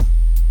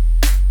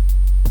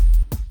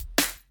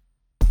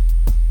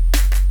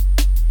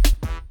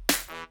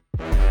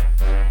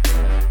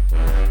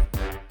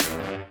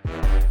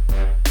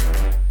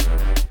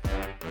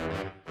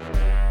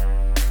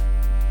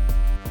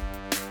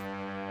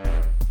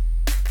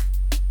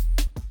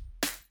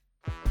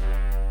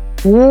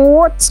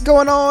What's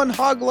going on,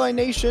 Hogline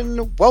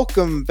Nation?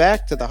 Welcome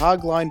back to the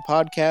Hogline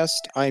Podcast.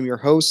 I am your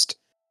host,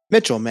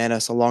 Mitchell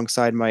Manis,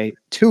 alongside my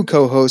two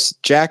co-hosts,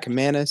 Jack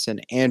Manis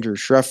and Andrew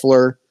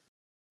Schreffler.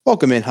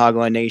 Welcome in,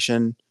 Hogline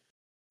Nation.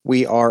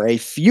 We are a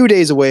few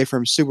days away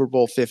from Super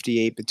Bowl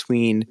 58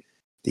 between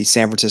the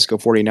San Francisco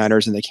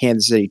 49ers and the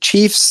Kansas City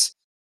Chiefs.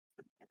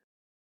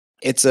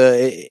 It's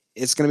going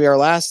to be our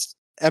last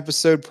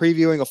episode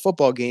previewing a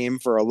football game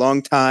for a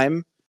long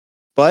time,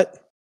 but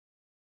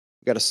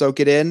we got to soak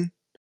it in,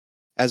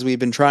 as we've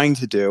been trying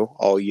to do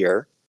all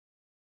year.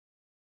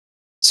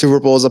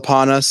 Super Bowl is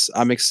upon us.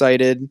 I'm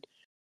excited.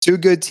 Two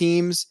good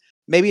teams,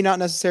 maybe not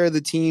necessarily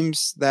the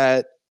teams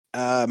that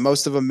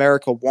most of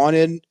America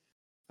wanted.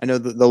 I know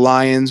that the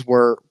Lions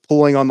were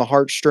pulling on the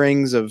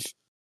heartstrings of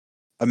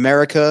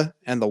America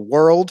and the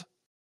world.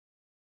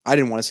 I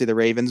didn't want to see the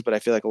Ravens, but I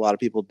feel like a lot of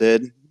people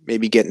did.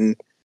 Maybe getting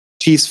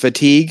Chiefs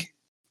fatigue,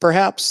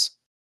 perhaps.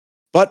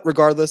 But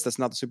regardless, that's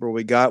not the Super Bowl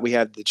we got. We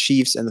have the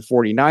Chiefs and the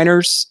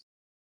 49ers.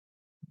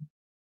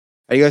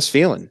 How you guys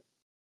feeling?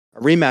 A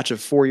rematch of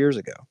 4 years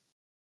ago.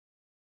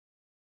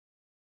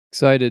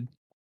 Excited.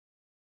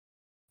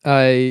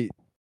 I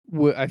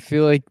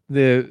feel like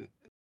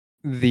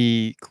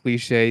the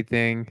cliche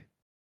thing,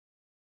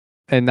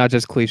 and not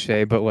just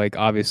cliche, but like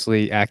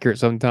obviously accurate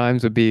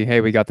sometimes, would be,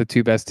 hey, we got the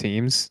two best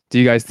teams. Do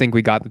you guys think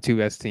we got the two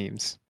best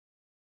teams?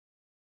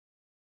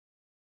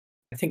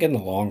 I think in the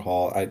long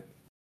haul,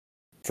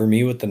 for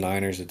me with the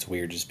Niners, it's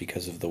weird just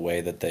because of the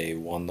way that they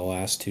won the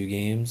last two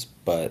games.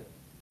 But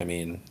I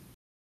mean,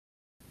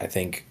 I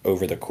think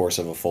over the course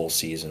of a full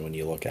season, when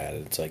you look at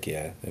it, it's like,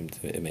 yeah,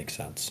 it makes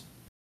sense.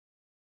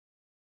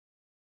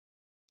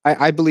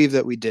 I believe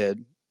that we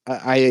did.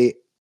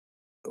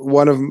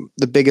 One of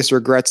the biggest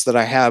regrets that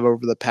I have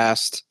over the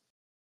past,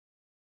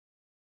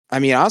 I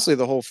mean, honestly,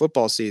 the whole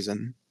football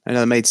season, I know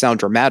that may sound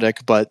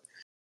dramatic, but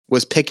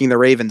was picking the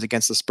Ravens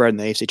against the spread in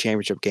the AFC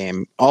Championship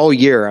game. All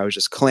year, I was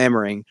just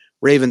clamoring,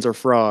 Ravens are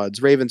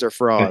frauds, Ravens are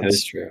frauds. That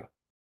is true.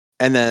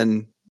 And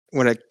then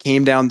when it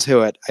came down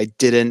to it, I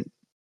didn't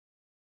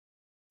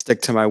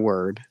stick to my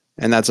word,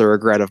 and that's a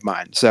regret of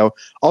mine. So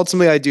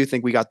ultimately, I do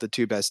think we got the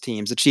two best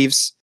teams. The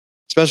Chiefs,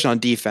 especially on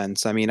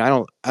defense. I mean, I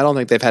don't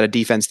think they've had a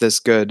defense this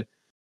good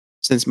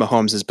since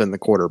Mahomes has been the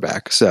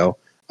quarterback. So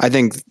I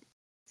think,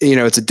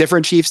 it's a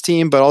different Chiefs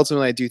team, but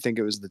ultimately I do think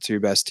it was the two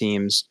best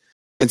teams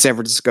in San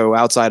Francisco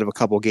outside of a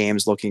couple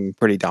games looking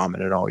pretty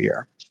dominant all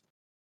year.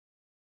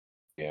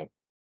 Yeah.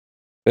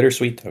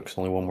 Bittersweet, though, because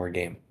only one more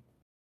game.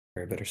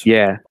 Very bittersweet.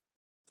 Yeah,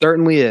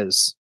 certainly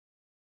is.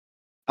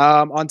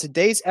 On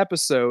today's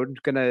episode, I'm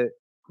going to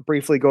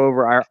briefly go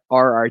over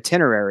our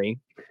itinerary.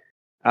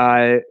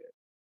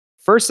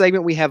 First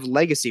segment, we have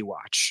Legacy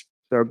Watch.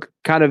 So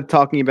kind of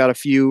talking about a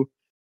few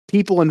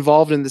people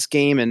involved in this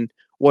game and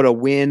what a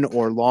win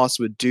or loss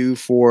would do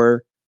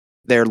for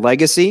their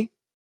legacy.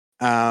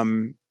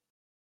 Then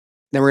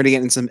we're going to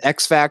get into some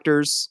X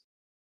factors.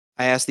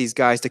 I asked these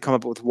guys to come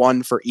up with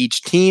one for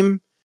each team.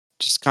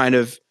 Just kind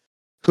of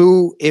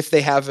who, if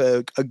they have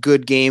a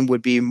good game,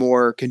 would be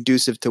more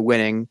conducive to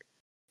winning,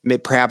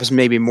 perhaps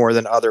maybe more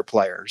than other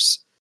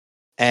players.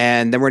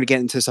 And then we're going to get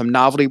into some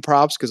novelty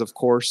props because, of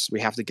course,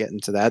 we have to get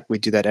into that. We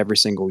do that every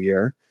single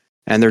year.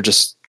 And they're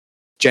just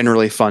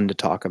generally fun to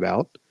talk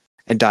about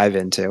and dive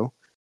into.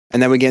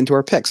 And then we get into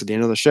our picks at the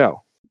end of the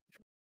show.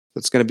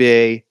 It's going to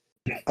be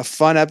a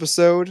fun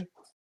episode.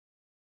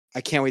 I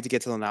can't wait to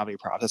get to the novelty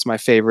props. That's my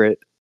favorite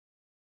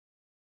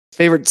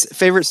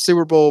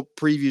Super Bowl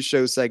preview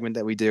show segment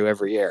that we do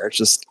every year.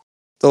 It's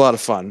a lot of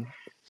fun.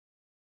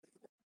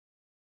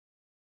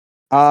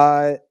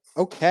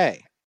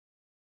 Okay.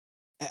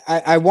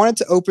 I wanted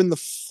to open the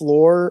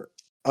floor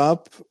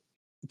up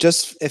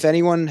just if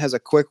anyone has a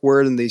quick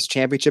word in these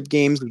championship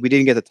games. We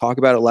didn't get to talk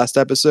about it last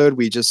episode.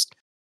 We just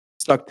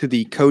stuck to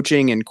the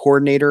coaching and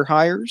coordinator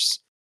hires,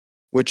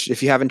 which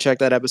if you haven't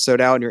checked that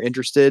episode out and you're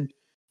interested,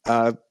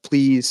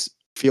 please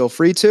feel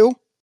free to.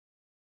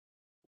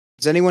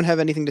 Does anyone have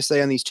anything to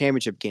say on these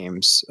championship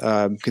games,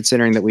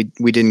 considering that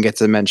we didn't get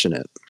to mention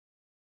it?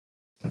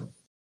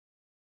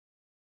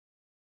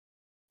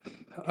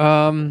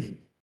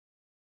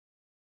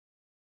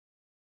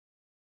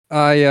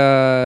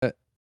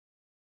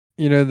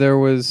 There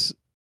was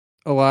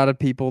a lot of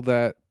people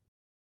that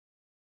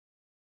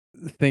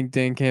think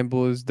Dan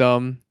Campbell is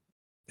dumb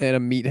and a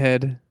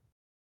meathead.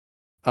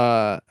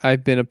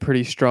 I've been a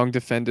pretty strong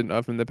defendant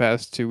of him the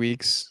past 2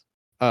 weeks.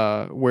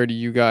 Where do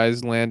you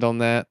guys land on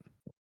that?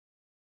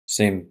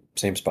 Same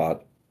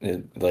spot.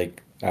 I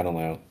don't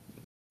know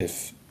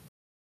if.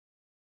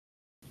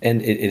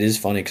 And it is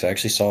funny because I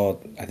actually saw,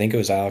 I think it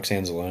was Alex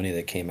Anzalone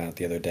that came out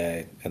the other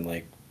day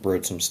and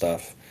wrote some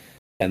stuff.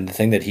 And the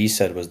thing that he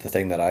said was the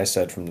thing that I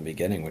said from the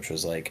beginning, which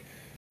was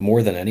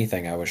more than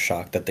anything, I was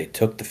shocked that they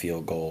took the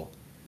field goal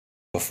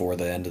before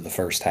the end of the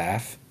first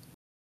half.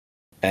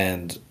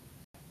 And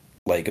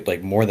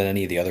more than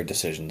any of the other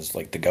decisions,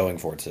 the going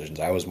for it decisions,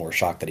 I was more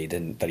shocked that he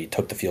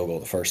took the field goal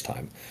the first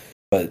time.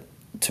 But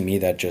to me,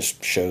 that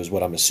just shows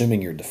what I'm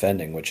assuming you're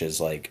defending, which is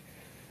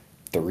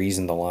the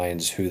reason the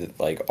Lions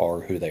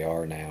are who they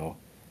are now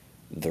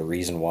the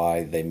reason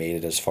why they made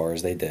it as far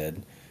as they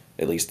did,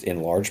 at least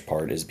in large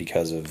part, is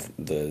because of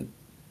the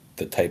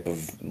type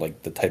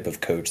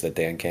of coach that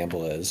Dan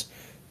Campbell is,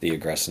 the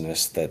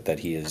aggressiveness that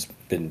he has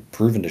been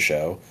proven to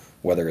show,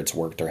 whether it's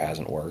worked or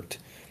hasn't worked.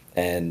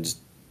 And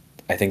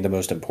I think the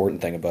most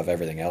important thing above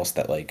everything else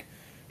that like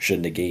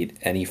should negate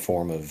any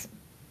form of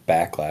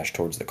backlash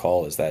towards the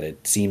call is that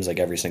it seems like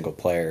every single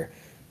player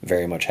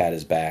very much had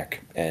his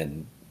back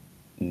and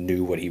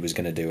knew what he was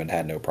going to do and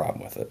had no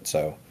problem with it.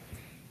 So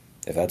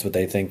if that's what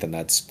they think, then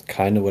that's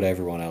kind of what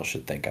everyone else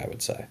should think, I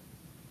would say.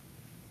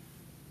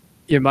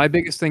 Yeah, my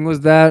biggest thing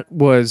was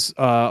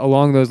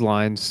along those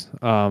lines.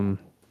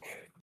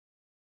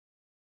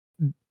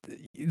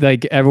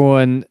 Like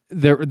everyone,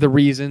 the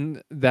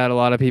reason that a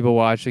lot of people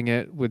watching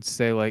it would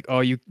say like, "Oh,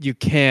 you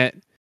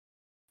can't."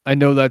 I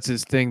know that's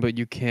his thing, but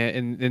you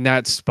can't in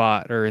that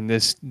spot or in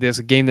this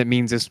game that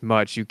means this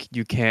much. You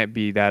can't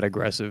be that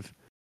aggressive.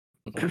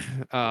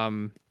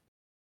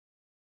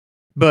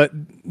 But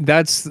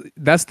that's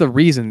the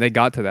reason they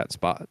got to that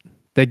spot.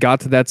 They got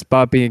to that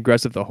spot being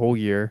aggressive the whole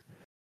year.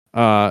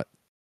 I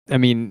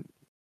mean,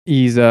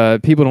 he's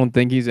people don't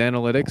think he's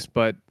analytics,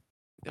 but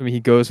I mean,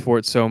 he goes for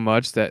it so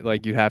much that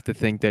like you have to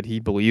think that he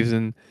believes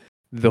in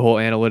the whole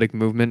analytic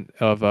movement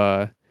of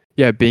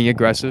being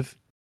aggressive,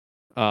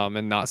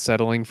 and not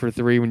settling for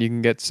 3 when you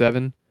can get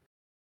 7.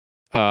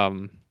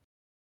 And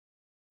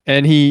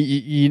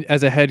he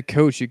as a head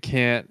coach, you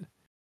can't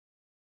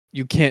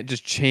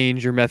just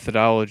change your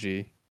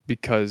methodology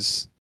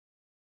because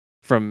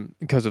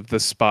of the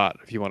spot,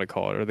 if you want to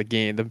call it, or the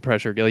game, the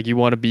pressure. Like you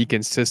want to be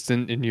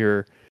consistent in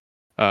your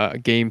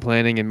game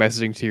planning and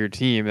messaging to your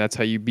team. That's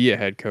how you be a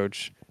head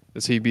coach.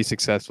 That's how you be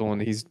successful,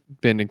 and he's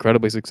been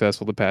incredibly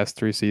successful the past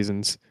 3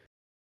 seasons.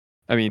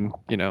 I mean,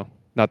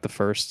 not the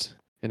first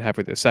and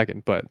halfway the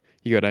second, but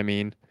you get what I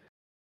mean.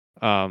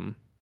 I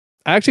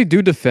actually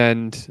do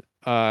defend.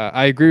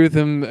 I agree with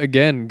him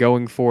again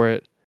going for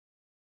it.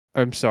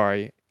 I'm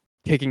sorry,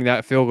 kicking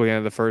that field goal at the end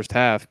of the first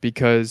half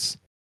because,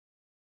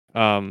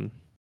 the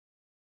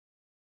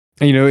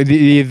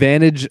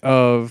advantage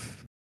of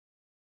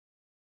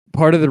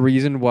part of the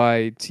reason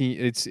why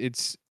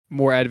it's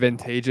more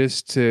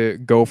advantageous to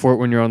go for it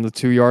when you're on the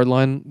 2-yard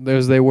line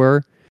as they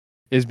were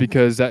is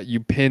because that you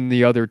pin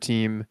the other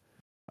team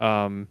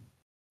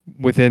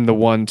within the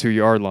 1-2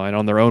 yard line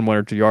on their own 1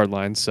 or 2 yard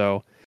line.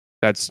 So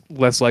that's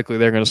less likely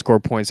they're going to score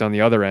points on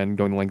the other end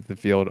going the length of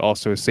the field.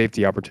 Also a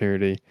safety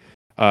opportunity.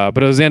 But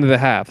it was the end of the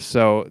half.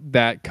 So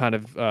that kind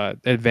of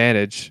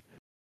advantage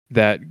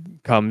that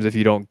comes if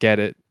you don't get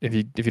it, if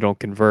you don't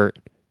convert,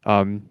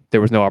 there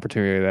was no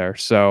opportunity there.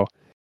 So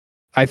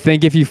I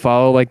think if you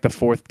follow like the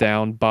 4th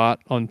down bot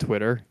on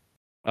Twitter,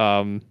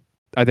 I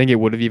think it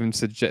would have even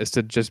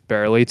suggested just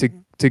barely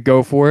to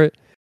go for it,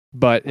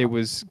 but it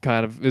was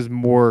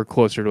more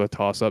closer to a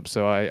toss up.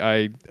 So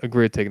I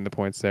agree with taking the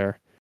points there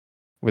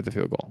with the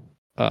field goal.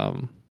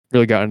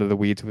 Really got into the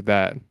weeds with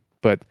that,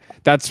 but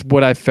that's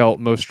what I felt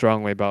most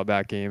strongly about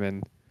that game,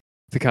 and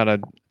to kind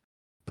of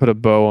put a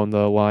bow on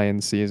the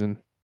Lions season.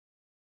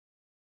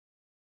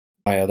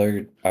 I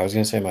was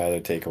gonna say my other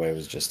takeaway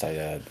was just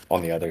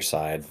on the other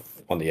side,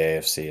 on the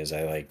AFC, is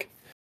I like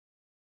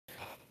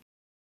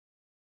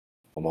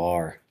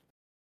Lamar.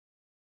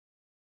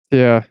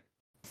 Yeah.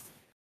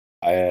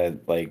 I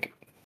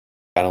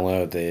I don't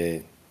know,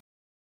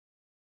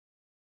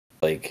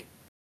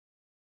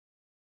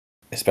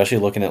 especially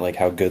looking at like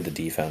how good the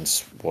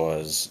defense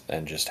was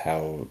and just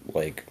how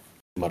like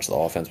much the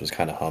offense was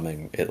kind of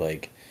humming it,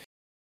 like,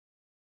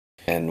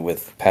 and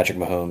with Patrick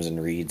Mahomes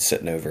and Reid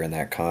sitting over in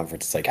that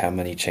conference, it's like how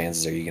many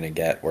chances are you gonna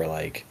get where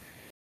like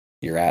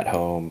you're at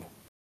home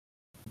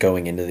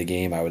going into the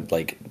game? I would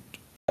like,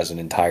 as an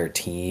entire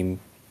team,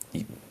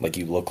 you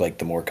look like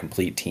the more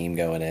complete team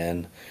going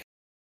in.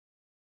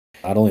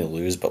 Not only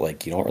lose, but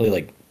like you don't really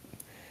like.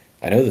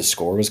 I know the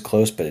score was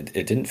close, but it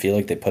didn't feel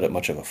like they put up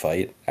much of a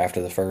fight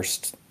after the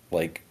first,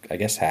 like, I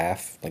guess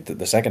half. Like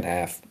the second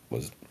half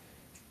was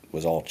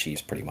all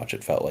Chiefs pretty much,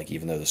 it felt like,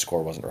 even though the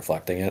score wasn't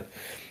reflecting it.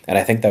 And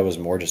I think that was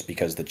more just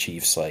because the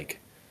Chiefs, like,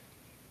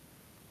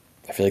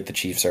 I feel like the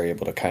Chiefs are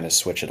able to kind of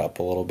switch it up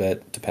a little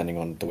bit depending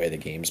on the way the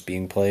game's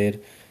being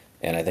played.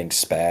 And I think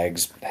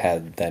Spags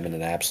had them in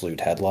an absolute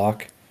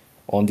headlock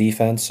on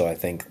defense, so I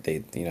think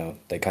they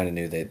kind of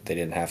knew they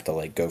didn't have to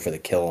like go for the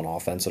kill on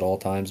offense at all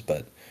times.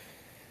 But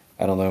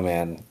I don't know,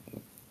 man.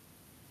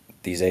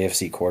 These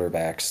AFC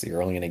quarterbacks,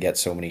 you're only going to get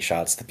so many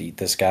shots to beat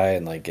this guy,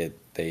 and like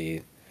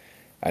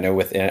I know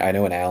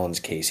in Allen's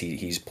case,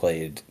 he's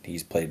played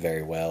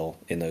very well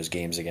in those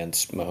games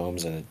against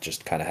Mahomes, and it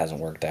just kind of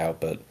hasn't worked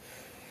out. But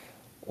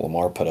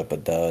Lamar put up a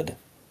dud,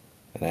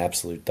 an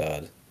absolute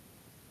dud.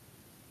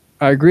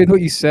 I agree with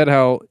what you said,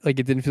 how like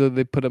it didn't feel like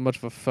they put up much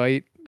of a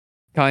fight,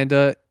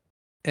 kinda,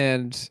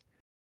 and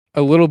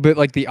a little bit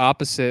like the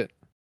opposite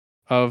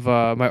of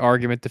my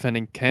argument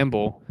defending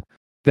Campbell.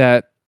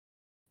 That,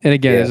 and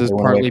again, this is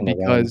partly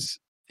because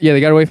they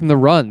got away from the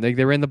run. They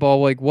ran the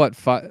ball like what,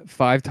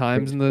 five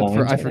times in the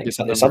I forget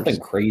the numbers. Something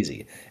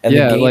crazy. And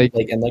the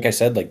game, like I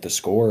said, like the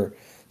score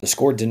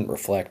didn't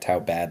reflect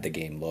how bad the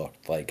game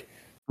looked. Like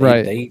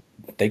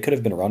They could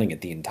have been running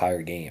it the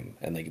entire game,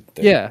 and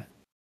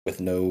with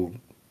no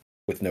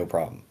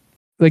problem.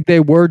 Like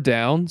they were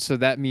down, so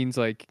that means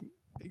like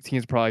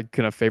teams probably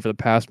gonna favor the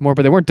pass more,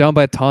 but they weren't down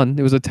by a ton.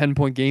 It was a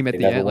 10-point game at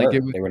the end. Like they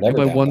were never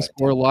by down one by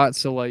score a lot.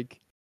 So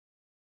like,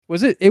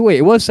 was it? Wait,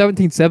 it was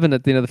 17-7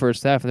 at the end of the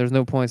first half, and there's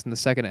no points in the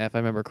second half. I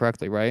remember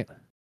correctly, right?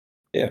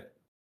 Yeah.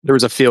 There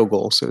was a field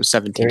goal, so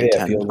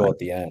 17-10. Field goal at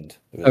the end.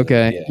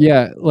 Okay.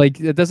 Yeah. Like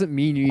it doesn't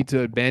mean you need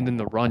to abandon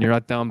the run. You're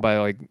not down by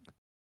like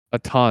a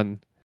ton.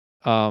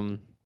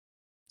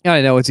 Yeah,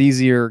 I know it's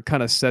easier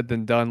kind of said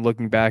than done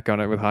looking back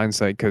on it with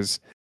hindsight because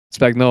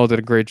Spagnuolo did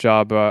a great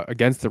job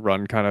against the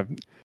run, kind of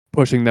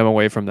pushing them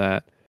away from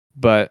that.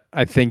 But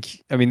I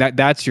mean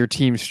that's your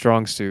team's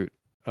strong suit,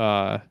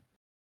 and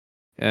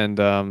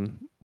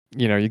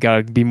you got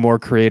to be more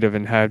creative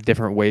and have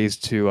different ways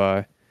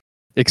to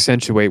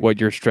accentuate what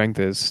your strength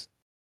is.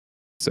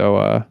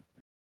 So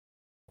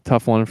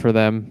tough one for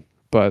them.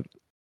 But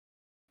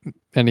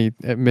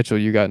Mitchell,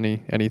 you got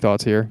any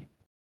thoughts here?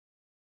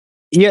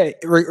 Yeah,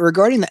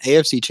 regarding the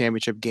AFC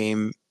Championship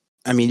game,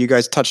 I mean, you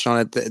guys touched on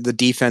it. The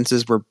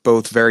defenses were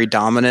both very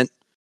dominant.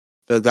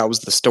 That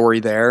was the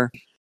story there.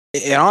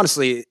 And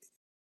honestly,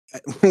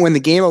 when the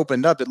game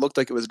opened up, it looked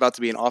like it was about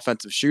to be an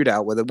offensive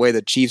shootout with the way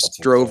the Chiefs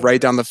drove right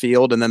down the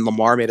field, and then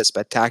Lamar made a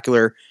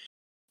spectacular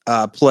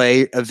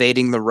play,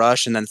 evading the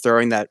rush, and then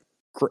throwing that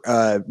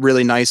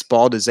really nice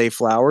ball to Zay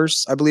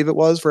Flowers, I believe it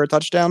was, for a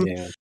touchdown.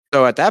 Yeah.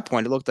 So at that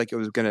point, it looked like it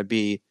was going to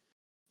be,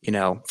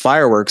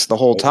 fireworks the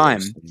whole time.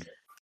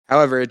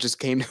 However, it just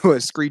came to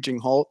a screeching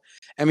halt.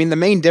 I mean, the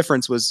main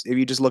difference was if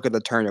you just look at the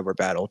turnover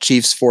battle.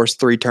 Chiefs forced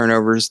 3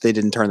 turnovers. They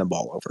didn't turn the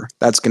ball over.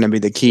 That's going to be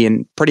the key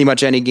in pretty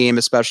much any game,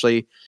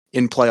 especially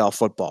in playoff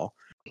football.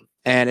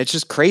 And it's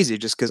just crazy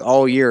just because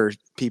all year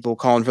people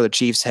calling for the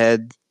Chiefs'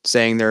 head,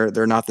 saying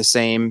they're not the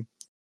same.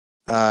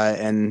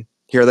 And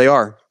here they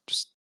are,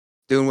 just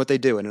doing what they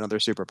do in another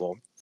Super Bowl.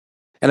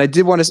 And I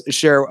did want to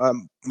share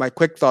my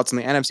quick thoughts on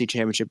the NFC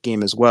Championship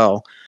game as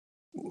well.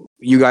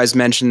 You guys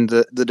mentioned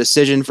the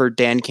decision for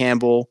Dan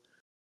Campbell,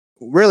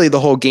 really the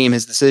whole game,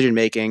 his decision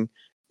making.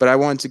 But I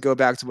wanted to go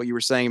back to what you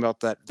were saying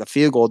about the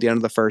field goal at the end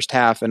of the first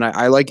half. And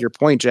I like your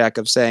point, Jack,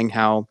 of saying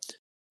how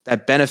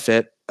that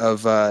benefit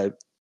of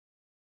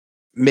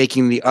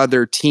making the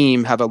other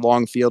team have a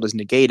long field is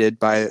negated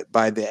by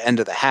the end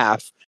of the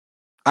half.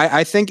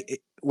 I think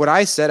what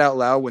I said out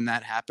loud when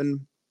that happened,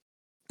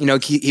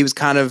 he was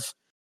kind of,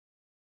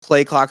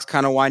 play clock's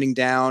kind of winding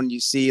down. You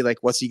see, like,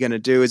 what's he going to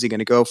do? Is he going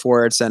to go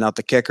for it, send out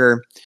the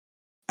kicker?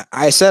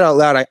 I said out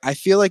loud, I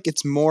feel like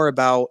it's more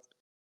about,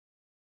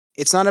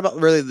 it's not about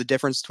really the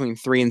difference between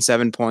 3 and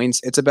 7 points.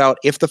 It's about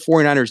if the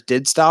 49ers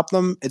did stop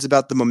them, it's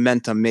about the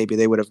momentum maybe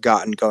they would have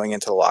gotten going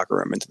into the locker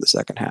room into the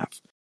second half.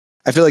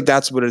 I feel like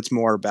that's what it's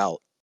more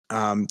about.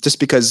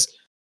 Just because,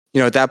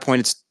 at that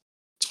point it's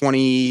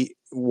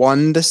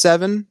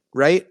 21-7,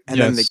 right? And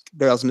yes. Then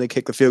they ultimately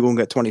kick the field goal and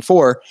get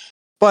 24.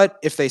 But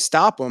if they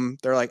stop them,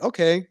 they're like,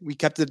 okay, we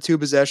kept it 2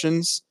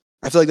 possessions.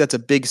 I feel like that's a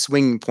big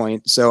swinging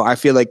point. So I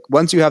feel like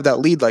once you have that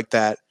lead like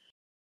that,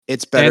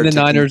 it's better. And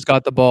the Niners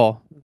got the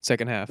ball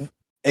second half.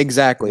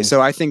 Exactly. Mm-hmm.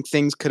 So I think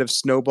things could have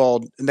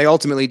snowballed, and they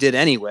ultimately did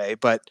anyway.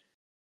 But,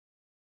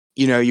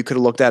 you could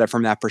have looked at it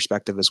from that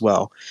perspective as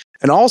well.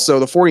 And also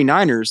the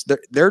 49ers,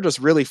 they're just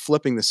really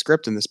flipping the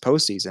script in this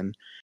postseason.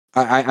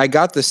 I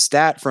got the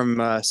stat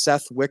from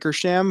Seth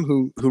Wickersham,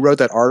 who wrote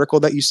that article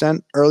that you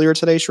sent earlier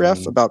today,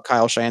 Shreff, about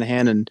Kyle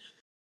Shanahan and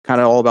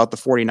kind of all about the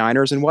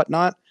 49ers and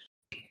whatnot.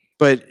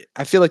 But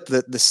I feel like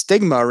the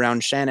stigma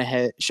around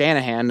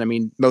Shanahan, I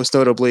mean, most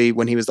notably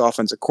when he was the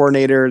offensive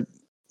coordinator,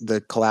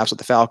 the collapse with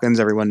the Falcons,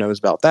 everyone knows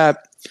about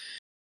that.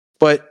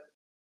 But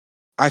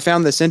I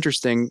found this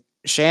interesting.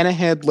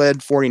 Shanahan led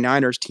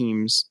 49ers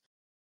teams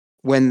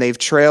when they've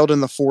trailed in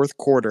the fourth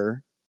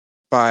quarter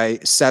by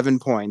 7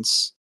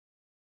 points.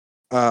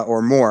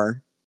 Or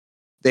more.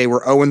 They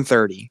were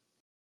 0-30,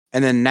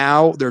 and then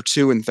now they're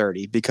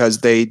 2-30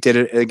 because they did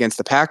it against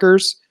the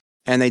Packers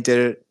and they did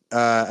it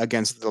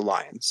against the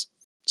Lions.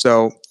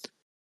 So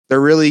they're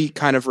really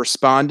kind of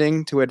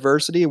responding to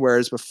adversity,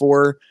 whereas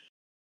before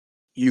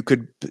you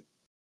could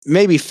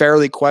maybe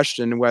fairly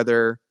question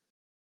whether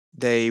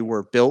they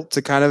were built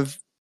to kind of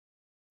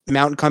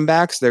mount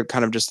comebacks. They're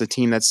kind of just a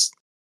team that's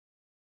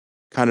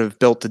kind of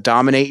built to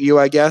dominate you,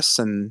 I guess.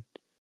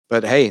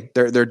 But hey,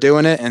 they're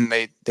doing it, and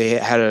they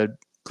had a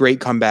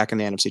great comeback in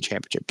the NFC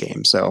Championship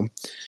game. So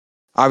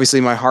obviously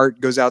my heart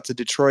goes out to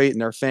Detroit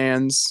and their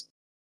fans.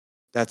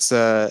 That's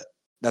a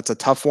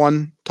tough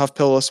one, tough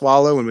pill to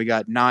swallow, and we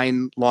got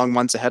 9 long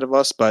months ahead of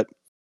us, but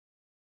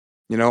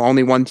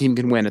only one team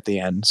can win at the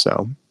end.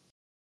 So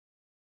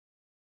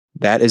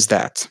that is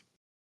that.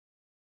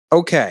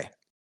 Okay.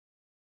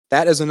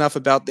 That is enough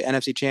about the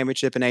NFC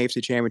Championship and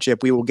AFC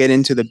Championship. We will get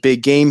into the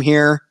big game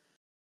here.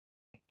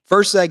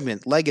 First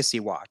segment,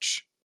 Legacy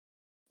Watch.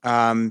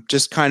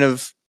 Just kind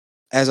of,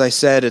 as I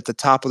said at the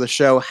top of the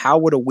show, how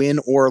would a win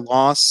or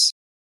loss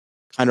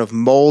kind of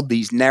mold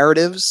these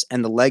narratives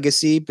and the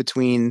legacy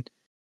between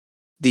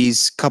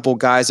these couple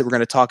guys that we're going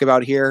to talk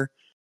about here?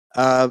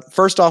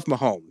 First off,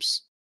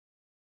 Mahomes.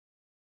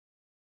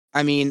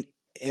 I mean,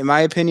 in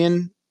my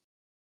opinion,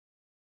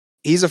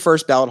 he's a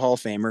first ballot Hall of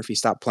Famer if he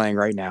stopped playing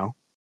right now.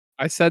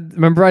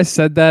 Remember I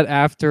said that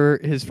after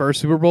his first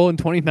Super Bowl in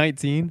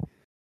 2019?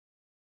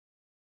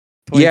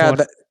 Yeah,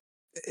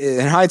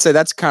 in hindsight,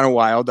 that's kind of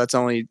wild. That's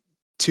only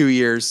 2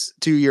 years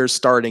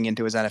starting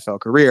into his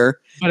NFL career.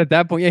 But at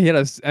that point, yeah, he had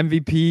a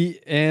MVP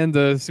and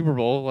a Super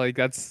Bowl. Like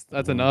that's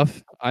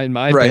enough, in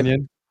my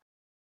opinion.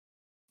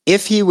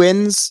 If he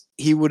wins,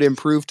 he would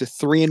improve to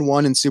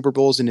 3-1 in Super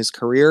Bowls in his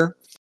career.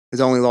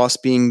 His only loss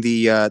being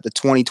the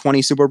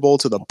 2020 Super Bowl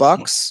to the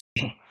Bucks.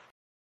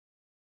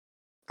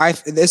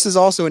 This is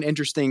also an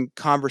interesting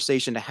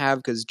conversation to have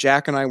because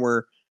Jack and I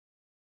were,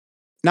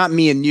 not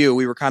me and you,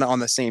 we were kind of on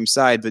the same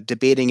side, but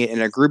debating it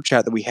in a group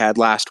chat that we had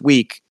last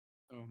week.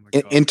 Oh my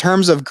God. In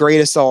terms of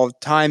greatest all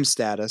time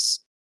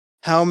status,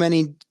 how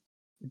many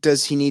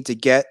does he need to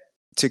get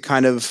to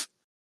kind of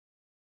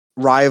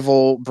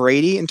rival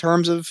Brady in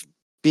terms of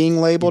being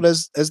labeled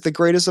as the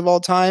greatest of all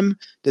time?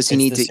 Does he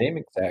need the to? Same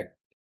exact.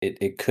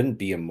 It couldn't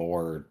be a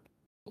more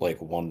like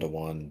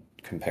 1-to-1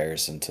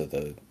 comparison to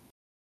the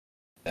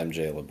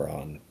MJ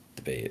LeBron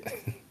debate.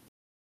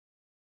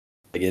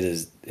 Like it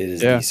is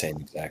the same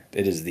exact.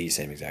 It is the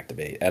same exact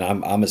debate, and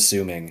I'm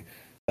assuming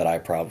that I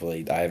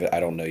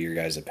don't know your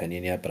guys'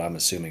 opinion yet, but I'm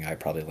assuming I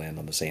probably land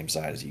on the same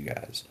side as you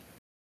guys.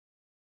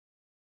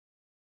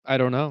 I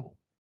don't know.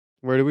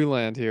 Where do we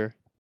land here?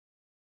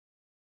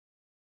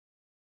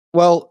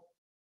 Well,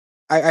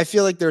 I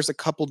feel like there's a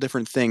couple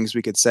different things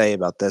we could say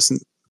about this.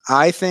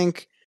 I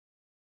think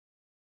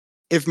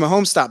if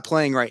Mahomes stopped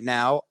playing right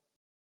now,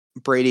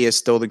 Brady is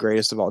still the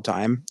greatest of all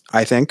time,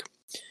 I think.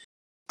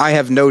 I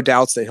have no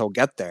doubts that he'll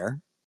get there.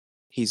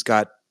 He's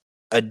got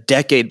a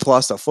decade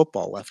plus of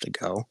football left to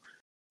go.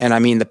 And I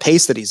mean, the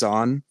pace that he's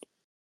on,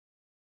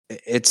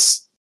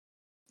 it's,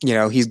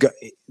 he's got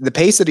the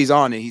pace that he's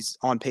on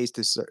pace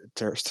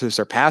to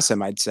surpass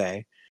him, I'd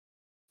say.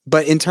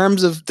 But in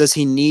terms of, does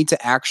he need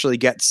to actually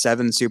get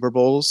 7 Super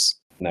Bowls?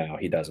 No,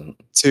 he doesn't.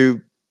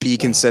 To be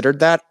considered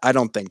that? I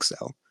don't think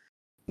so.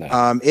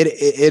 No.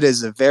 It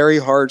is a very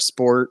hard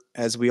sport,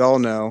 as we all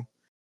know,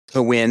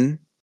 to win.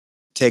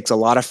 It takes a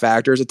lot of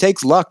factors. It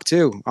takes luck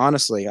too,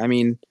 honestly. I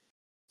mean,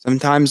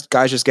 sometimes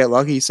guys just get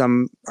lucky.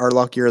 Some are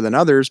luckier than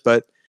others,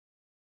 but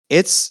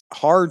it's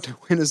hard to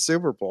win a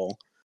Super Bowl.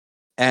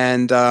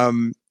 And I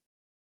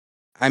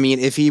mean,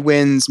 if he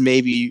wins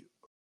maybe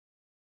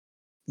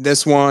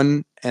this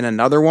one and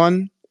another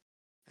one,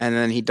 and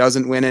then he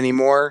doesn't win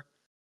anymore,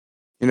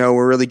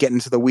 we're really getting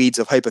to the weeds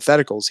of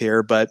hypotheticals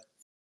here, but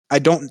I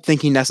don't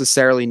think he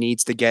necessarily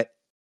needs to get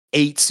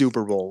 8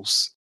 Super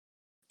Bowls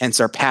and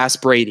surpass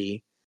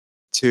Brady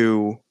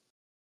to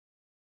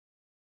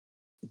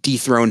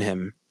dethrone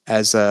him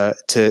as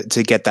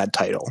to get that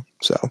title.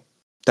 So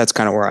that's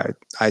kind of where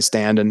I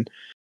stand. And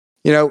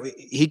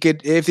he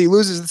could, if he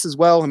loses this as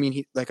well, I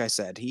mean, like I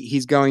said,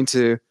 he's going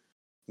to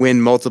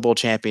win multiple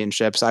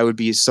championships. I would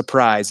be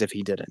surprised if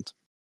he didn't.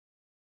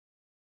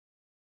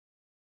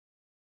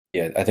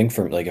 Yeah, I think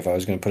if I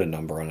was going to put a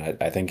number on it,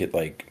 I think it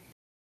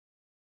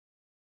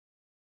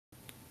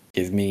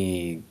give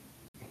me,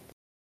 I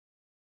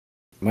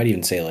might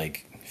even say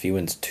if he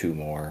wins 2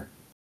 more,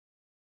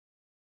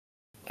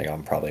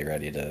 I'm probably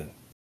ready to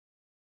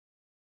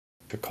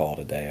call it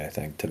a day, I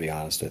think, to be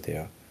honest with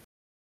you.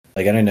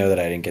 And I know that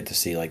I didn't get to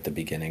see the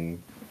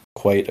beginning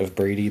quite of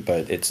Brady,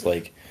 but it's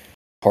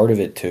part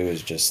of it too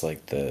is just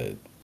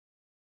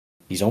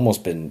he's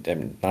almost been, I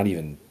mean, not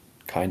even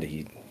kind of,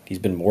 he's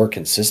been more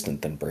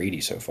consistent than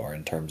Brady so far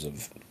in terms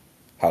of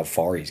how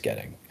far he's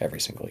getting every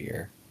single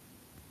year.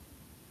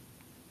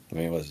 I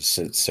mean, was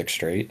it 6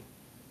 straight?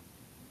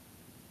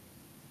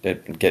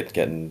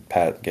 Getting the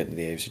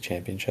AFC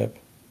Championship.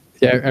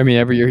 Yeah, I mean,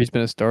 every year he's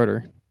been a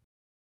starter.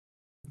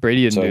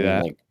 Brady didn't do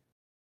that.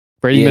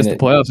 Brady missed the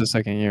playoffs the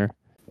second year.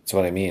 That's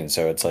what I mean.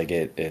 So it's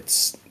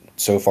it's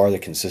so far the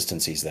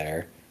consistency's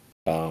there.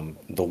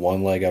 The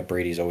one leg up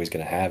Brady's always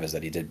going to have is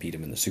that he did beat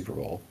him in the Super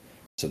Bowl.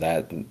 So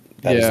that is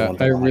the one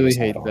thing I really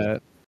hate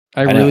that.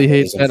 I know, really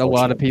hate that a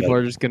lot of people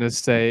are just going to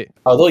say,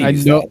 they'll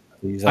use that.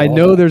 I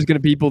know there's going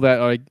to be people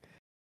that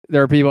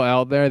there are people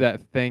out there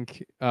that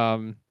think,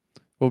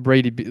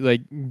 Brady,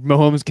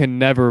 Mahomes can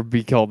never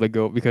be called the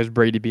GOAT because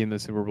Brady be in the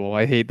Super Bowl.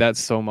 I hate that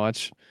so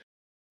much.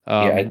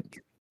 I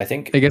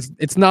think I guess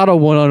it's not a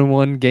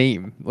one-on-one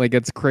game.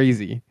 It's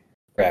crazy.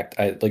 Correct.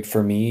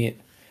 For me,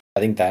 I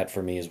think that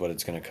for me is what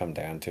it's going to come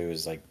down to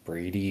is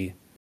Brady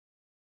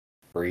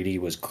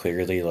was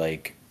clearly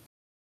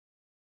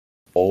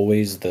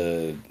always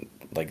the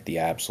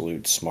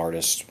absolute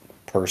smartest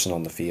person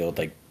on the field,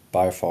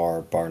 by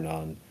far, bar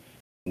none.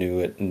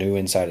 Knew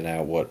inside and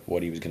out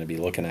what he was going to be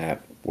looking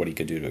at, what he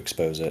could do to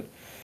expose it.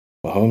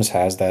 Mahomes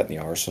has that in the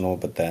arsenal,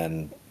 but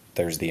then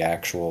there's the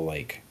actual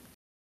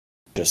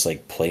just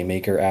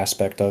playmaker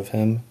aspect of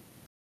him.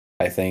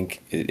 I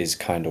think is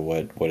kind of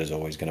what is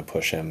always going to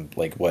push him,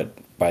 what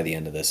by the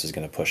end of this is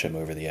going to push him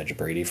over the edge of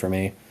Brady for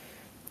me,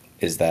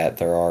 is that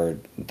there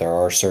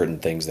are certain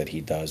things that he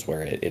does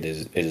where it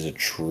is a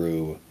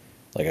true,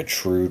 a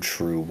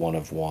true one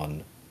of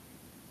one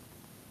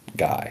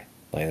guy.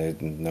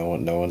 Like no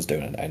one's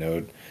doing it. I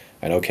know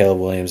Caleb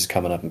Williams is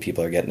coming up and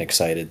people are getting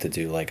excited to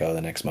do like, oh,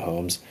 the next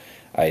Mahomes.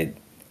 I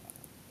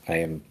I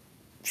am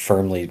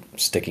firmly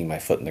sticking my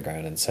foot in the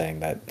ground and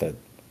saying that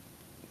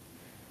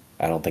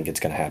I don't think it's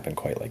going to happen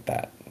quite like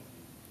that.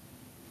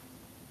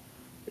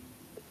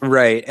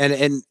 Right.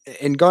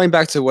 And going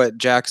back to what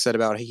Jack said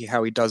about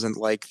how he doesn't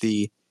like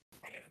the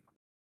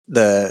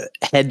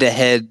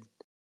head-to-head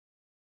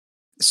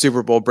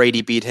Super Bowl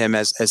Brady beat him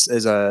as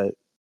a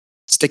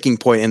sticking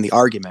point in the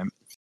argument.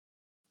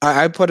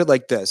 I put it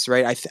like this,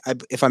 right?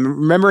 If I'm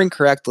remembering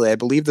correctly, I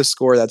believe the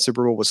score of that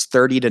Super Bowl was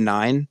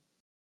 30-9.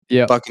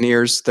 Yeah.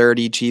 Buccaneers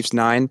 30, Chiefs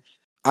 9.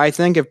 I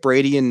think if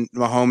Brady and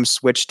Mahomes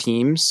switched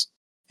teams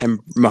and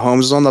Mahomes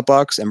was on the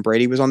Bucs and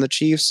Brady was on the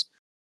Chiefs,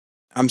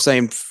 I'm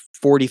saying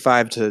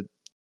 45-3.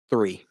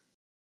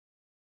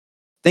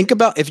 Think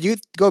about, if you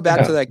go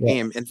back to that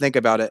game and think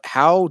about it,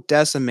 how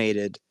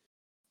decimated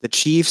the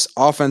Chiefs'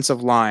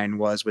 offensive line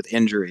was with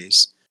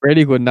injuries.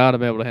 Brady would not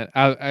have been able to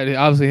handle.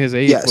 Obviously, his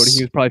age, Yes.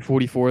 he was probably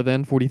 44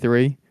 then,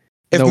 43.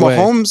 If No way.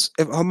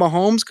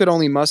 Mahomes could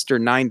only muster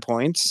 9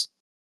 points,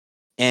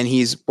 and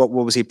he's what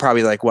was he,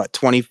 probably like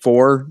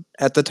 24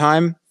 at the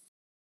time?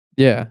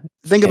 Yeah.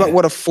 Think about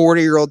what a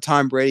 40-year-old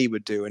Tom Brady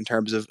would do in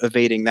terms of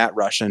evading that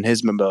rush and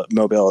his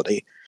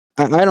mobility.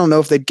 I don't know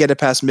if they'd get it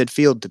past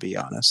midfield, to be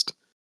honest.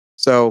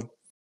 So,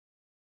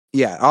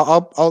 yeah,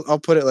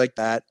 I'll put it like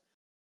that.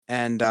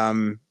 And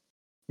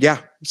yeah,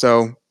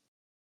 so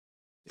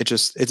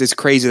it's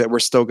crazy that we're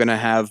still going to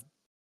have,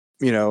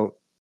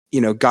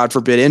 God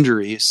forbid,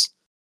 injuries.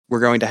 We're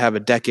going to have a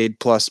decade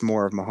plus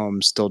more of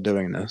Mahomes still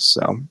doing this.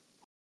 So,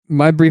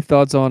 my brief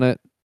thoughts on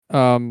it.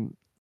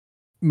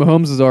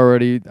 Mahomes is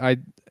already,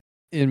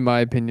 in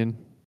my opinion,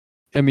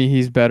 I mean,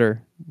 he's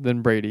better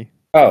than Brady.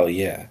 Oh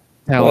yeah.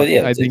 Talent. Well,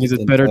 yeah, I think he's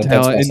a better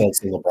talent. That's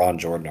also the LeBron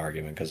Jordan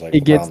argument, because like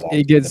it gets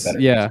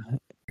yeah,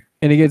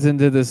 and it gets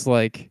into this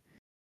like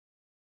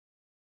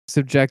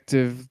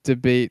subjective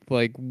debate,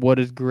 like what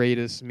does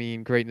greatness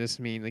mean?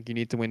 Like you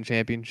need to win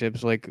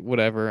championships, like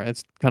whatever.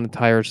 It's kind of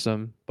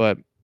tiresome, but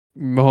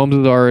Mahomes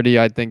is already,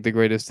 I think, the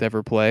greatest to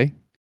ever play.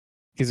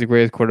 He's the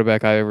greatest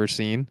quarterback I've ever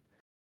seen.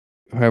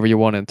 However you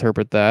want to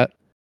interpret that.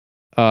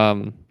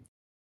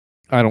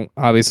 I don't,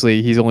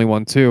 obviously he's only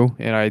won 2,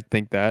 and I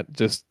think that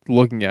just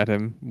looking at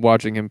him,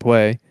 watching him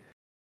play.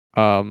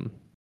 And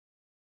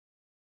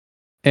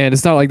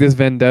it's not like this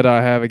vendetta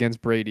I have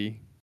against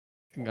Brady.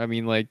 I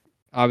mean, like,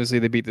 obviously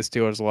they beat the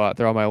Steelers a lot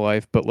throughout my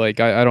life, but like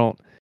I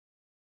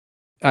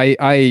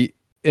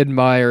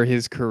admire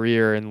his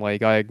career, and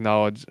like I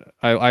acknowledge,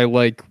 I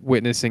like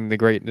witnessing the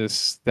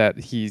greatness that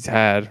he's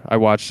had. I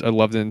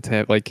loved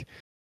it. Like,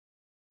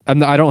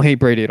 I don't hate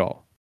Brady at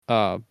all.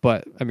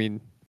 But I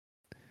mean,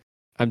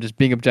 I'm just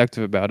being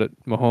objective about it.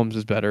 Mahomes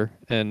is better,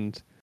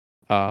 and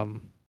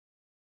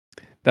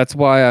that's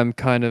why I'm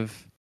kind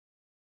of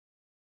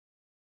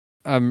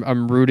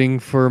I'm rooting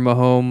for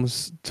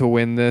Mahomes to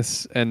win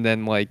this and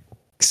then like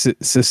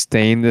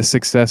sustain this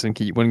success and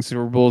keep winning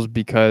Super Bowls,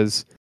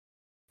 because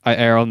I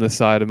err on the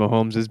side of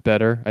Mahomes is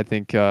better. I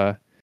think, and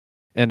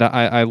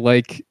I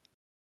want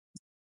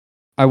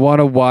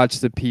to watch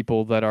the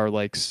people that are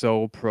like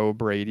so pro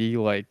Brady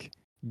like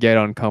get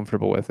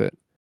uncomfortable with it,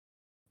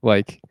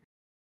 like,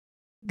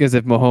 because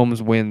if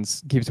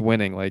Mahomes keeps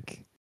winning,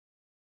 like,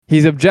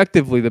 he's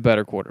objectively the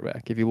better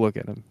quarterback if you look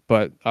at him,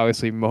 but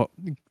obviously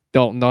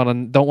don't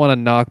want to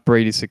knock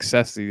Brady's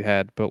success that he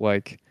had, but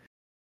like,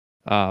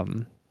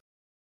 Mahomes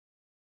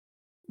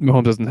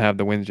doesn't have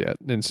the wins yet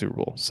in Super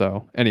Bowl.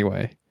 So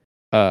anyway,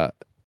 so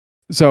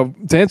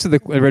to answer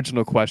the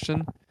original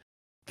question,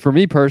 for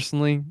me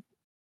personally,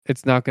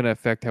 it's not going to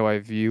affect how I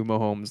view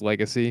Mahomes'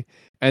 legacy.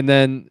 And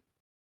then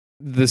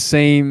the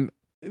same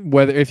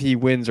whether if he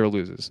wins or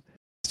loses.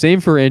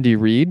 Same for Andy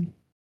Reid.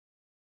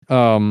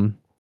 Because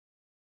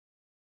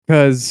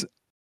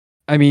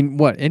I mean,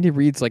 Andy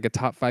Reid's like a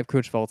top 5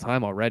 coach of all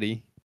time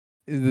already.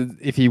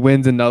 If he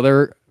wins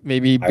another,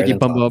 maybe he can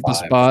bump up a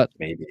spot.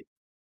 Maybe.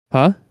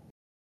 Huh?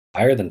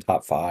 Higher than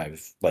top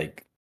 5.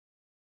 Like,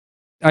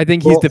 I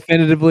think he's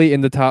definitively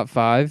in the top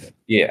 5.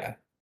 Yeah.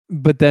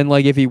 But then,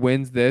 like, if he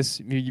wins this,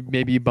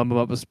 maybe you bump him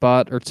up a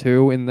spot or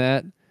 2 in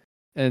that.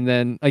 And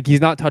then, like, he's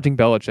not touching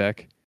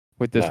Belichick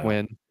with this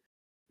win.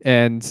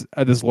 And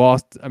this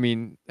loss, I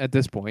mean, at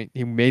this point,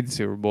 he made the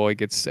Super Bowl.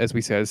 Like, it's, as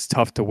we said, it's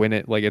tough to win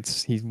it. Like,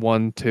 he's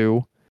won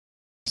 2.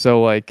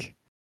 So, like,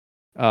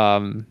 I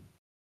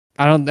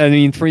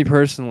mean, for me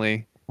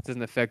personally, it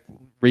doesn't affect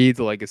Reid's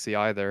legacy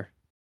either.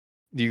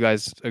 Do you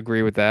guys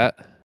agree with that?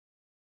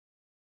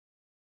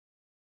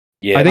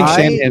 Yeah. I think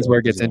Shanahan's where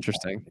it gets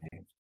interesting.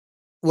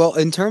 Well,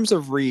 in terms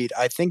of Reid,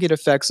 I think it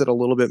affects it a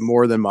little bit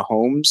more than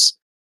Mahomes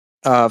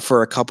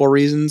for a couple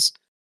reasons.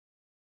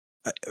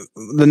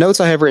 The notes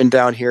I have written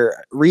down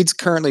here, Reid's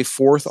currently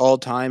 4th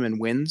all-time in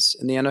wins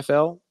in the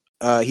NFL.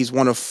 He's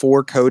one of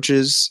 4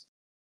 coaches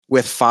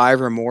with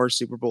 5 or more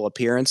Super Bowl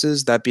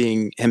appearances, that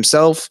being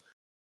himself,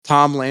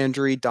 Tom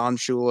Landry, Don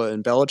Shula,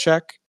 and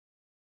Belichick.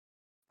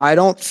 I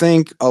don't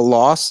think a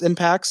loss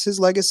impacts his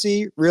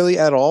legacy really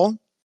at all.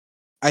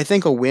 I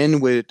think a win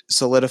would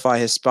solidify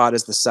his spot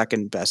as the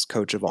second best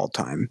coach of all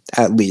time,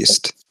 at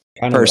least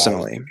Kind of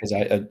personally. Because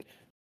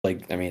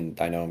I mean,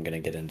 I know I'm going to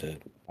get into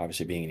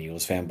obviously being an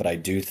Eagles fan, but I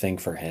do think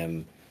for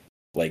him,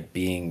 like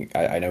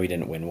I know he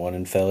didn't win one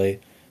in Philly,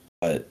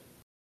 but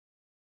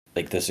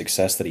like the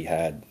success that he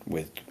had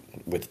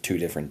with two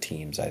different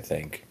teams, I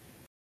think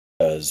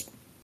does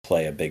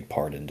play a big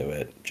part into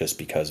it, just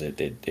because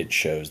it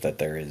shows that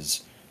there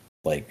is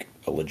like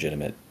a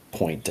legitimate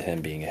point to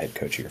him being a head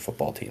coach of your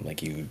football team.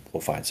 Like you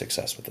will find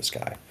success with this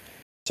guy.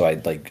 So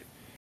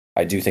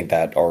I do think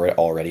that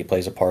already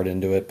plays a part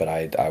into it, but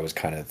I was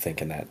kind of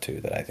thinking that too,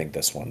 that I think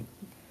this one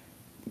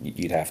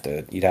you'd have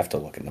to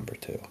look at number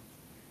two.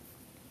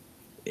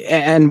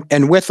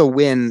 And with a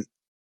win,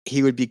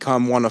 he would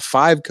become one of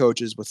 5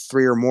 coaches with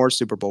 3 or more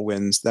Super Bowl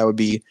wins. That would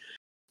be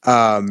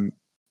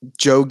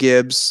Joe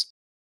Gibbs,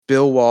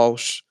 Bill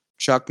Walsh,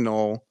 Chuck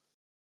Noll,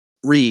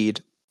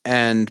 Reid,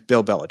 and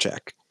Bill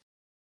Belichick.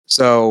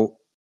 So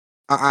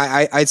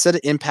I said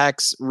it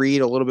impacts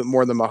Reid a little bit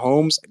more than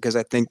Mahomes, because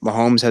I think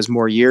Mahomes has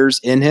more years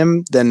in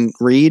him than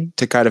Reid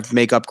to kind of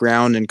make up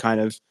ground and kind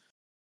of,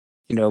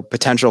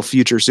 potential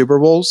future Super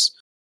Bowls.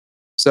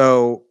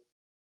 So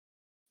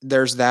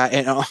there's that.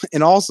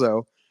 And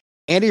also,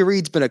 Andy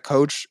Reid's been a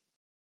coach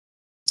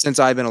since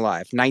I've been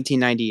alive.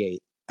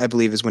 1998, I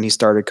believe, is when he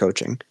started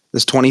coaching.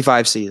 There's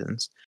 25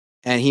 seasons.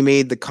 And he's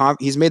made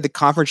the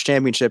conference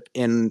championship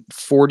in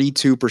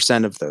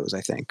 42% of those,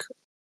 I think.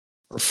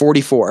 Or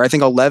 44. I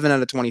think 11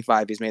 out of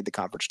 25 he's made the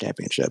conference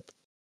championship.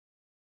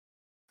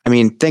 I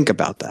mean, think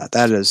about that.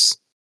 That is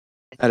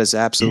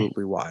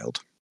absolutely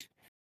wild.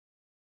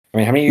 I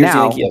mean, how many years do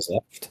you think he has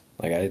left?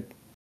 Like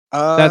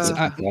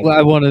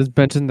I want to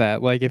mention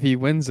that. Like, if he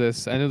wins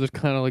this, I know there's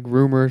kind of like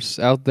rumors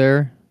out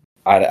there.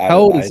 How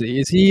old is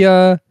he? Is he?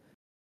 Oh,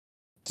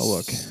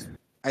 look.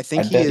 I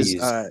think he is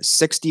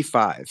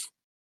 65.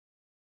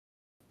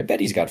 I bet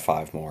he's got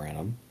 5 more in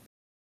him.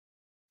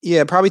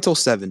 Yeah, probably till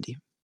 70.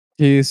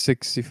 He's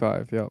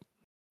 65. Yep.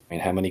 I mean,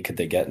 how many could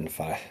they get in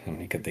 5? How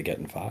many could they get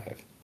in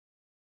 5?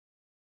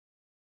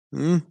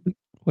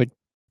 Like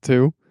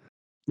 2.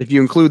 If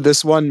you include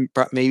this one,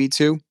 maybe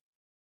 2.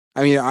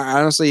 I mean,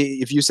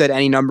 honestly, if you said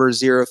any number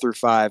 0 through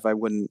 5, I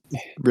wouldn't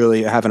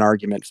really have an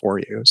argument for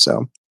you.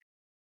 So,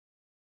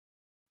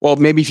 well,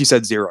 maybe if you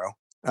said 0,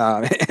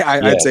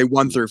 I'd say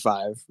 1 through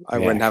 5. I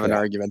wouldn't have an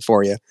argument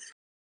for you.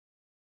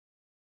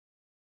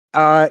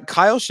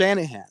 Kyle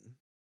Shanahan.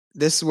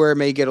 This is where it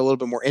may get a little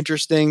bit more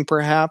interesting,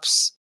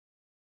 perhaps.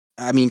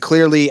 I mean,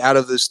 clearly, out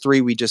of those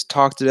 3 we just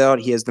talked about,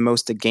 he has the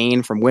most to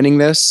gain from winning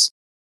this.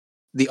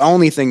 The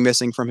only thing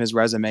missing from his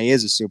resume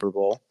is a Super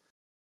Bowl.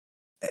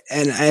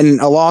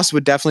 And a loss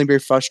would definitely be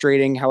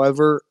frustrating.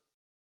 However,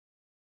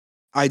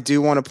 I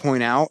do want to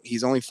point out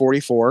he's only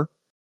 44.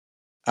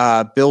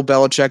 Bill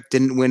Belichick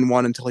didn't win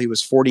one until he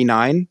was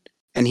 49,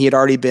 and he had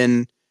already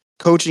been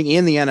coaching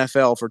in the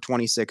NFL for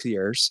 26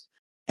 years.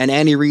 And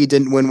Andy Reid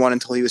didn't win one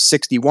until he was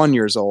 61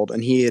 years old,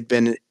 and he had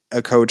been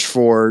a coach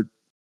for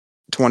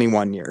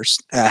 21 years,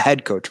 a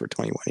head coach for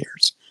 21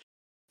 years.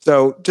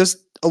 So just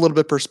a little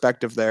bit of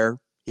perspective there.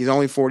 He's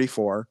only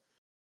 44.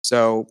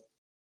 So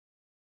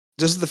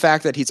just the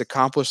fact that he's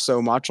accomplished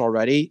so much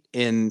already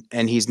and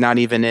he's not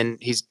even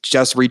he's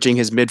just reaching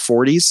his mid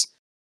 40s,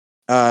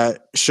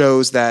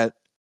 shows that,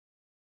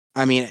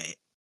 I mean,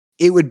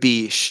 it would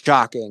be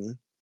shocking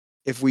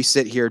if we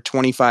sit here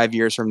 25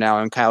 years from now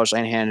and Kyle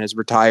Shanahan is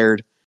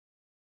retired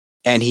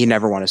and he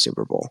never won a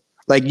Super Bowl.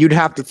 Like, you'd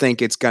have to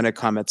think it's going to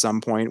come at some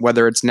point,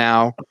 whether it's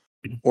now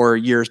or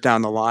years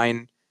down the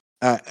line.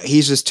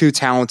 He's just too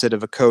talented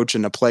of a coach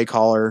and a play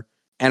caller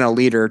and a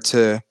leader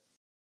to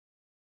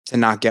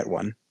not get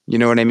one. You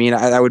know what I mean?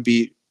 That would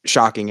be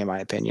shocking in my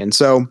opinion.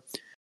 So,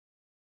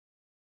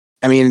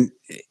 I mean,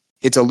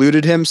 it's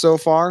eluded him so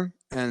far,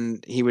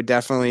 and he would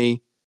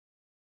definitely,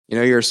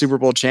 you're a Super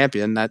Bowl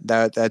champion.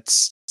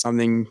 That's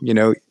something,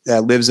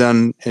 that lives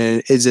on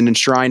and isn't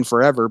enshrined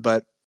forever,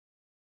 but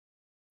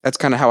that's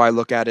kind of how I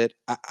look at it.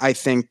 I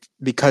think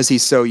because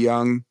he's so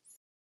young,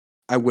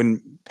 I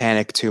wouldn't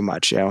panic too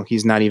much.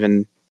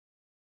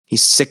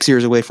 He's 6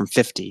 years away from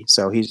 50,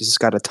 so he's just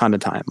got a ton of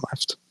time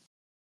left.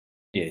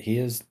 Yeah, he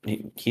is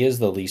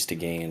the least to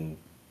gain,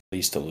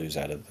 least to lose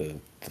out of the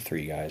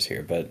 3 guys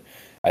here. But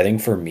I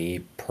think for me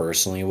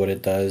personally, what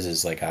it does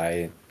is like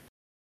I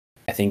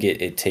think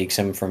it takes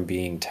him from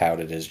being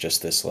touted as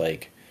just this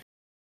like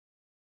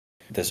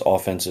this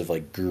offensive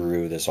like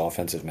guru, this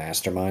offensive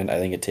mastermind. I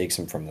think it takes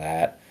him from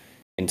that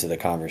into the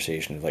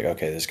conversation of like,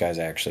 okay, this guy's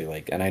actually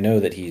like, and I know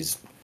that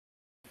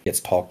gets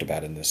talked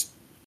about in this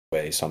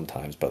way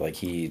sometimes, but like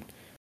he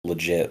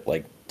legit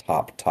like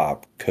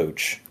top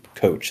coach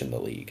in the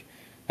league,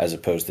 as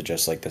opposed to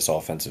just like this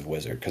offensive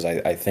wizard. Because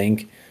I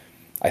think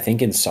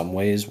in some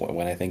ways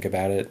when I think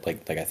about it,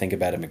 like I think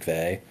about a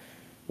McVay,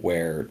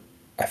 where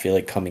I feel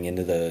like coming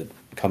into the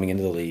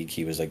league,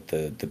 he was like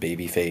the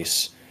baby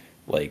face,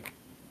 like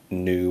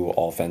new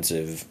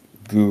offensive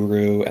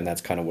guru, and that's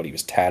kind of what he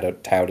was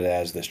touted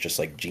as, this just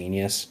like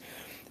genius.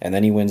 And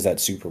then he wins that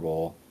Super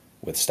Bowl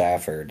with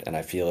Stafford, and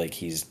I feel like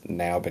he's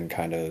now been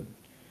kind of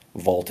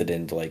vaulted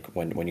into like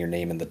when you're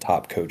naming the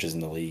top coaches in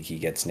the league, he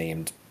gets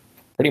named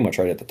pretty much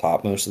right at the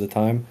top most of the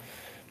time.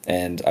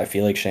 And I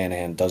feel like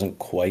Shanahan doesn't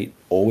quite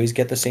always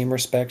get the same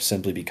respect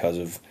simply because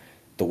of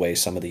the way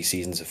some of these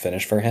seasons have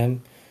finished for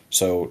him.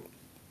 So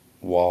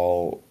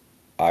while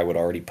I would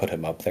already put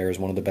him up there as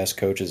one of the best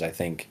coaches, I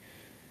think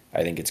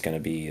it's going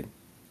to be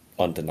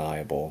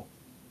undeniable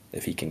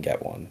if he can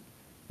get one.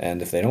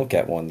 And if they don't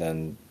get one,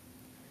 then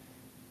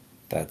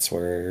that's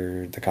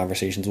where the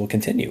conversations will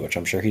continue, which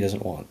I'm sure he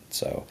doesn't want.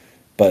 So,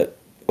 but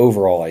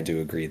overall, I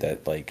do agree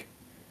that like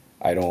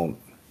I don't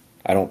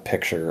I don't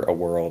picture a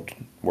world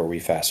where we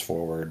fast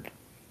forward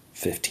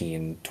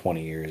 15,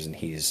 20 years and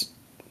he's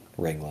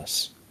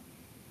ringless.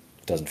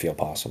 It doesn't feel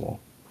possible.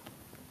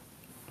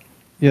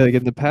 Yeah, like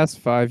in the past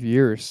 5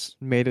 years,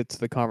 made it to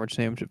the conference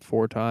championship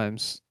 4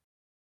 times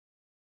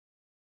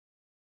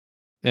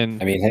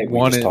and I mean, hey, we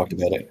won just it. talked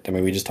about it. I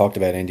mean, we just talked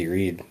about Andy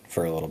Reid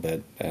for a little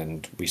bit,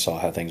 and we saw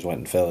how things went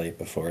in Philly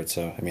before it.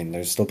 So, I mean,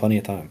 there's still plenty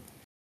of time.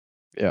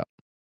 Yeah.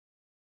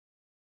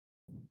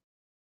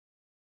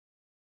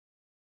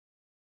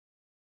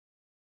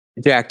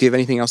 Jack, do you have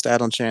anything else to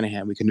add on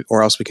Shanahan?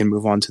 Or else we can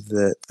move on to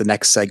the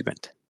next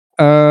segment.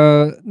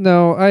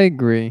 No, I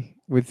agree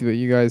with what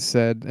you guys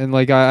said, and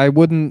like I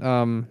wouldn't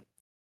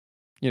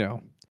you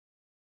know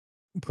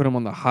put him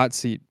on the hot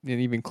seat and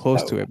even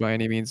close to No. it by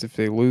any means if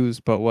they lose,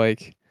 but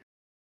like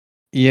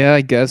yeah,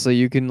 I guess like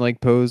you can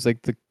like pose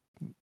like the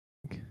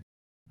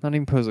not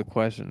even pose a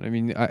question. I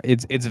mean,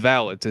 it's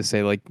valid to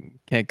say like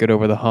can't get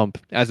over the hump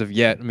as of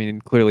yet. I mean,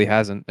 it clearly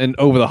hasn't, and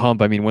over the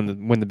hump, I mean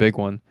win the big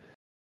one,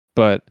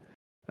 but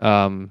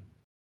um.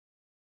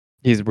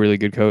 He's a really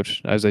good coach,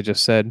 as I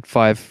just said.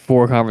 4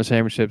 conference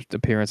championship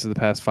appearances the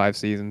past 5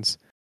 seasons.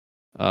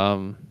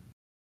 And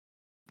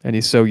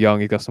he's so young;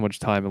 he's got so much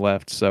time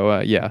left.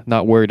 So yeah,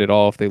 not worried at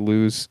all if they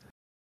lose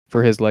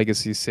for his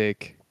legacy's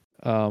sake.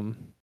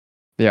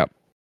 Yeah.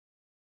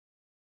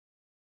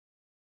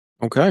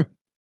 Okay.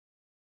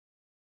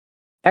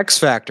 X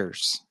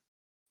factors.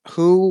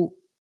 Who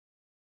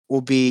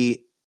will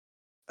be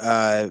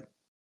not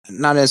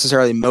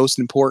necessarily most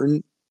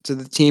important to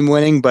the team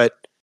winning, but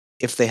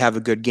if they have a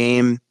good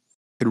game,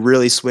 could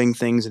really swing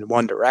things in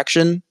one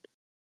direction.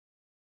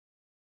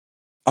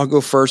 I'll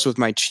go first with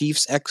my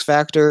Chiefs X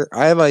factor.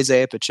 I have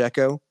Isaiah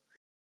Pacheco.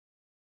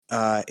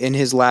 In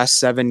his last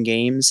 7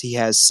 games, he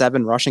has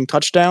 7 rushing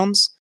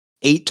touchdowns,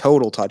 8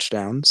 total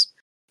touchdowns.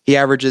 He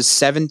averages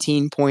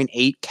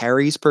 17.8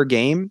 carries per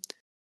game.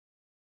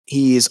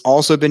 He's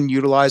also been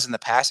utilized in the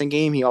passing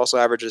game. He also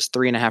averages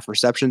 3.5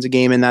 receptions a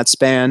game in that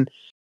span,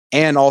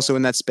 and also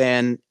in that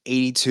span,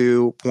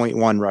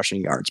 82.1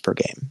 rushing yards per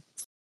game.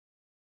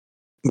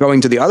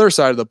 Going to the other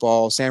side of the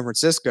ball, San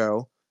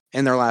Francisco,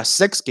 in their last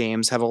 6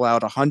 games, have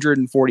allowed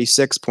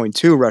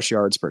 146.2 rush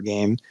yards per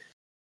game.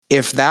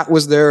 If that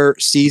was their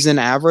season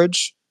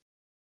average,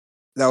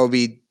 that would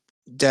be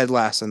dead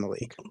last in the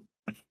league.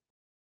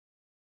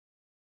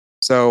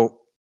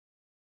 So,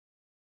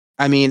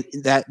 I mean,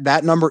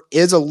 that number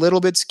is a little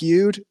bit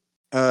skewed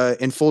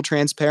in full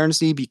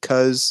transparency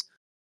because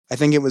I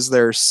think it was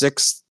their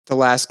 6th to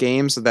last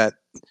game, so that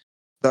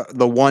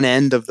the one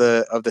end of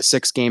the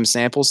 6-game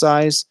sample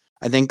size.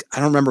 I don't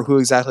remember who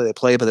exactly they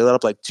played, but they let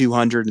up like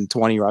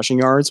 220 rushing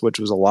yards, which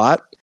was a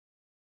lot.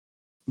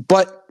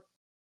 But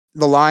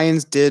the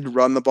Lions did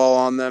run the ball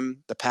on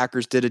them. The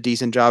Packers did a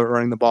decent job at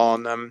running the ball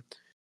on them.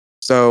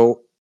 So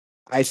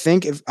I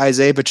think if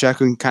Isaiah Pacheco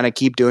can kind of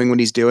keep doing what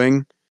he's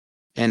doing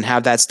and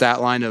have that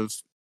stat line of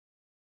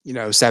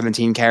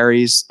 17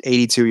 carries,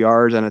 82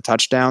 yards, and a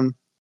touchdown,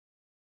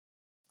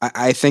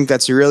 I think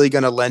that's really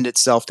going to lend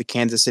itself to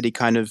Kansas City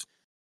kind of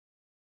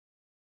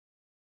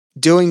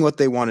doing what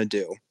they want to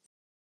do.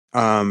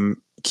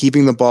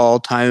 Keeping the ball,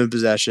 time of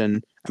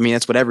possession. I mean,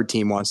 that's what every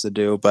team wants to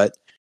do, but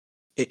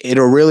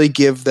it'll really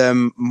give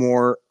them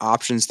more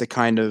options to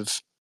kind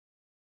of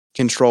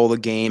control the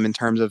game in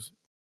terms of,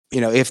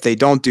 if they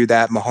don't do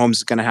that, Mahomes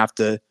is going to have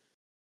to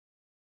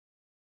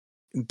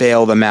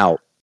bail them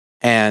out.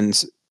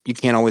 And you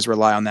can't always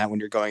rely on that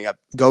when you're going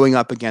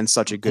up against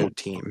such a good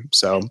team.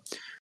 So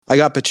I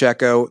got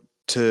Pacheco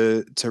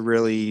to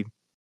really.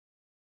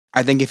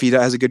 I think if he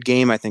has a good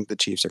game, I think the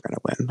Chiefs are going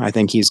to win. I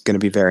think he's going to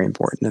be very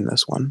important in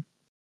this one.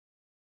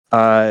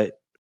 Shref,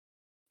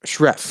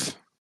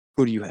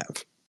 who do you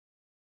have?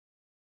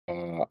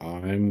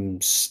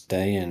 I'm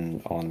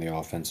staying on the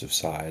offensive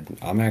side.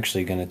 I'm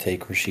actually going to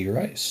take Rashee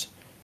Rice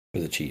for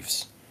the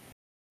Chiefs.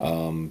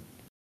 I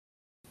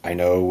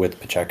know with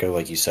Pacheco,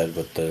 like you said,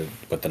 with the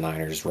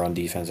Niners' run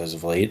defense as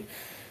of late,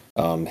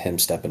 him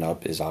stepping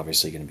up is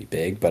obviously going to be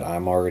big. But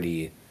I'm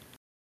already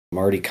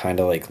kind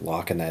of like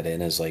locking that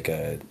in as like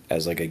a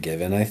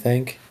given. I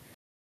think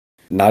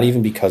not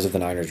even because of the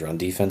Niners' run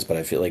defense, but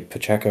I feel like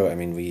Pacheco. I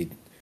mean, we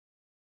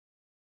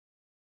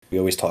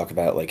always talk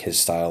about like his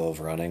style of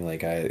running.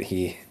 Like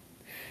he's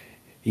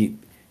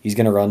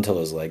gonna run till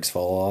his legs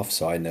fall off.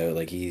 So I know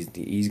like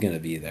he's gonna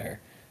be there.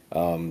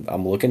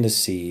 I'm looking to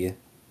see,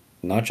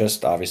 not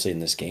just obviously in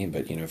this game,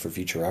 but for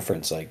future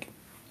reference. Like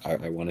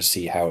I want to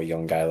see how a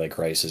young guy like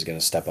Rice is gonna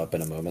step up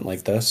in a moment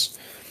like this.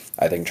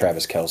 I think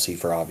Travis Kelce,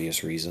 for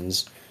obvious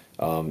reasons,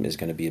 is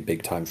going to be a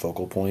big time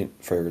focal point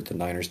for the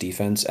Niners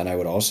defense. And I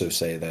would also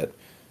say that,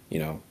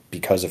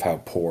 because of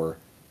how poor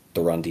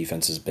the run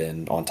defense has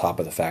been, on top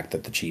of the fact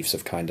that the Chiefs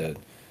have kind of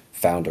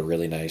found a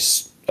really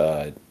nice,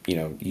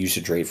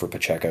 usage rate for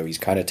Pacheco, he's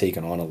kind of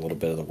taken on a little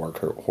bit of the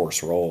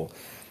workhorse role.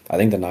 I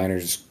think the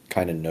Niners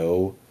kind of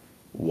know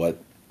what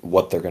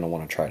they're going to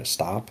want to try to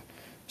stop.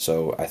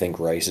 So I think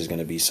Rice is going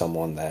to be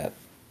someone that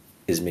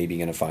is maybe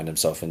going to find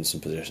himself in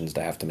some positions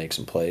to have to make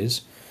some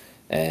plays.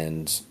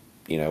 And,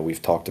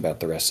 we've talked about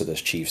the rest of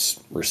this Chiefs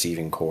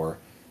receiving core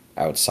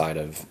outside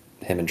of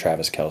him and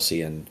Travis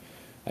Kelce. And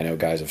I know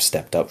guys have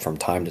stepped up from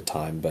time to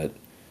time, but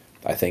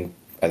I think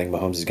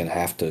Mahomes is going to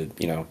have to,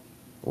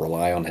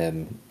 rely on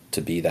him to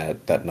be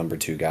that number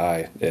two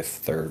guy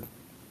if they're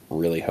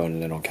really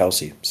honing in on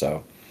Kelce.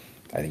 So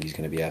I think he's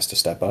going to be asked to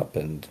step up,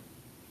 and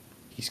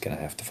he's going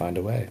to have to find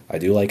a way. I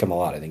do like him a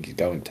lot. I think he's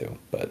going to,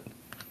 but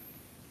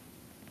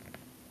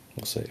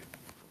we'll see.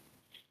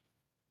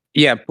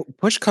 Yeah,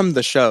 push come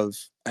the shove.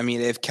 I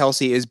mean, if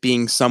Kelce is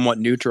being somewhat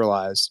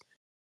neutralized,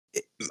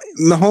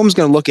 Mahomes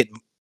going to look at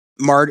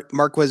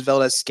Marquez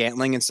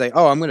Valdez-Scantling and say,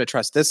 "Oh, I'm going to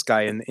trust this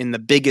guy in the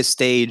biggest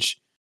stage."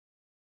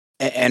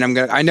 And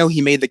I know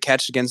he made the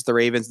catch against the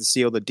Ravens to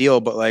seal the deal,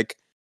 but like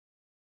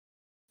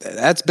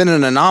that's been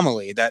an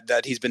anomaly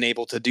that he's been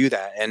able to do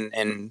that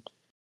and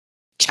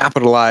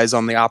capitalize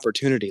on the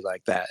opportunity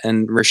like that.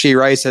 And Rashee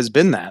Rice has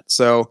been that.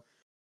 So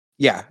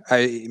yeah,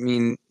 I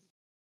mean,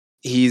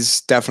 he's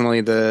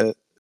definitely the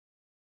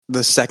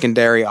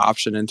secondary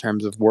option in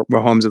terms of what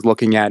Mahomes is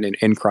looking at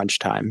in crunch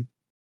time.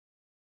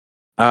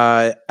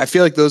 I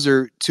feel like those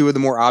are two of the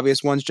more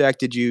obvious ones. Jack,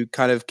 did you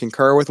kind of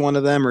concur with one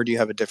of them, or do you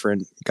have a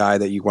different guy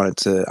that you wanted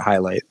to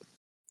highlight?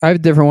 I have a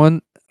different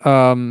one.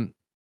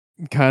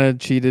 Kind of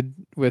cheated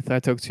with I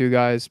took two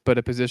guys, but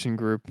a position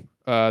group.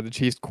 The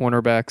Chiefs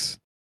cornerbacks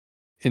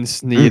in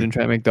Snead and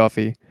Trent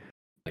McDuffie.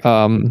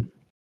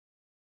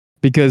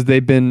 Because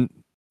they've been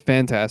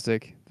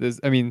fantastic.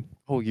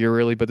 Whole year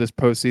really, but this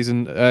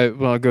postseason,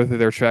 I'll go through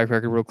their track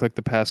record real quick.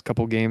 The past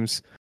couple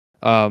games,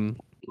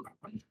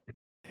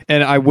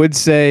 and I would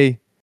say,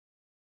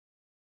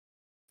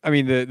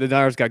 the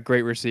Niners got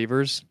great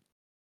receivers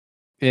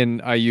in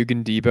Ayuk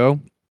and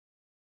Debo.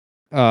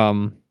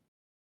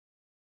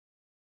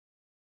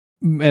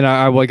 And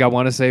I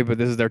want to say, but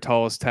this is their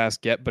tallest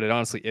task yet, but it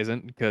honestly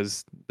isn't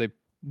because they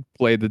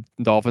played the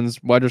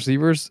Dolphins wide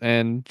receivers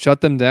and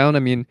shut them down.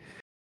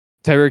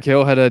 Tyreek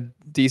Hill had a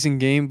decent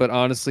game, but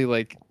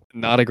honestly,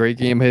 not a great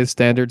game by his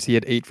standards. He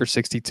had 8 for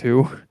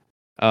 62.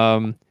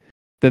 Then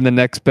the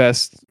next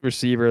best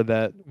receiver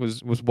that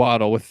was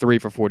Waddle with 3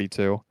 for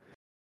 42.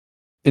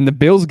 In the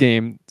Bills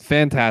game,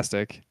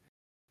 fantastic.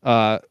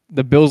 The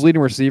Bills'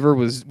 leading receiver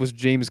was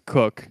James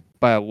Cook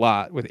by a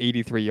lot with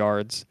 83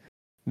 yards.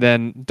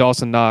 Then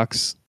Dawson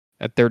Knox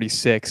at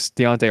 36,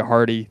 Deontay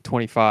Hardy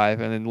 25,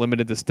 and then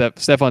limited to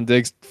Stephon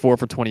Diggs 4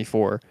 for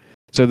 24.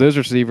 So those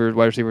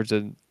wide receivers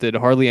did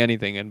hardly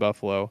anything in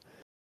Buffalo.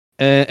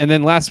 And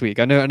then last week,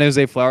 I know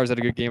Zay Flowers had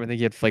a good game. I think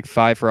he had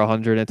 5 for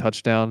 100 and a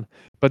touchdown.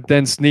 But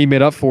then Snead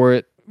made up for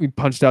it. We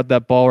punched out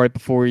that ball right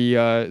before he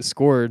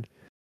scored.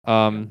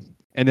 And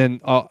then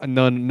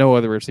no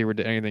other receiver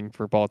did anything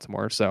for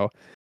Baltimore. So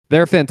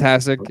they're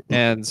fantastic.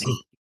 And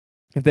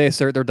if they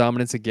assert their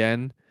dominance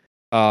again,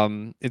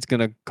 it's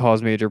going to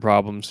cause major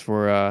problems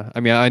for.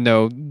 I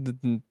know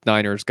the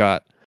Niners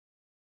got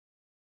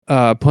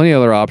plenty of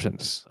other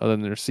options other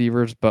than the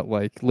receivers, but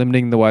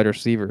limiting the wide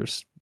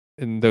receivers,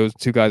 and those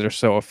two guys are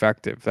so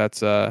effective.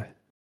 That'd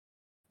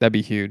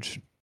be huge.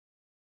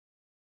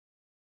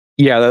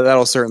 Yeah,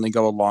 that'll certainly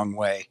go a long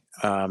way.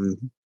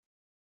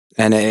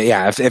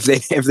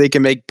 If they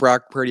can make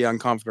Brock Purdy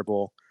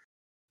uncomfortable,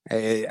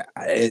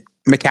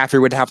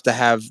 McCaffrey would have to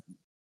have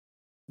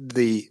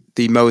the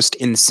most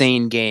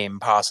insane game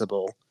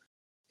possible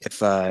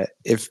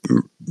if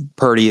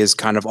Purdy is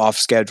kind of off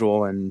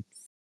schedule and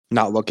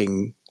not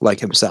looking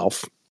like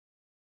himself.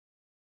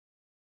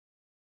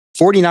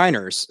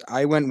 49ers.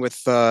 I went with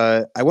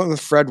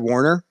Fred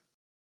Warner,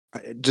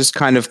 just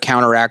kind of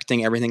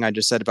counteracting everything I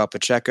just said about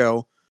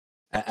Pacheco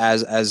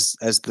as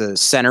the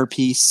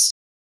centerpiece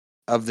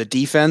of the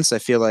defense. I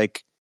feel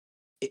like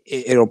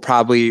it'll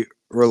probably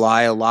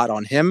rely a lot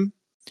on him.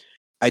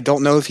 I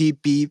don't know if he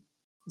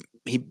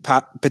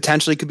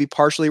potentially could be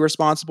partially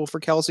responsible for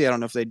Kelce. I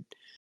don't know if they'd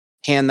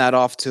hand that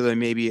off to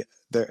maybe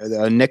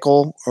a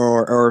nickel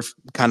or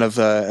kind of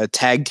a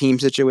tag team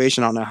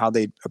situation. I don't know how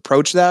they'd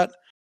approach that.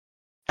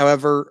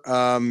 However,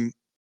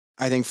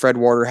 I think Fred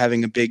Warner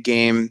having a big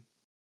game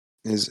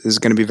is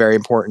going to be very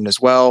important as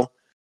well.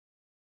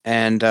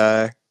 And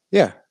I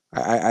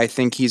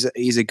think he's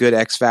a good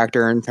X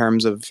factor in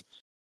terms of,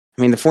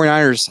 the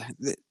 49ers,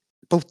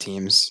 both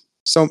teams,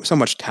 so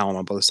much talent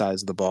on both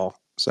sides of the ball.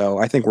 So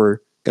I think we're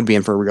going to be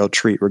in for a real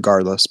treat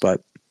regardless.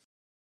 But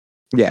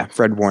yeah,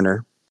 Fred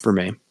Warner for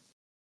me.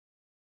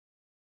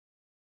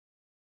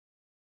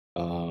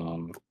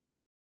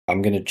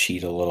 I'm going to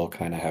cheat a little,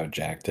 kind of how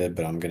Jack did,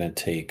 but I'm going to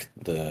take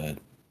the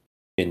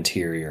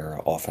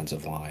interior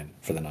offensive line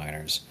for the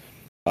Niners.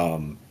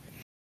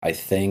 I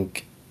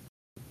think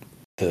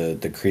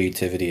the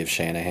creativity of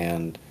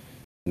Shanahan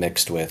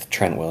mixed with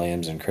Trent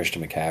Williams and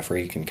Christian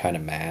McCaffrey can kind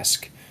of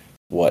mask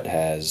what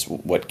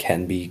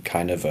can be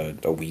kind of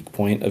a weak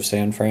point of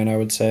San Fran, I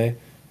would say,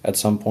 at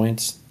some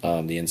points,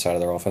 the inside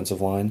of their offensive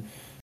line.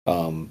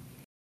 Um,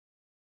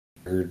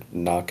 you're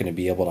not going to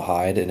be able to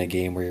hide in a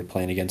game where you're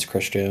playing against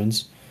Chris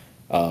Jones.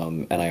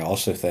 And I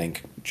also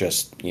think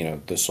just,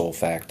 the sole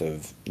fact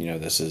of,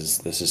 this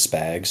is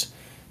Spags.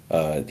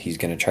 He's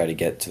going to try to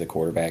get to the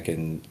quarterback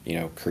in,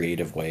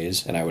 creative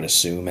ways, and I would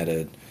assume at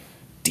a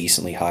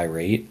decently high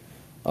rate.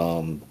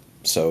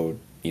 So,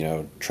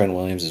 Trent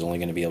Williams is only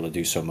going to be able to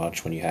do so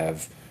much when you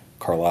have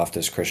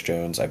Karlaftis, Chris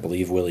Jones, I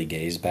believe Willie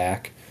Gay's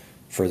back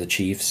for the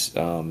Chiefs,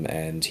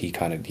 and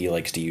he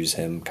likes to use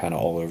him kind of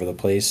all over the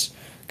place,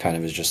 kind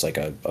of as just like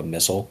a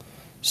missile.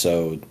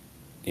 So,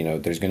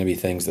 there's going to be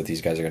things that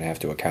these guys are going to have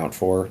to account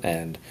for,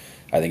 and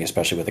I think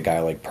especially with a guy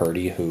like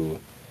Purdy, who,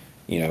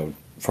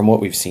 from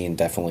what we've seen,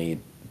 definitely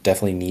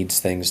needs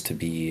things to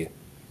be,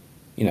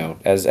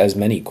 as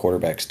many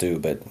quarterbacks do,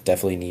 but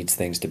definitely needs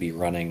things to be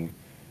running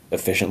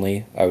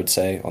efficiently, I would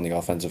say, on the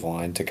offensive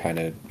line to kind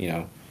of,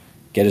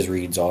 get his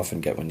reads off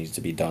and get what needs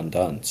to be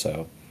done.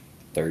 So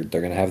they're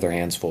going to have their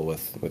hands full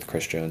with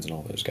Chris Jones and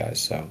all those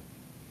guys. So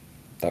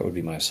that would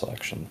be my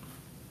selection.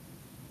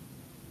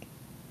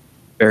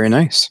 Very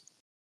nice.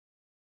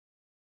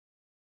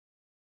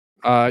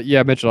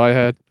 Yeah, Mitchell, I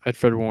had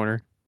Fred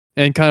Warner,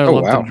 and kind of Oh,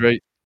 lumped wow. in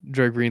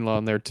Dre Greenlaw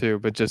in there too,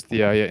 but just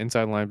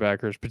inside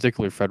linebackers,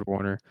 particularly Fred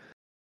Warner,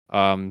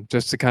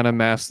 just to kind of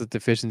mask the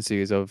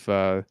deficiencies of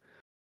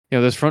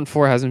this front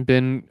four hasn't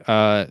been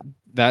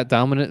that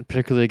dominant,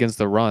 particularly against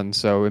the run.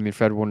 So I mean,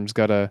 Fred Warner's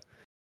got to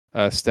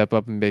step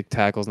up and make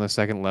tackles on the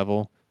second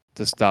level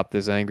to stop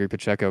this angry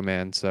Pacheco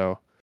man. So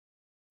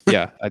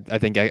yeah, I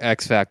think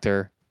X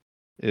Factor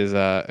is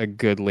a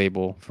good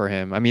label for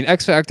him. I mean,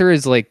 X Factor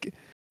is like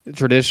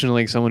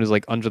traditionally someone who's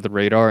like under the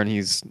radar, and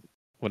he's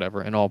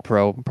whatever an all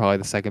pro, probably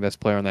the second best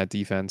player on that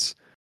defense.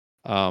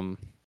 But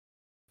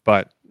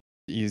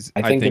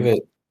I think of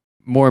it.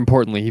 More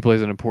importantly, he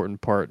plays an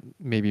important part,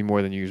 maybe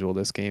more than usual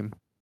this game.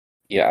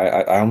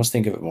 Yeah, I almost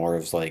think of it more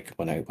as like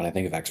when I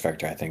think of X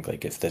Factor, I think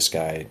like if this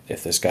guy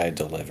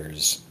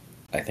delivers,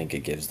 I think it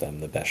gives them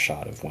the best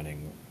shot of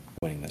winning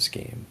this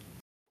game.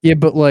 Yeah,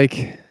 but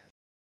like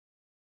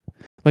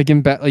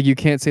you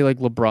can't say like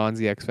LeBron's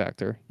the X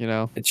Factor,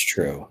 It's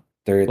true.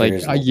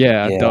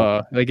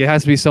 Duh. Like it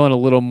has to be someone a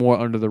little more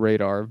under the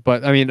radar.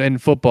 But I mean, in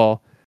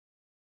football,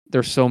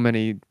 there's so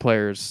many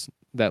players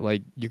that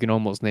like you can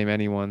almost name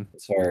anyone.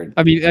 It's hard.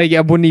 I mean, I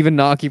wouldn't even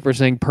knock you for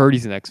saying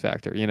Purdy's an X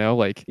Factor.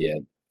 Like Yeah,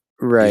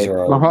 Right.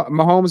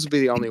 Mahomes would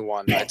be the only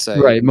one, I'd say.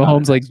 right. not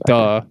Mahomes, an like X factor.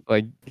 duh,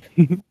 like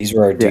these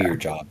were our do Yeah. your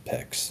job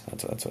picks.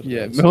 That's what.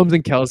 yeah. It is. Mahomes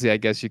and Kelce, I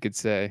guess you could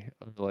say,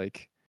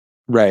 like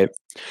Right.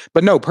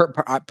 But no,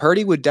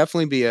 Purdy would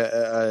definitely be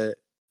a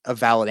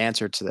valid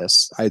answer to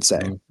this, I'd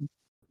say.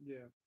 yeah.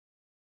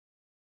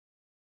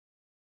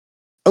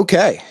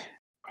 Okay.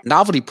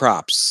 Novelty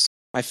props.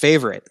 My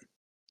favorite.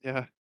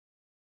 Yeah.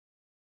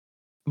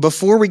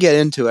 Before we get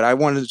into it, I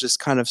wanted to just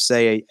kind of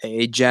say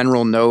a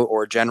general note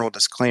or general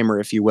disclaimer,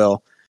 if you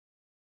will.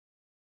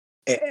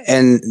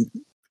 And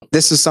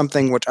this is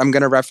something which I'm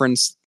going to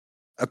reference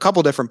a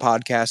couple different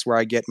podcasts where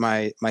I get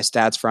my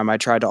stats from. I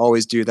try to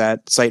always do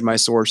that, cite my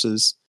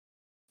sources.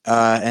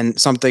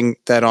 And something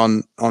that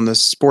on the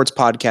sports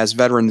podcast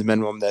Veterans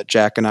Minimum that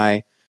Jack and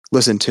I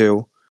listen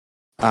to,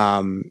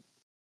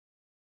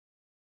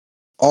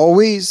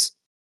 always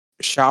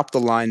shop the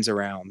lines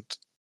around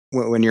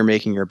when you're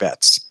making your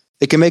bets.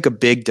 It can make a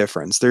big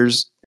difference.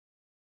 There's,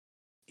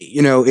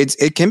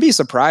 it can be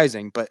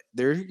surprising, but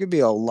there could be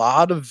a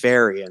lot of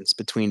variance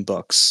between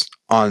books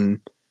on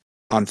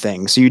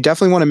things. So you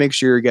definitely want to make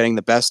sure you're getting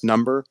the best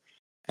number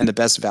and the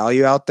best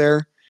value out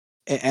there.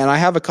 And I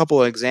have a couple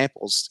of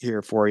examples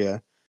here for you.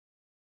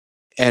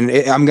 And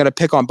I'm going to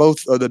pick on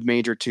both of the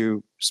major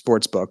two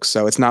sports books.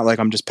 So it's not like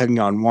I'm just picking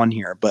on one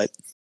here, but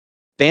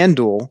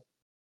FanDuel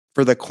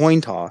for the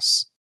coin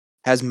toss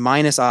has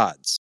minus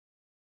odds.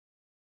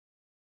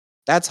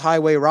 That's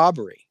highway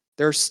robbery.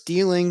 They're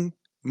stealing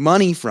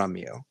money from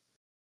you.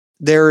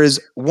 There is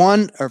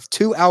one of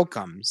two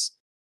outcomes,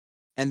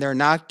 and they're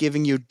not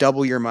giving you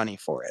double your money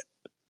for it.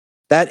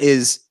 That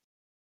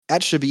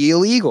should be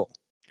illegal.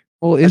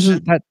 Well,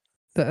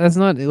 that's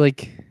not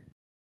like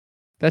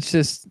that's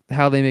just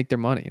how they make their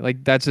money.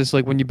 Like that's just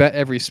like when you bet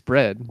every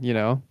spread,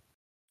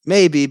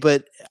 Maybe,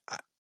 but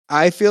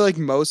I feel like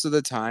most of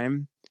the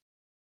time,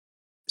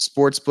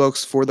 sports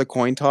books for the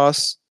coin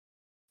toss,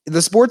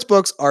 the sports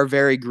books are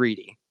very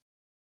greedy.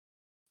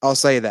 I'll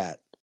say that.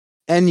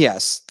 And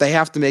yes, they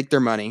have to make their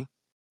money.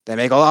 They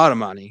make a lot of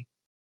money.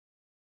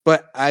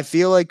 But I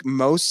feel like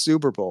most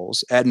Super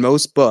Bowls at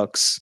most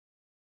books,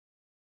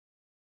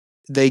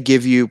 they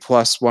give you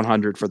plus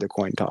 100 for the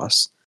coin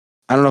toss.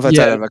 I don't know if that's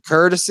out of a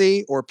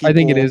courtesy or people. I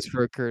think it is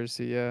for a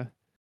courtesy, yeah.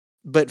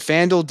 But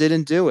FanDuel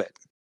didn't do it.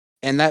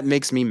 And that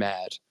makes me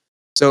mad.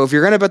 So if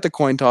you're going to bet the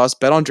coin toss,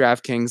 bet on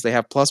DraftKings. They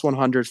have plus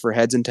 100 for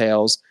heads and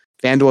tails.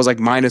 FanDuel is like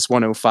minus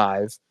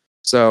 105.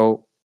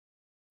 So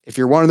If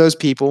you're one of those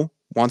people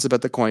wants to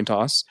bet the coin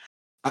toss,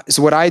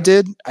 so what I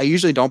did, I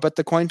usually don't bet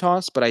the coin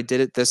toss, but I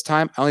did it this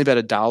time. I only bet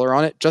 $1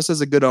 on it, just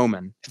as a good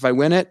omen. If I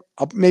win it,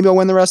 maybe I'll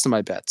win the rest of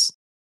my bets.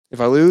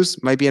 If I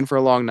lose, might be in for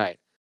a long night.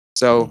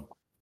 So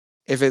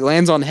if it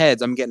lands on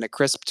heads, I'm getting a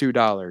crisp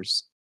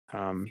 $2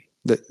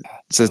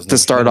 to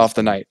start off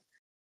the night.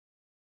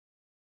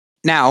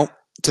 Now,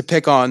 to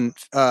pick on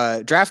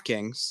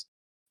DraftKings,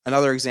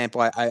 another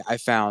example I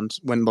found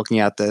when looking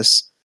at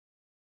this,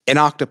 an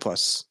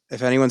octopus.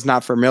 If anyone's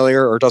not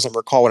familiar or doesn't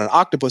recall what an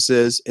octopus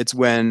is, it's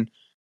when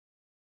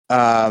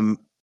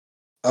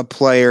a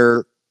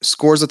player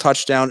scores a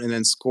touchdown and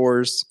then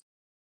scores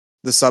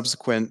the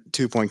subsequent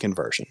 2-point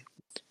conversion.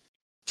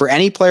 For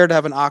any player to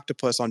have an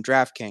octopus on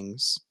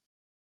DraftKings,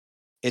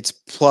 it's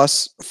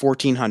plus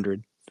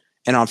 1,400.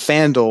 And on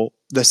FanDuel,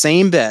 the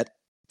same bet,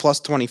 plus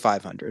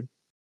 2,500.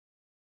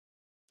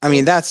 I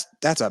mean, that's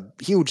a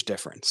huge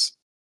difference.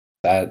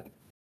 That's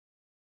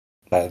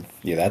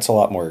a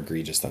lot more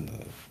egregious than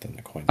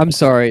the coin. I'm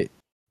sorry,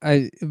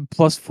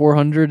 plus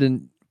 400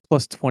 and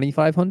plus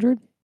 2,500.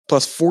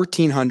 Plus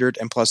 1,400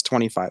 and plus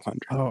 2,500.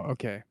 Oh,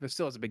 okay. But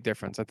still, it's a big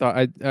difference. I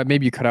thought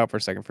maybe you cut out for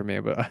a second for me,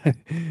 but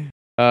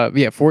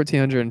yeah,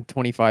 1,400 and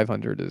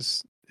 2,500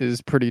 is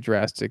pretty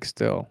drastic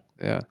still.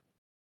 Yeah.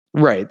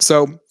 Right.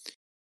 So,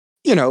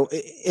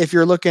 if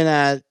you're looking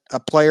at a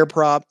player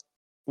prop,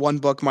 one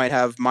book might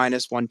have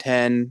minus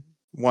 110,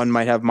 one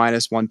might have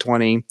minus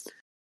 120.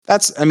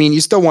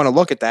 You still want to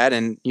look at that,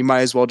 and you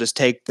might as well just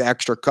take the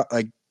extra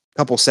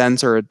couple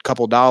cents or a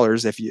couple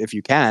dollars if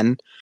you can.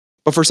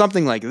 But for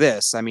something like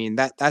this,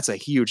 that's a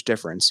huge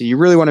difference. So you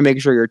really want to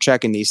make sure you're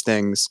checking these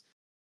things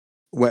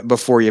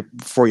before you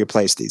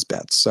place these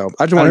bets. So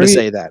I just wanted to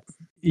say that.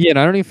 Yeah, and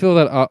I don't even feel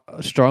that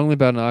strongly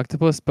about an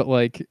octopus, but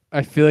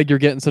I feel like you're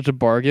getting such a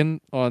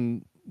bargain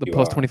on the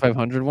plus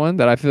 2,500 one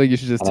that I feel like you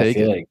should just take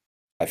it.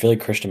 I feel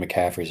like Christian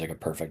McCaffrey's like a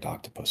perfect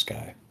octopus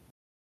guy.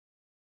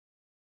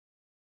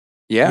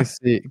 Yeah. Let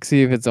me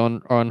see if it's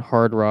on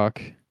Hard Rock.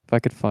 If I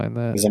could find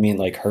that.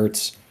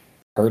 Because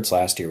Hurts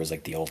last year was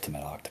like the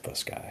ultimate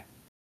octopus guy.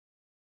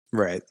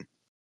 Right.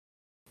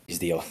 He's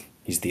the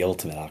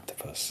ultimate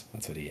octopus.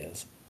 That's what he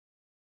is.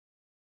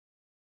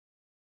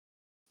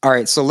 All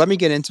right, so let me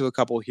get into a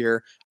couple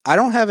here. I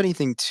don't have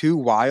anything too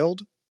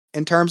wild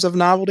in terms of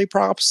novelty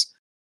props.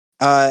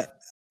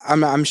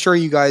 I'm sure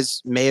you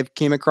guys may have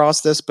came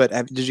across this, but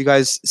did you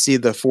guys see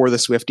the For the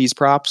Swifties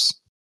props?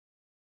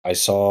 I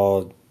just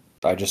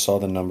saw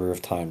the number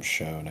of times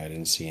shown. I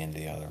didn't see any of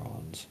the other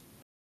ones.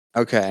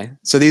 Okay.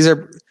 So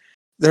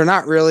they're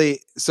not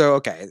really,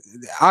 okay.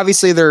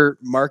 Obviously they're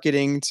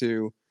marketing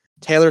to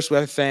Taylor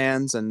Swift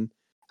fans, and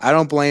I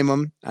don't blame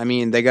them.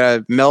 They got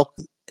to milk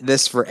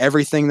this for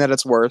everything that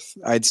it's worth,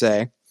 I'd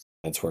say.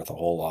 It's worth a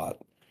whole lot.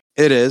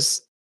 It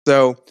is.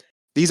 So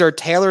these are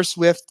Taylor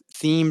Swift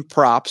themed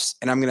props,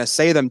 and I'm going to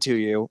say them to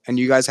you, and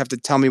you guys have to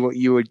tell me what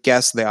you would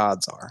guess the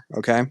odds are,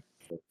 okay?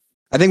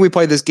 I think we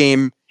played this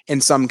game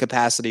in some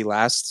capacity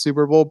last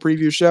Super Bowl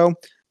preview show,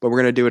 but we're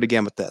going to do it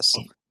again with this.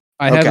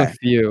 I have a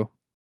few,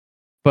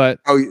 but...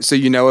 Oh, so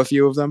you know a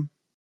few of them?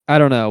 I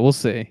don't know. We'll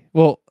see.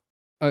 Well,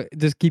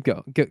 just keep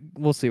going.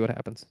 We'll see what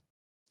happens.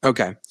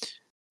 Okay.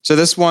 So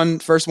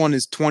first one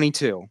is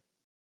 22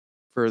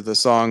 for the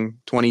song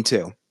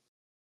 22.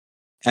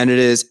 And it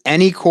is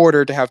any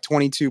quarter to have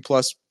 22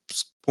 plus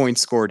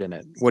points scored in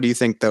it. What do you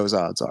think those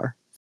odds are?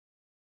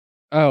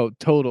 Oh,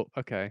 total.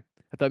 Okay.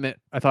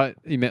 I thought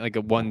you meant like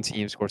a one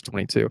team scores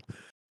 22.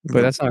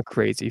 But that's not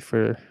crazy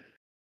for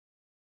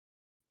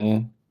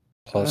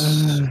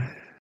plus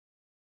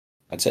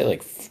I'd say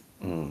it's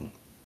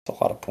a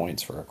lot of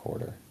points for a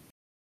quarter.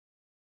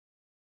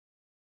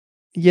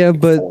 Yeah,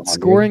 but 400.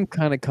 Scoring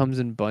kind of comes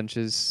in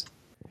bunches.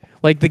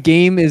 Like the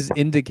game is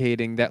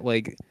indicating that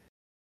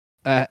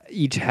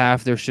each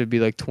half there should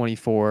be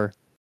 24,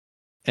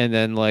 and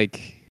then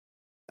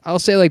I'll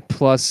say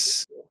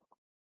plus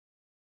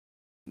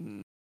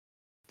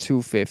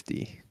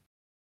 250.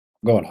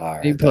 I'm going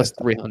higher. Maybe plus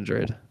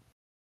 300.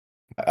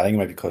 I think it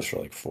might be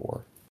closer to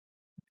 4.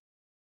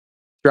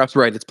 Drops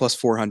right. It's plus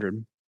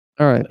 400.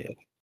 All right.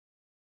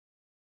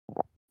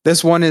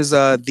 This one is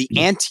the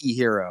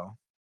anti-hero.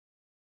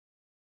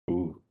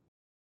 Ooh.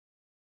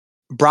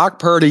 Brock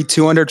Purdy,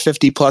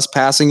 250 plus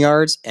passing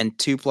yards and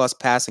 2 plus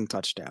passing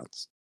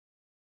touchdowns.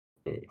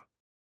 I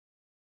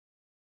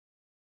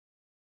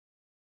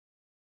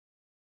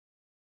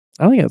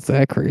don't think that's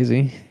that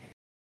crazy.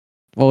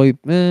 Well,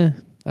 I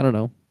don't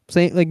know.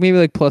 Same,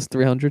 maybe plus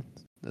 300.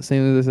 The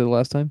same as I said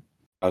last time.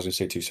 I was gonna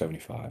say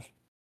 275.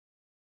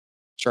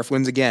 Sheriff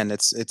wins again.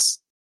 It's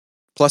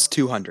plus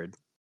 200.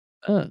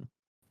 Oh,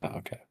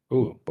 okay.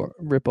 Ooh,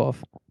 rip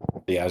off.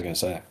 Yeah, I was gonna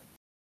say.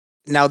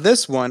 Now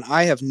this one,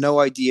 I have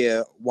no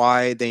idea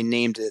why they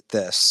named it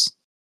this.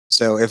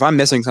 So if I'm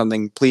missing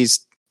something,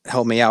 please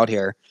help me out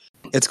here.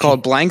 It's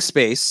called Blank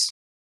Space.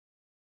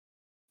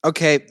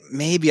 Okay,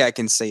 maybe I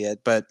can say it,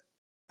 but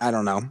I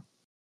don't know.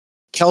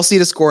 Kelce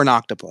to score an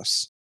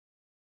octopus.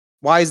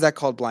 Why is that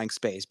called Blank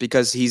Space?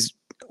 Because he's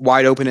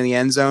wide open in the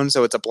end zone,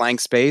 so it's a blank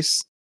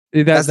space.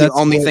 That's the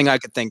only what, thing I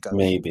could think of.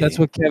 Maybe. That's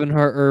what Kevin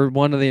Hart or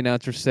one of the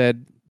announcers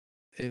said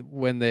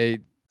when they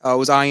Oh, it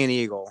was Iron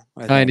Eagle.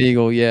 Iron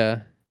Eagle,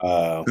 yeah.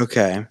 Oh.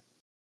 Okay.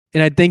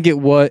 And I think it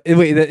was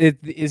wait,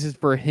 is it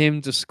for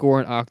him to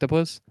score an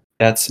octopus?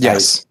 That's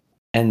Yes.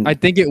 I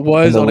think it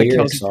was the on a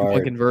lyrics Kelce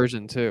 2-point are-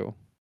 conversion too.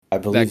 I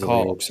believe that the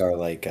call. lyrics are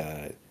like,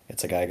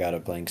 it's like I got a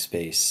blank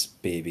space,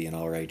 baby, and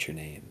I'll write your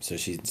name. So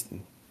you're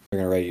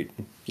gonna write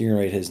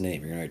his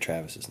name. You're gonna write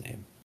Travis's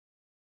name.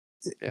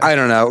 Yeah. I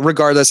don't know.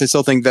 Regardless, I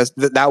still think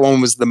that one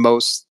was the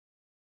most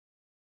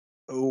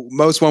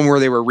one where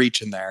they were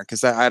reaching there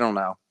because I don't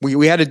know.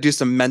 We had to do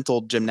some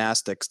mental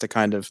gymnastics to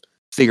kind of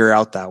figure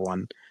out that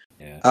one.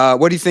 Yeah.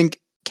 What do you think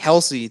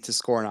Kelce to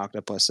score an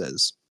octopus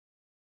is?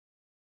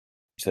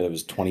 You said it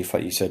was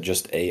 25. You said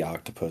just an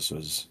octopus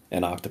was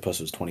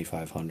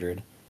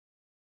 2,500.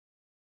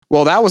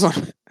 Well, that was on.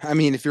 I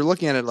mean, if you're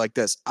looking at it like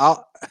this,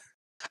 I'll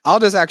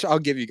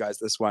give you guys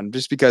this one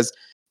just because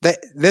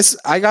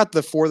I got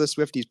the For the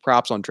Swifties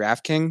props on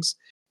DraftKings,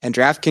 and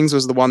DraftKings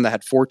was the one that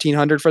had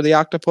 1,400 for the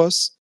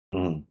octopus.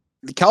 Mhm.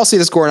 Kelce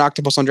to score an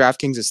octopus on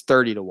DraftKings is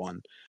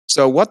 30-1.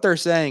 So what they're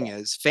saying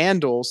is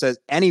FanDuel says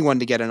anyone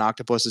to get an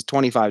octopus is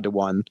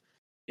 25-1,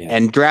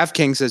 and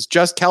DraftKings says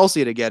just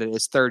Kelce to get it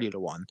is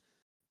 30-1.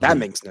 That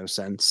makes no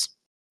sense.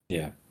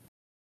 Yeah.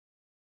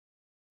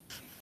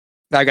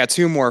 I got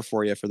two more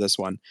for you for this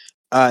one.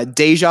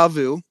 Deja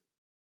Vu,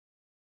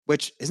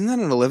 which isn't that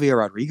an Olivia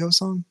Rodrigo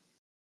song?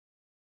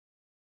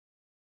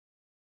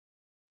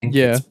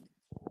 Yeah.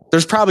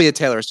 There's probably a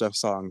Taylor Swift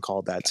song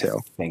called that too.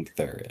 I think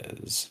there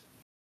is.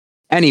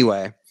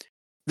 Anyway,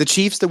 the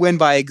Chiefs to win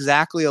by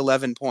exactly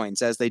 11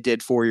 points as they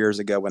did 4 years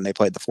ago when they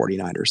played the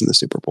 49ers in the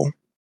Super Bowl.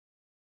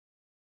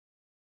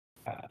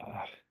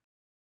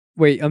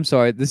 Wait, I'm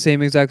sorry. The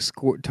same exact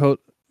score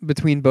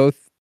between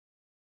both.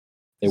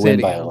 They Say win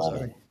it by again, I'm 11.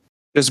 sorry.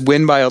 Just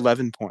win by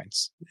 11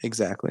 points.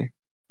 Exactly.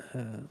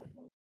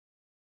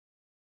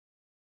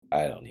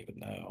 I don't even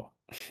know.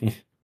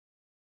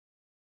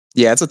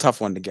 Yeah, it's a tough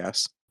one to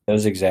guess.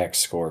 Those exact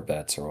score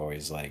bets are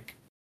always like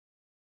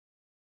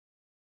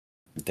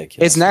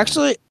ridiculous. It's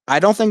actually, I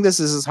don't think this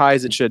is as high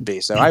as it should be,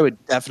 so I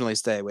would definitely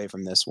stay away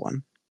from this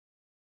one.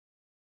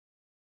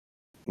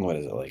 What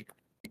is it like?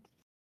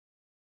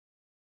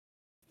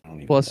 I don't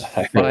even Plus know.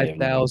 I really have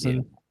no 5,000.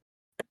 idea.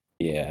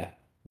 Yeah,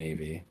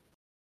 maybe.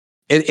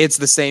 It's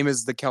the same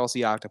as the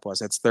Kelce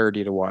octopus. It's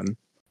 30-1.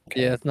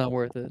 Okay. Yeah, it's not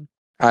worth it.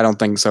 I don't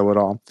think so at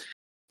all.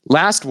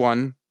 Last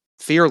one,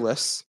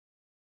 Fearless.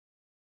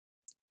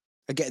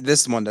 Again,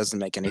 this one doesn't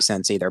make any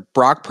sense either.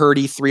 Brock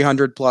Purdy,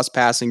 300 plus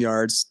passing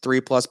yards,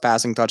 3+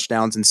 passing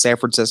touchdowns in San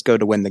Francisco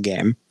to win the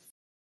game.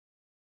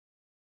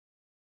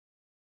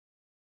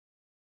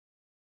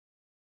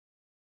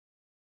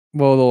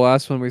 Well, the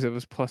last one we said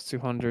was plus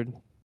 200.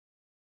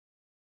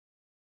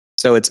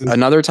 So it's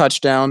another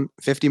touchdown,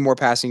 50 more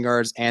passing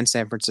yards, and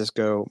San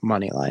Francisco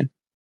money line.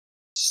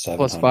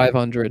 Plus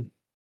 500.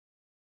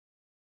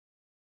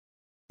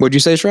 What'd you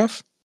say,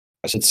 Shreff?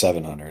 I said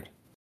 700.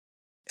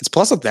 It's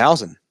plus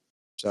 1,000.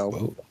 So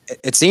Whoa.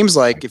 it seems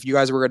like if you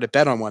guys were going to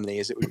bet on one of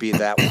these, it would be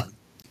that one.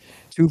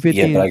 250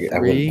 Yeah, but and I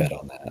wouldn't 3. bet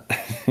on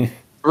that.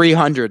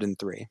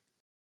 303.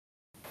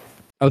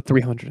 Oh,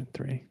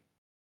 303.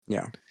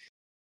 Yeah.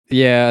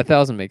 Yeah,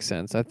 1,000 makes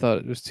sense. I thought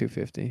it was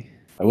 250.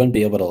 I wouldn't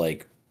be able to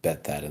like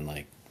bet that and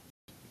like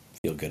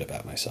feel good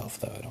about myself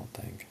though, I don't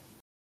think.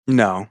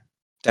 No,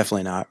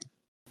 definitely not.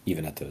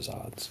 Even at those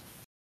odds.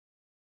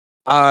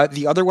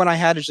 The other one I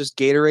had is just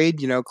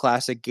Gatorade,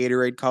 classic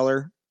Gatorade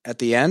color at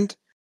the end.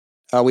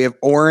 We have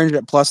orange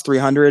at plus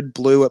 300,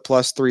 blue at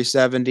plus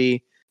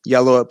 370,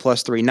 yellow at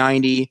plus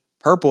 390,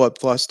 purple at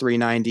plus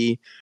 390,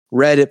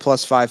 red at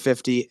plus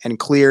 550, and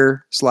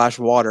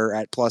clear/water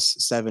at plus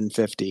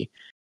 750.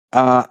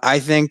 I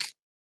think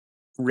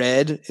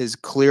red is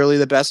clearly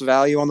the best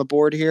value on the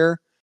board here.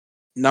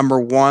 Number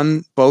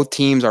one, both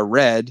teams are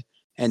red,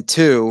 and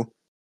two,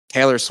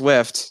 Taylor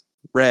Swift,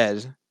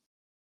 red.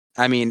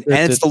 I mean,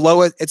 and it's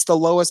the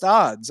lowest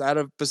odds out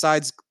of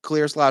besides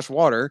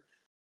clear/water.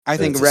 I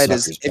think red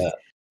is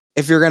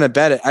if you're gonna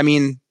bet it. I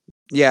mean,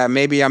 yeah,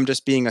 maybe I'm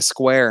just being a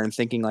square and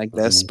thinking like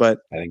this,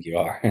 but I think you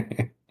are.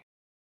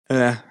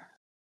 I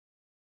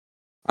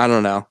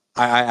don't know.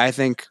 I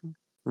think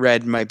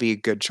red might be a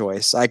good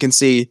choice. I can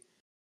see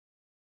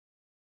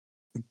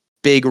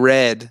Big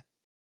Red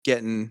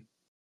getting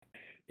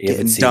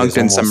dunked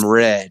in some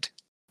red.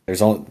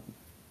 There's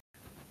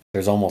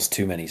almost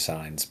too many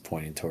signs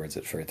pointing towards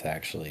it for it to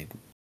actually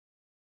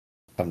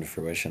come to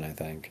fruition, I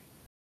think.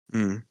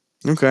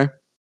 Okay.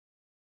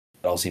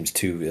 It all seems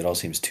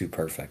too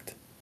perfect.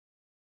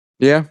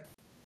 Yeah,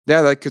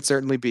 that could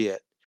certainly be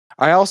it.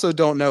 I also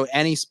don't know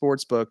any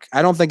sports book.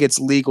 I don't think it's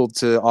legal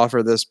to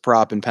offer this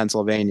prop in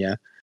Pennsylvania.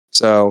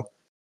 So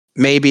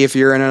maybe if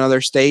you're in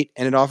another state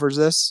and it offers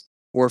this,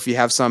 or if you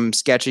have some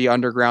sketchy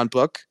underground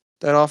book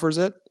that offers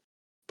it.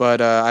 But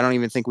I don't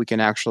even think we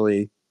can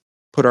actually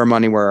put our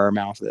money where our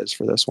mouth is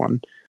for this one.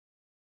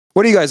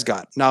 What do you guys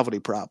got? Novelty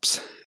props.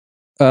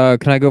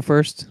 Can I go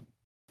first?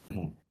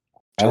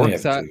 I only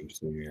have two,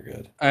 so you're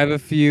good. I have a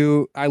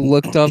few. I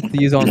looked up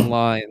these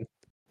online,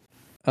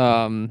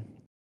 And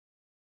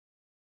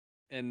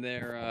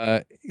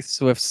they're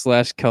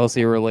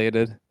Swift/Kelce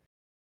related.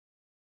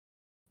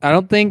 I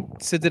don't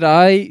think so. Did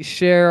I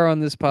share on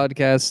this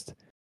podcast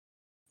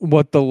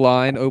what the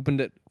line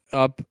opened it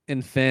up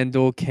in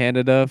FanDuel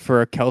Canada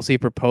for a Kelce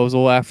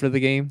proposal after the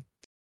game?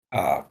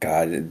 Oh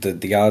God,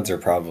 the odds are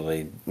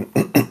probably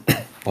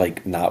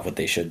like not what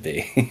they should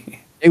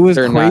be. It was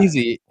They're not.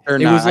 crazy. They're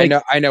It not. was like,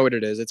 I know what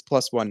it is. It's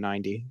plus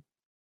 190.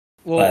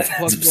 well, That's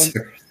plus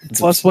absurd. It's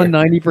plus absurd.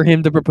 190 for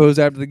him to propose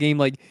after the game.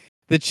 Like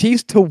the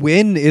Chiefs to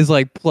win is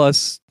like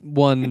plus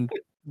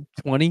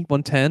 120,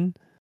 110.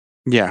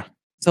 Yeah.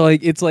 So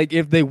like it's like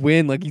if they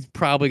win, like he's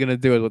probably gonna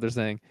do it. What they're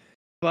saying,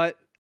 but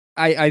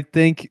I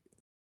think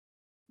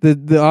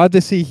the odd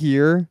to see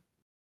here,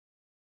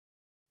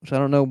 which I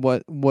don't know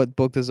what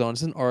book this is on.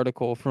 It's an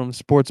article from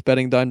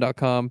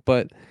sportsbettingdime.com,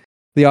 but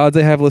the odds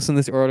I have listed in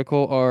this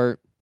article are,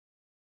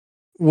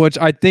 which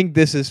I think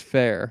this is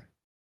fair.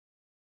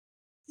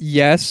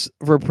 Yes,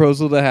 for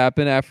proposal to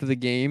happen after the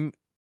game,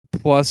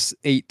 plus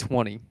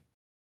 820,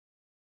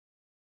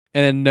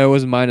 and then no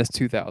is minus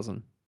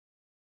 2,000.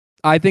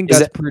 I think Is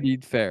that's that- pretty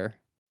fair.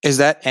 Is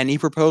that any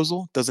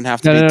proposal? Doesn't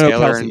have to No, be no, no,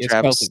 Taylor Kelce. and It's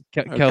Travis.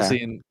 Kelce. Okay.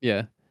 Kelce and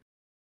yeah.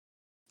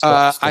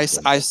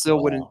 I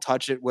still wouldn't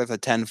touch it with a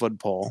 10-foot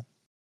pole.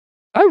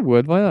 I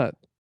would. Why not?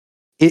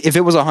 If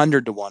it was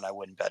 100 to 1, I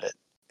wouldn't bet it.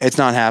 It's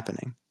not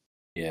happening.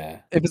 Yeah.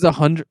 If it's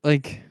 100,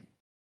 like,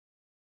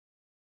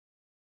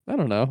 I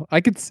don't know.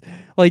 I could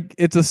like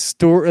it's a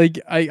story. Like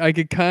I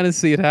could kind of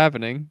see it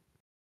happening,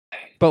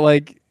 but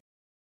like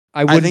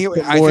I wouldn't.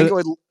 I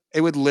think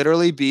it would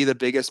literally be the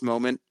biggest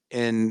moment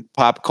in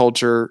pop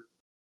culture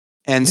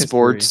and History.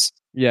 sports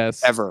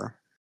Yes. ever.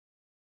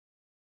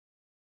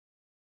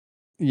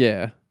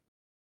 Yeah.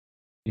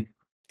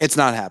 It's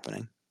not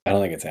happening. I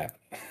don't think it's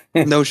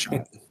happening. No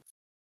shot.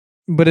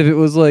 But if it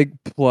was like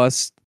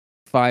plus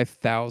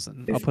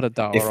 5,000, I'll put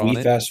 $1 If on we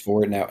it. fast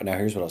forward now,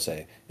 here's what I'll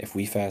say. If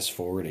we fast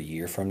forward a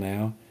year from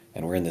now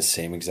and we're in the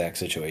same exact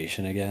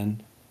situation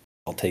again,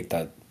 I'll take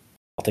that.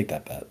 I'll take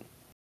that bet.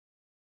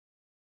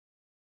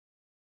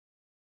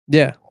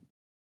 Yeah.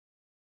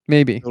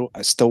 Maybe.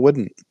 I still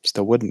wouldn't.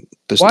 Still wouldn't.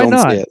 Just Why don't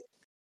not? see it.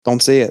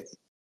 Don't see it.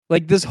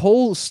 Like this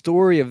whole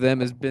story of them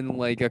has been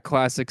like a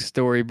classic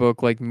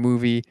storybook, like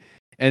movie,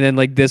 and then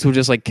like this will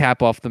just like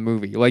cap off the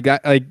movie. Like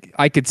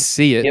I could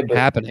see it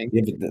happening.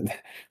 Yeah, but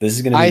this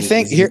is gonna. Be, I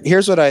think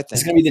here's what I think. This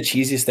is gonna be the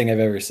cheesiest thing I've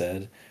ever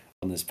said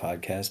on this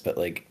podcast, but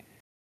like,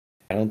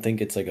 I don't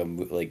think it's like a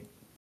like.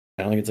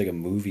 I don't think it's like a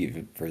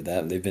movie for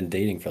them. They've been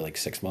dating for like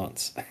 6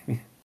 months.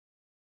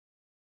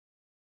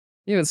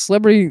 Yeah, but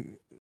celebrity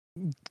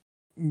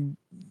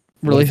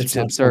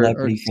relationships are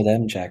celebrity for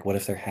them, Jack. What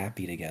if they're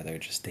happy together,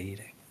 just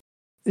dating?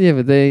 Yeah,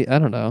 but I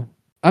don't know.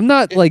 I'm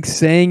not like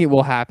saying it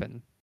will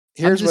happen.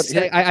 Here's I'm just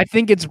what saying, I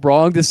think it's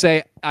wrong to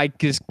say I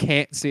just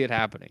can't see it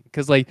happening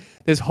because like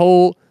this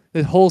whole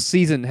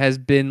season has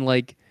been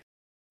like,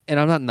 and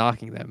I'm not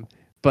knocking them,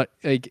 but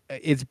like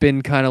it's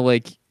been kind of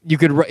like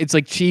it's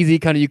like cheesy,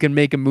 kind of you can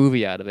make a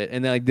movie out of it,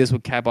 and then like this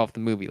would cap off the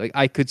movie. Like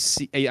I could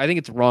see, I think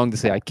it's wrong to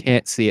say I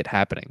can't see it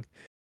happening.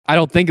 I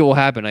don't think it will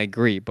happen. I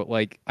agree, but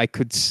like I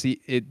could see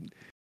it.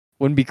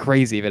 Wouldn't be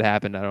crazy if it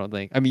happened. I don't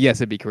think. I mean, yes,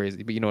 it'd be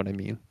crazy, but you know what I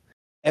mean.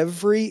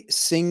 every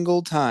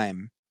single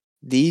time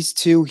these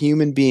two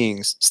human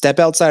beings step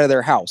outside of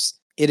their house,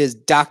 it is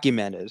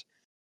documented.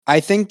 I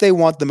think they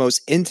want the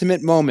most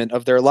intimate moment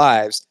of their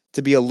lives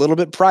to be a little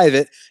bit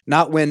private,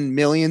 not when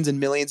millions and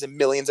millions and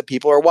millions of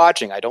people are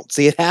watching. I don't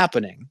see it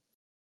happening.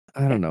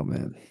 I don't know,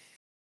 man.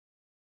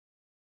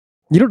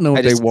 You don't know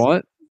what they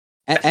want.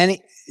 And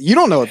you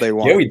don't know what they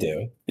want. Yeah, we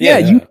do. Yeah,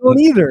 you don't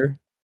either.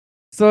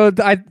 So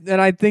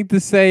I think to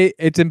say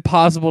it's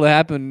impossible to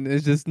happen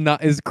is just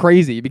not is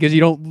crazy because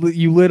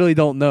you literally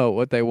don't know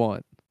what they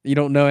want. You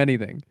don't know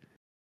anything.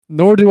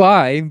 Nor do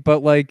I,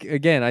 but like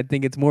again, I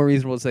think it's more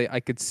reasonable to say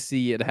I could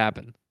see it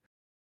happen.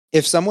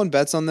 If someone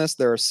bets on this,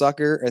 they're a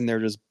sucker and they're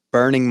just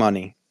burning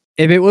money.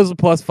 If it was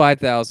plus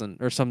 5,000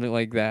 or something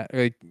like that,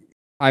 like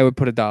I would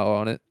put $1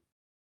 on it.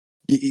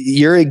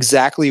 You're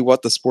exactly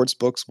what the sports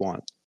books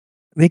want.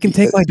 They can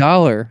take my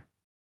 $1.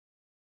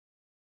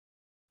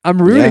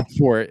 I'm rooting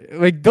for it.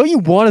 Like, don't you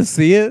want to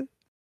see it?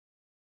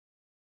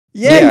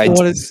 Yeah, I want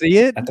to see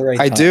it. At the right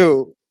I time.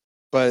 do,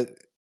 but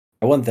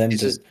I want them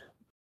to.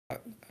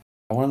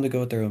 I want them to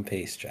go at their own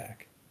pace,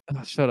 Jack.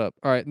 Oh, shut up.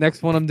 All right,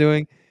 next one I'm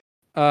doing.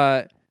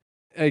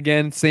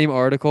 Again, same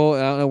article.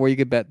 I don't know where you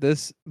could bet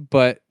this,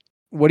 but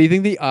what do you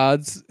think the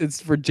odds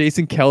it's for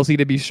Jason Kelce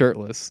to be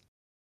shirtless?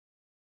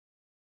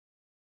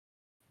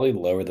 Probably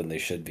lower than they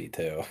should be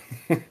too.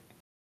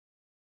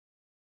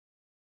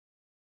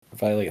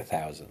 Probably like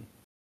 1,000.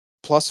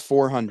 Plus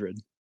 400.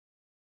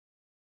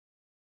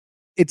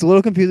 It's a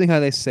little confusing how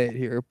they say it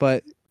here,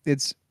 but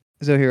it's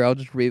so here. I'll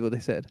just read what they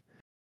said.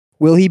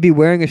 Will he be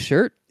wearing a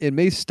shirt? It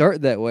may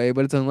start that way,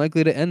 but it's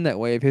unlikely to end that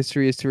way if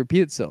history is to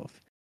repeat itself.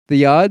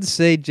 The odds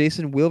say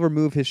Jason will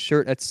remove his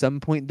shirt at some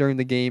point during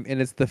the game, and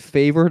it's the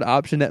favored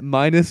option at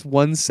minus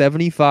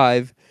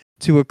 175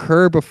 to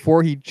occur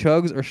before he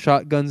chugs or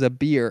shotguns a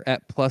beer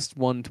at plus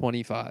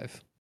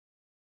 125.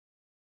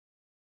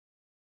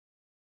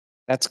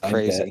 That's I bet.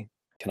 crazy.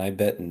 Can I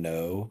bet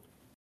no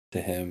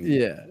to him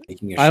Yeah.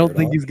 taking his I don't shirt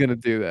think off? he's gonna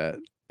do that.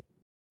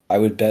 I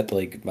would bet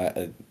like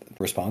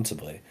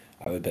responsibly.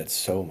 I would bet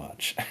so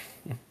much.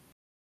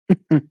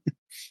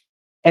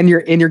 And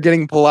you're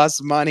getting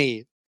plus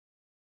money.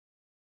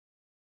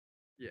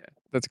 Yeah,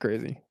 that's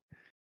crazy.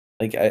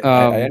 Like I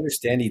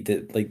understand he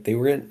did. Like they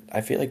were in.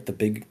 I feel like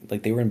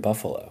they were in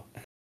Buffalo. I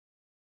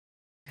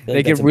feel They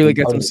like that's could a really big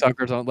get part some of it.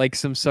 suckers on, like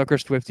some sucker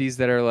Swifties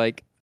that are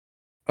like,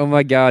 "Oh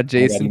my God, Oh my God, he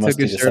Jason took must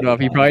do his this shirt all the off.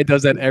 He probably time.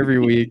 does that every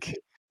week."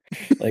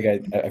 Like I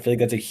feel like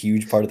that's a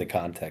huge part of the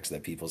context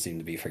that people seem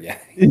to be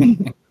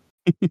forgetting.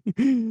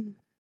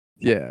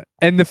 Yeah,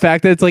 and the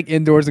fact that it's like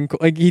indoors and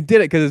like he did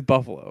it because it's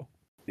Buffalo.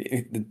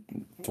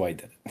 That's why he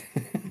did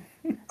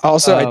it.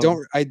 Also,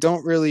 Um, I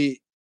don't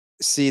really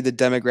see the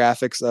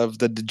demographics of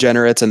the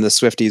degenerates and the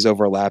Swifties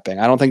overlapping.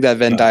 I don't think that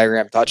Venn No,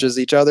 diagram touches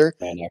each other.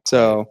 no, not quite.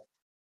 So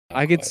Not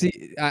I could quite.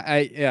 see.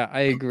 I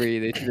agree.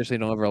 They traditionally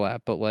don't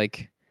overlap, but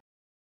like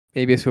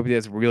maybe a Swiftie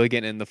that's really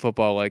getting into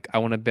football. Like I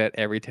want to bet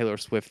every Taylor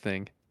Swift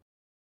thing.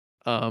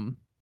 Um.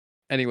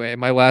 Anyway,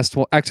 my last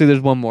one. Actually,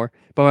 there's one more,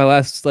 but my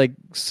last like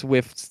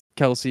Swift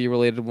Kelsey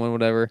related one,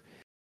 whatever.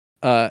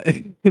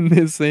 In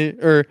this thing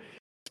or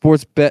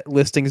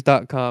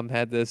sportsbetlistings.com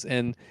had this,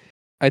 and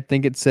I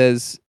think it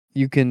says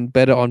you can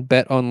bet it on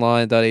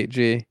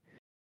betonline.ag.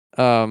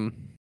 Um,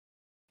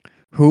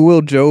 who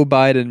will Joe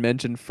Biden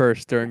mention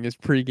first during his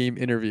pregame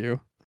interview?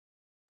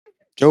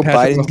 Joe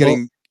Patrick Biden's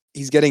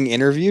Mahomes. getting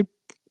interviewed.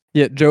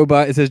 Yeah, Joe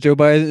Biden. It says Joe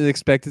Biden is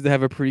expected to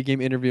have a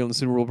pregame interview on the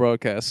Super Bowl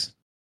broadcast.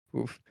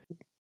 Oof.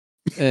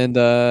 And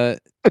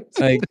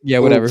yeah,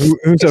 whatever.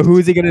 Oof. So who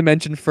is he going to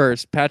mention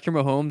first? Patrick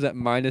Mahomes at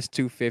minus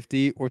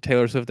 250 or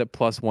Taylor Swift at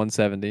plus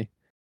 170?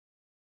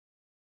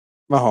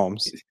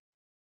 Mahomes.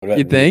 What You about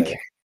neither? think?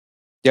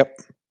 Yep.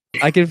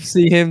 I could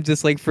see him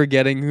just like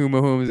forgetting who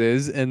Mahomes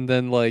is and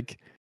then like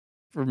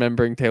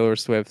remembering Taylor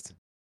Swift.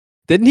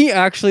 Didn't he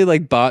actually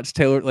like botch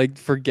Taylor, like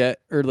forget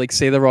or like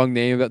say the wrong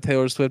name about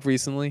Taylor Swift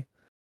recently?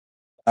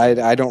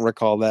 I don't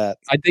recall that.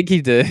 I think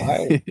he did.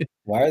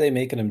 Why are they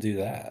making him do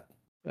that?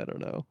 I don't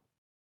know.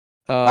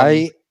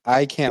 Um,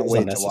 I can't Feels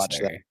wait to watch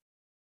that.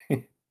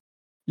 unnecessary.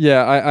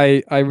 yeah,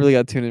 I really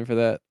got tuned in for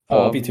that.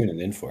 Oh, I'll be tuning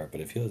in for it,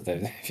 but it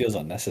feels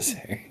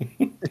unnecessary.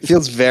 It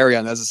feels very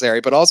unnecessary,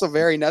 but also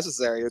very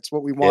necessary. It's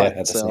what we Yeah, want.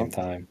 at the So same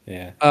time.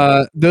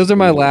 Yeah. Those are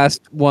my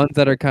last ones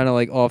that are kind of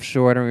like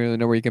offshore. I don't really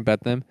know where you can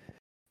bet them.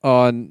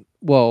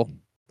 Well,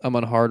 I'm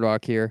on Hard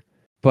Rock here,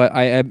 but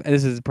I am.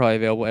 This is probably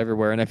available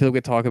everywhere, and I feel like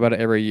we talk about it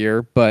every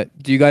year. But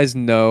do you guys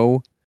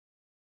know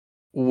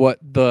what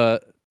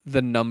the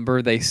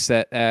number they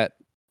set at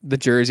the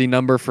jersey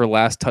number for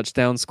last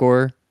touchdown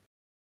score?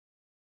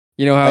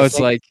 You know how I it's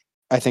think like,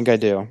 I think I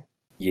do.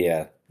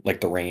 Yeah,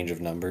 like the range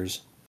of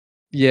numbers.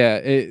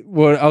 yeah.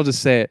 Well, I'll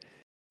just say it.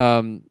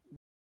 Um,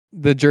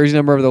 the jersey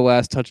number of the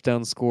last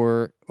touchdown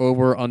score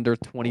over under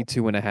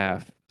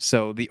 22.5.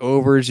 So the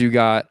overs you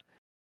got.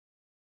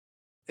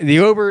 The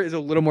over is a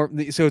little more.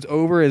 So it's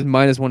over is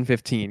minus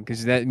 115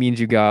 because that means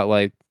you got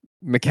like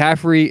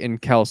McCaffrey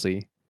and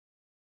Kelce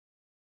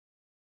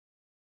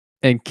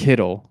and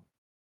Kittle,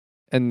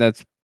 and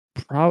that's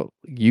probably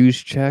use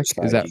check.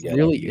 Other Is side, that you got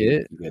really Ayuk,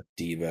 it? you got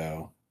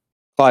Debo,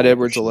 Clyde you got Rasheed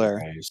Edwards-Helaire.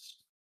 Rice,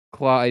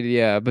 Clyde,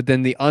 yeah, but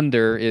then the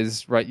under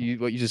is right.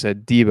 What you just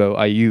said: Debo,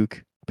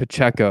 Ayuk,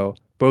 Pacheco,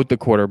 both the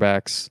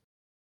quarterbacks.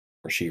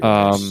 Rasheed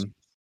Rice, Um,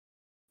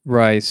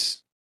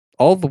 Rice,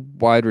 all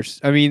the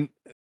I mean,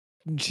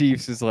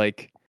 Chiefs is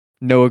like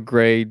Noah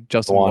Gray,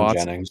 Justin Juwan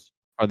Watson Jennings.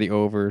 are the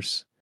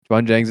overs.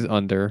 Juwan Jennings is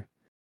under.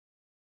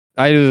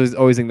 I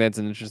always think that's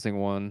an interesting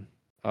one.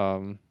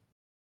 Um,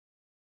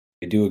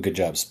 They do a good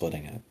job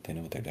splitting it. They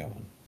know what they're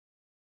doing.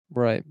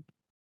 right.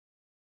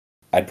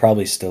 I'd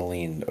probably still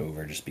lean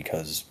over just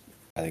because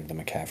I think the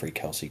McCaffrey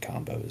Kelsey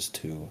combo is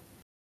too.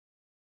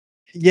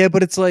 Yeah,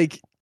 but it's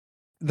like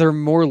they're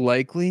more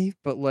likely,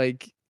 but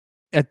like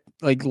at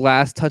like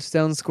last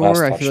touchdown score,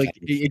 Last I feel like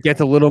touchdown. it gets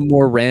a little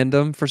more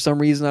random for some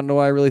reason. I don't know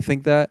why I really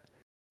think that.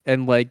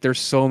 And like there's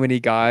so many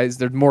guys,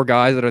 there's more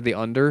guys that are the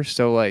under,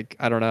 so like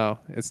I don't know.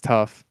 It's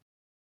tough.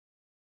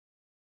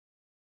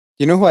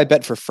 You know who I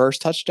bet for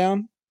first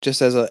touchdown?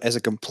 Just as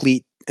a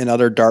complete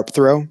another dart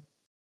throw?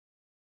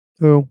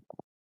 Who?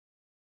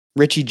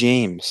 Richie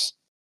James.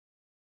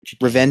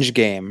 Revenge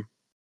game.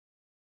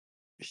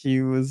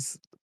 He was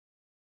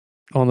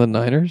on the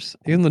Niners?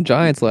 He was on the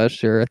Giants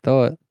last year, I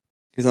thought.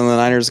 He's on the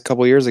Niners a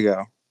couple years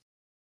ago.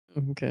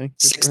 Okay. Good for him.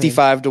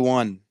 65 to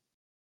 1.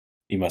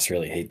 You must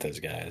really hate those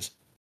guys.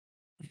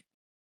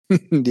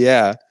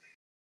 Yeah.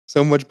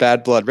 So much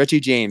bad blood. Richie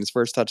James,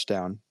 first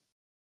touchdown.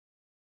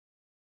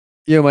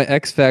 Yeah, my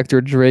X Factor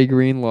Dre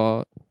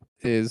Greenlaw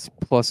is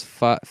plus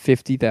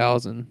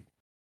 50,000.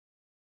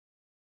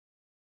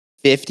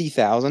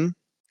 50,000?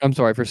 I'm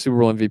sorry, for Super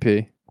Bowl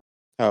MVP.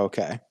 Oh,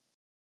 okay.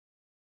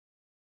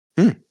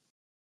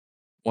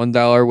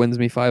 $1 wins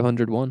me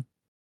 501.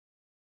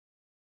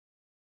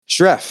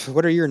 Shref,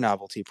 what are your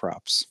novelty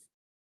props?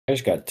 I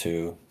just got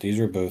two. These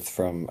were both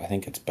from, I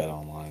think it's Bet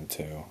Online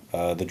too.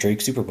 The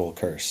Drake Super Bowl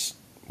curse.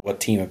 what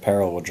team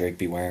apparel will Drake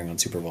be wearing on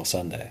Super Bowl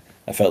Sunday?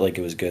 I felt like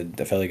it was good.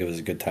 I felt like it was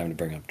a good time to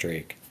bring up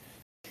Drake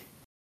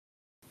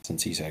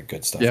since he's had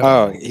good stuff. Yep.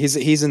 Oh, going on.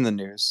 he's in the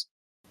news.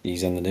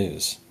 He's in the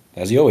news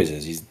as he always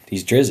is.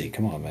 He's Drizzy.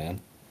 Come on, man.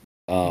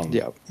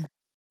 Yep.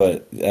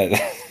 But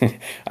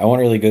I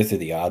won't really go through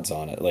the odds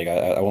on it. Like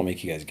I won't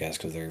make you guys guess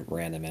because they're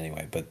random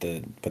anyway. But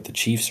the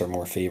Chiefs are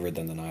more favored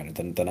than the Niners.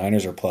 The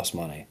Niners are plus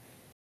money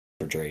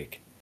for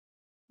Drake,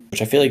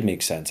 which I feel like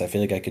makes sense. I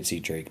feel like I could see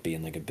Drake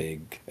being like a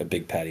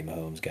big Patty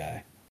Mahomes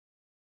guy.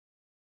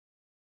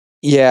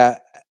 Yeah,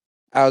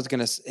 I was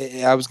gonna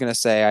say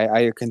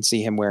I can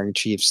see him wearing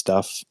Chiefs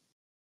stuff.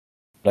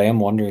 But I am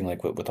wondering,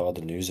 like, with all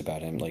the news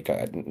about him, like,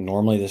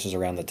 normally this is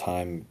around the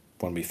time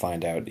when we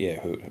find out, yeah,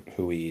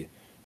 who he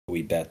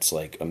bets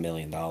like $1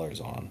 million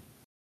on.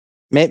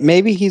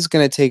 Maybe he's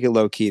gonna take it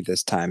low key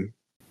this time.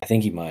 I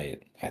think he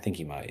might.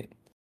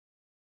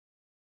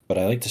 But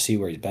I like to see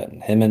where he's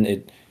betting. Him and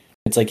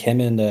it's like him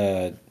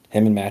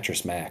and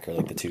Mattress Mac are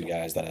like the two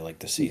guys that I like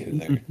to see who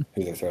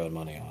they're throwing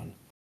money on.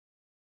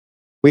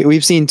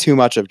 We've seen too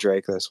much of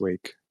Drake this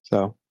week,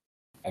 so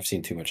I've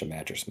seen too much of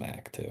Mattress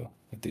Mac too.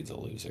 That dude's a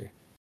loser.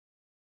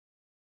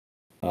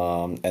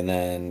 And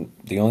then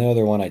the only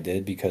other one I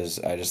did because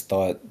I just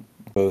thought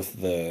both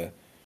the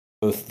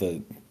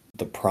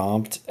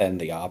prompt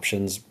and the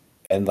options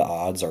and the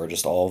odds are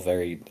just all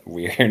very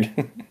weird.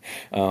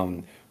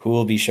 Who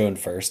will be shown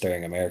first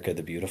during America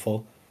the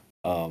Beautiful,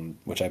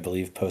 which I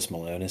believe Post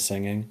Malone is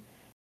singing.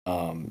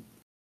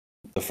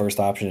 The first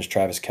option is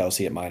Travis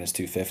Kelce at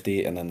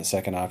 -250, and then the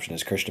second option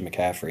is Christian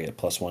McCaffrey at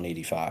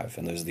 +185,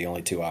 and those are the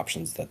only two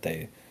options that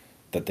they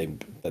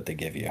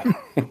give you.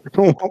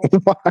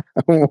 why?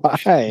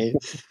 I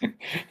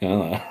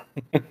don't know.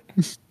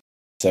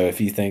 So if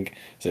you think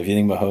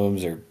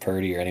Mahomes or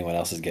Purdy or anyone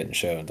else is getting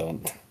shown,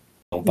 don't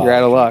bother. You're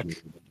out of luck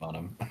on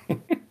him.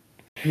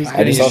 Who's I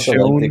getting just also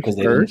shown liked it 'cause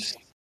they didn't- first?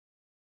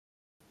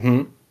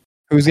 Hmm?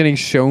 Who's getting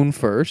shown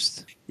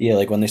first? Yeah,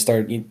 like when they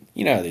start, you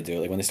know how they do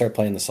it. Like when they start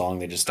playing the song,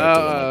 they just start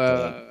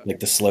doing like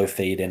the slow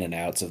fade in and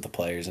outs of the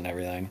players and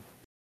everything.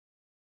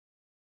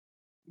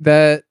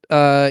 That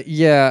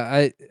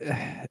yeah,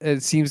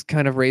 it seems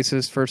kind of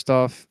racist first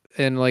off,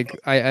 and like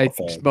I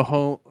Fair.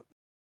 Mahomes.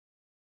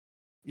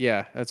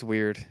 Yeah, that's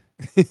weird.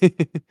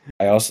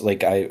 I also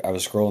I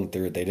was scrolling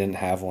through it. They didn't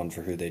have one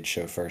for who they'd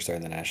show first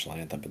during the national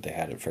anthem, but they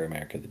had it for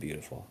America the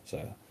Beautiful.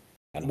 So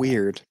I don't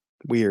know.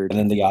 Weird. And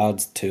then the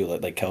odds too,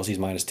 like Kelce's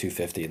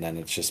 -250, and then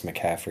it's just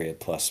McCaffrey at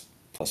plus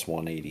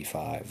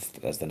 185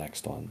 as the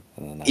next one,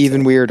 and then that's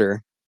Even it.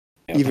 weirder.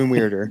 Yep. Even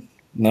weirder.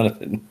 None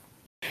of it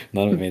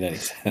made any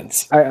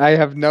sense. I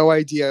have no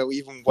idea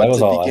even what was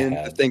to all I begin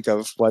to had. think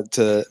of what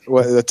to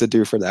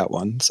do for that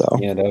one. So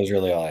Yeah, that was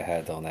really all I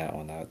had on that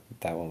one.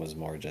 That one was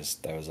more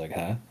just I was like,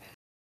 huh?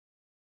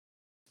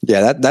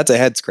 yeah, that's a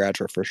head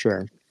scratcher for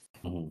sure.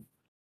 Mm-hmm.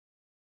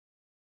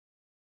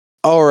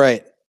 All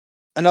right.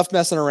 Enough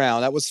messing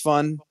around. That was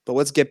fun, but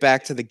let's get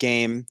back to the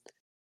game.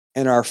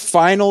 And our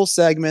final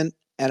segment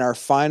and our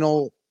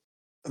final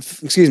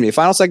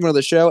segment of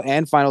the show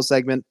and final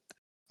segment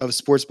of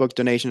Sportsbook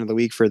Donation of the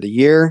Week for the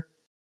year.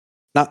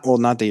 Not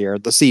the year,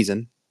 the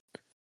season.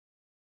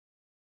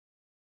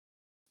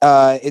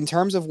 In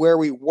terms of where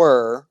we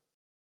were,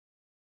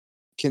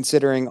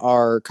 considering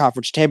our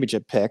conference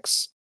championship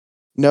picks,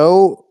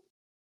 nothing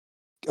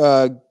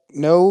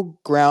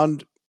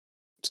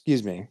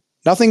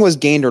was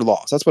gained or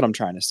lost. That's what I'm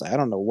trying to say. I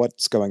don't know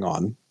what's going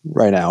on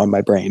right now in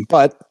my brain,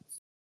 but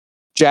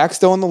Jack's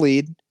still in the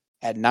lead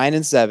at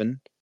 9-7,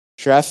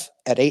 Treff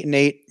at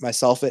 8-8,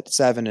 myself at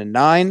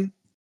 7-9.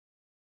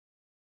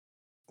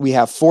 We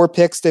have 4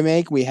 picks to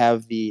make. We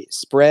have the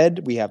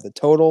spread, we have the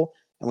total,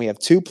 and we have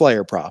 2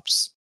 player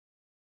props.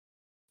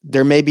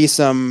 There may be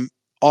some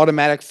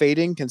automatic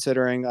fading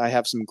considering I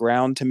have some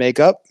ground to make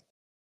up.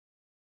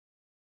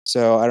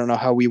 So I don't know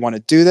how we want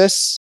to do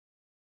this.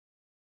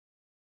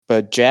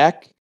 But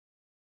Jack,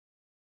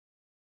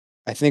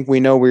 I think we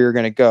know where you're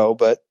going to go,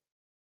 but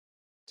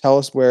tell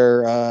us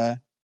where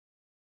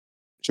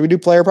should we do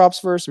player props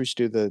first? Or we should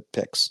do the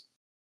picks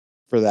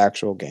for the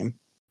actual game.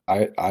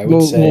 I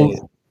would say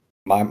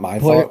my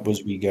thought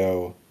was we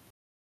go.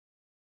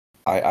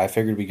 I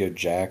figured we go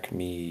Jack,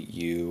 me,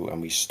 you,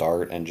 and we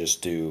start and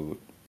just do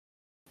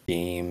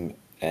game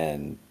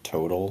and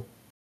total,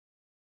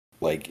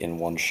 like in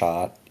one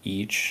shot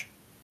each,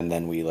 and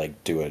then we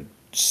like do a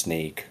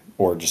snake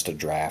or just a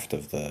draft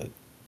of the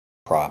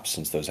props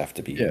since those have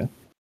to be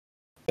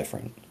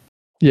different.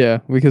 Yeah,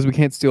 because we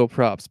can't steal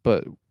props,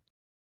 but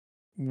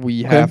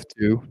we have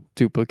to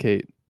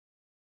duplicate.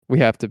 We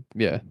have to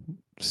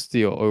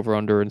steal over,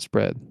 under, and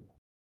spread.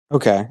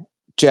 Okay.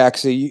 Jack,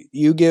 so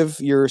you give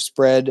your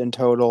spread and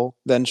total,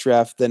 then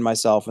Shreff, then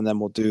myself, and then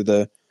we'll do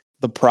the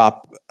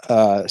prop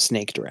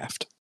snake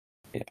draft.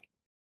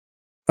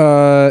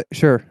 Yeah.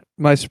 Sure.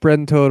 My spread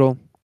and total,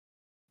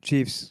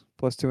 Chiefs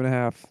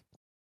 +2.5.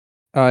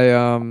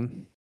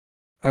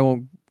 I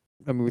won't.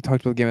 I mean, we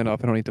talked about the game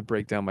enough. I don't need to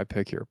break down my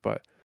pick here,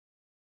 but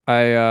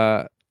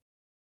I'm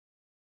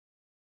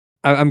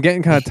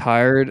getting kind of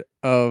tired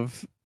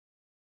of.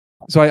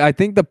 So I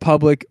think the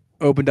public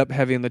opened up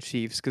heavy on the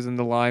Chiefs because then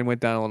the line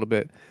went down a little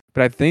bit.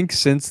 But I think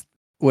since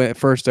when it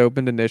first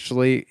opened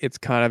initially, it's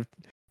kind of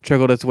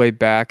trickled its way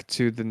back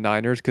to the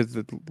Niners because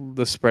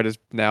the spread is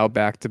now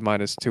back to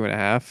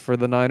 -2.5 for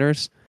the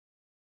Niners.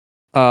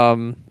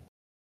 But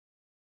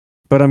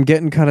I'm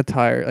getting kind of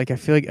tired. Like I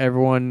feel like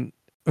everyone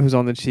who's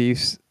on the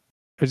Chiefs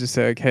is just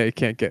saying, like, "Hey,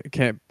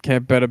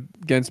 can't bet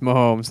against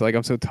Mahomes." Like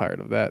I'm so tired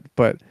of that.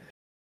 But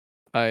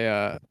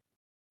I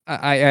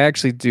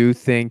actually do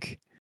think,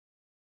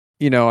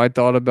 I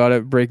thought about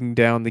it breaking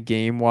down the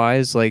game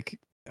wise. Like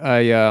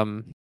I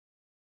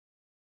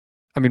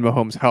mean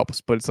Mahomes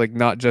helps, but it's like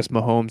not just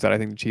Mahomes that I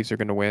think the Chiefs are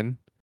going to win.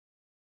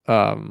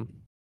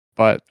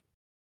 But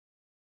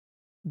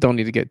don't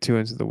need to get too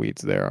into the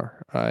weeds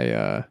there.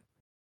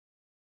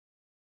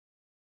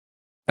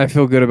 I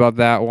feel good about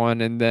that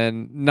one, and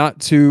then not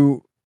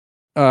too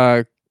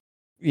uh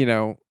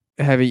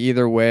heavy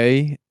either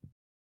way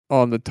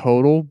on the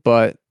total,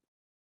 but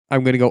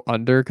I'm gonna go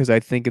under because I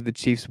think if the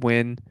Chiefs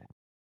win,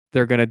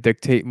 they're gonna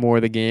dictate more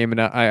of the game, and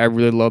I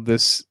really love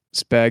this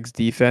Spags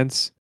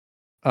defense.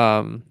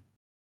 Um,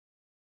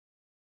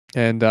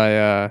 and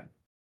I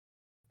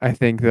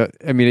think that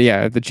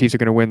if the Chiefs are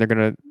gonna win,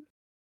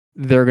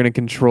 they're gonna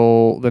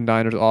control the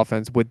Niners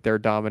offense with their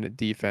dominant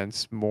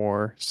defense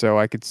more. So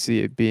I could see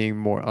it being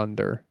more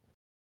under.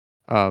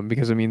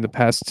 Because the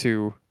past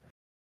two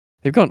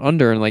they've gone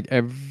under in like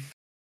I don't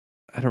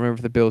remember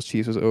if the Bills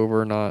Chiefs was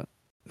over or not.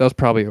 That was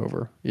probably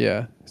over.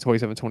 Yeah, it's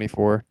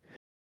 27-24.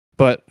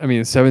 But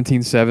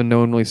 17-7, no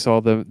one really saw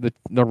the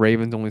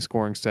Ravens only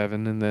scoring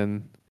 7, and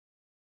then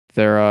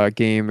their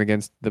game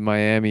against the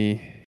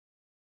Miami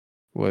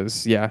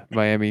was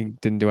Miami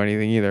didn't do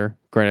anything either.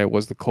 Granted, it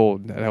was the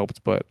cold that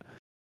helped, but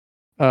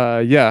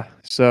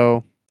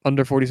so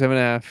under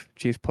 47.5,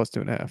 Chiefs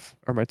 +2.5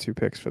 are my 2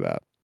 picks for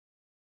that.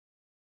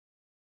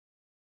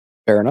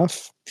 Fair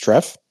enough.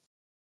 Trev?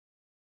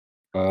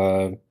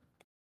 I'm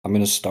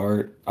gonna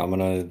start. I'm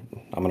gonna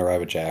ride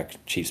with Jack.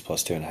 Chiefs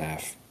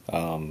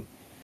 +2.5.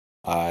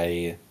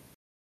 I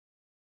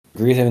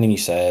agree with everything you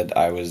said.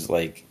 I was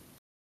like,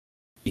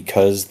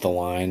 because the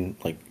line,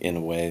 like in a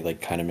way,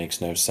 like kind of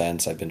makes no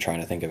sense. I've been trying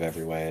to think of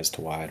every way as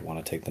to why I'd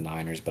want to take the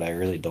Niners, but I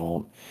really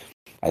don't.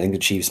 I think the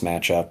Chiefs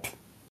match up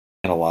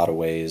in a lot of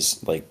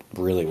ways, like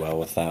really well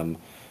with them.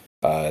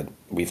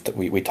 We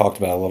talked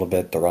about it a little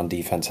bit. The run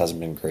defense hasn't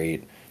been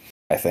great.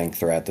 I think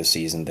throughout the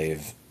season, the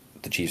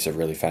Chiefs have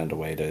really found a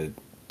way to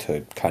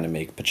kind of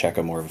make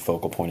Pacheco more of a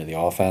focal point of the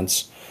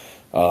offense.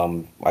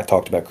 I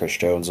talked about Chris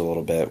Jones a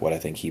little bit. What I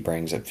think he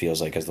brings, it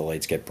feels like as the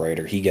lights get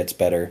brighter, he gets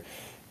better.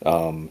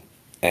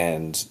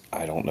 And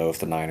I don't know if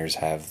the Niners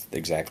have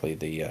exactly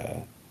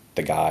the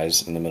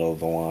guys in the middle of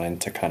the line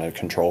to kind of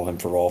control him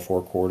for all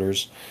 4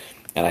 quarters.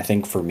 And I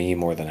think for me,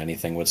 more than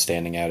anything, what's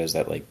standing out is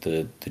that like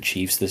the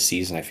Chiefs this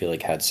season, I feel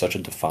like had such a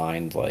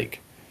defined like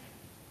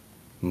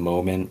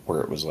moment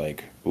where it was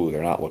like, ooh,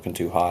 they're not looking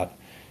too hot.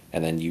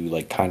 And then you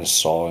like kind of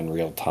saw in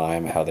real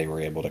time how they were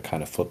able to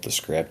kind of flip the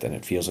script, and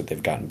it feels like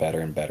they've gotten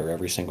better and better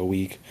every single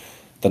week.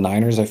 The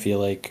Niners, I feel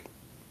like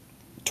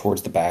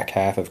towards the back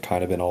half have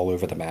kind of been all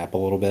over the map a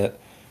little bit.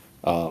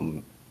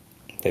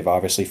 They've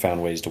obviously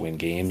found ways to win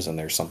games, and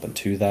there's something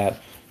to that,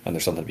 and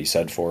there's something to be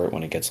said for it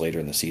when it gets later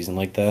in the season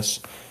like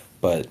this.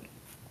 But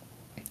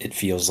it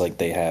feels like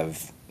they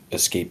have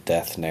escaped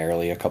death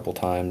narrowly a couple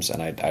times,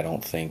 and I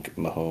don't think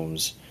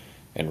Mahomes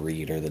and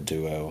Reid are the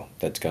duo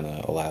that's going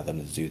to allow them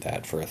to do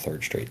that for a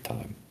third straight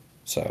time.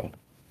 So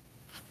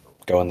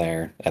going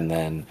there, and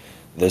then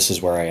this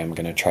is where I am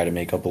going to try to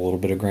make up a little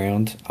bit of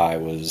ground. I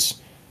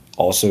was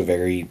also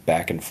very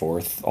back and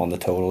forth on the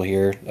total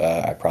here.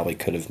 I probably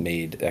could have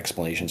made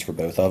explanations for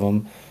both of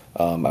them.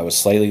 I was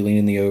slightly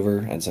leaning the over,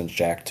 and since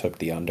Jack took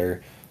the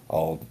under,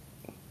 I'll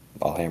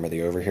hammer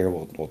the over here.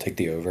 We'll take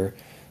the over.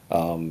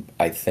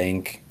 I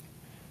think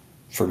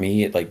for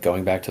me, like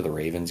going back to the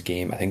Ravens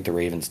game, I think the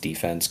Ravens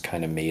defense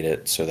kind of made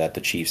it so that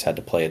the Chiefs had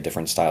to play a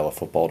different style of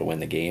football to win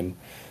the game.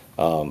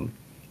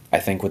 I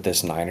think with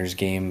this Niners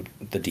game,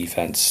 the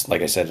defense,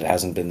 like I said, it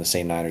hasn't been the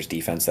same Niners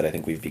defense that I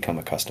think we've become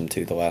accustomed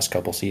to the last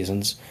couple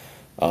seasons.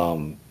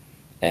 And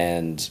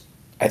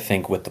I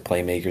think with the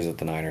playmakers that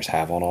the Niners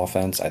have on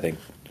offense, I think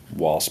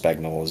while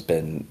Spagnuolo has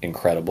been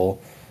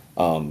incredible,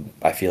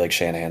 I feel like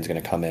Shanahan's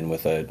going to come in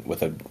with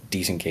a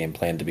decent game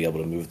plan to be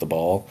able to move the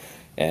ball,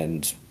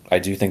 and I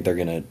do think they're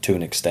going to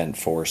an extent,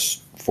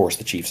 force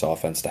the Chiefs'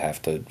 offense to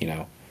have to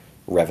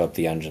rev up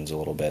the engines a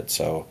little bit.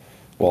 So,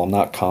 while I'm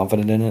not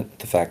confident in it,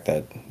 the fact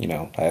that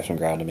I have some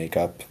ground to make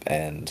up,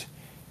 and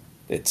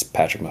it's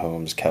Patrick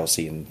Mahomes,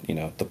 Kelce, and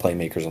the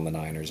playmakers on the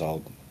Niners,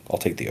 I'll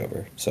take the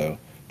over. So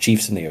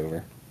Chiefs in the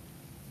over.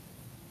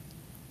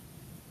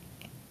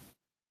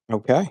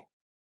 Okay,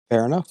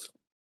 fair enough.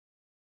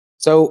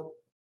 So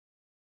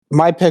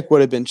my pick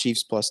would have been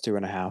Chiefs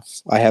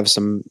 +2.5. I have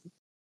some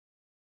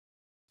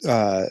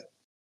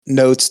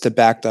notes to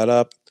back that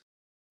up.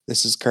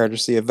 This is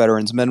courtesy of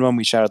Veterans Minimum.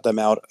 We shouted them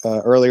out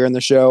earlier in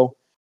the show.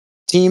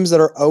 Teams that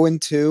are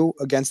 0-2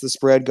 against the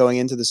spread going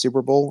into the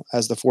Super Bowl,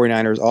 as the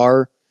 49ers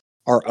are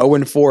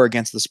 0-4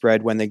 against the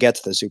spread when they get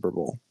to the Super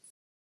Bowl.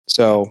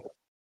 So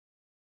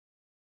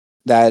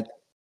that,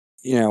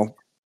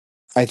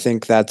 I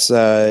think that's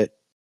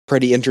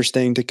pretty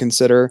interesting to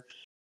consider.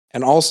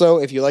 And also,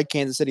 if you like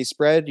Kansas City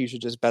spread, you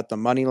should just bet the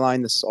money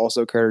line. This is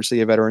also courtesy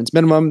of Veterans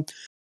Minimum.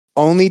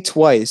 Only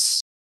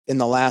twice in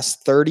the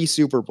last 30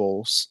 Super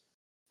Bowls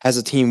has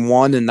a team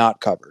won and not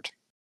covered.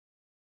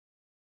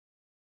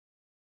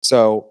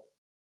 So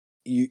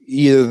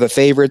either the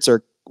favorites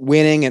are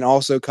winning and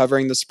also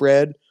covering the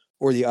spread,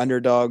 or the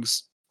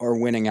underdogs are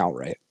winning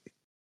outright.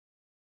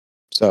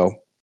 So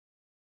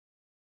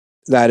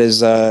that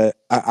is,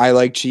 I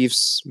like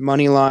Chiefs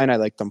money line. I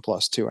like them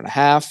plus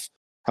 2.5.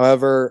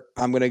 However,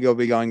 I'm going to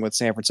be going with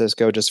San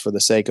Francisco just for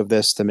the sake of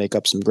this to make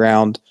up some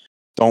ground.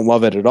 Don't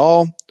love it at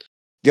all.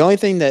 The only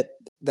thing that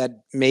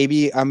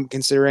maybe I'm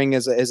considering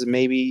as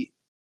maybe,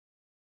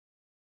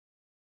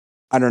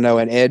 I don't know,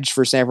 an edge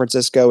for San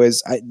Francisco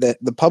is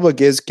the public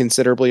is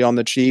considerably on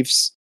the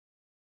Chiefs,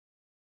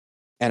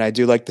 and I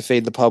do like to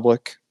fade the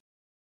public,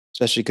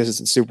 especially because it's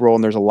the Super Bowl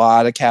and there's a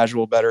lot of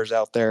casual bettors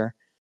out there.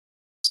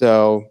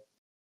 So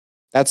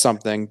that's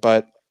something,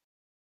 but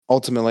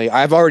ultimately,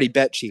 I've already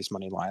bet Chiefs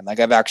money line. Like,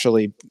 I've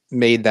actually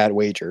made that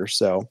wager.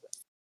 So,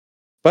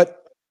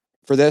 but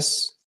for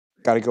this,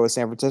 got to go with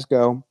San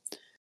Francisco,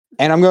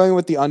 and I'm going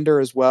with the under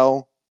as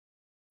well.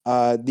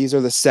 These are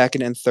the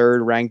second and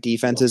third ranked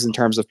defenses in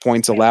terms of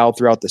points allowed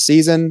throughout the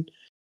season.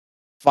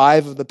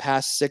 5 of the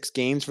past 6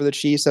 games for the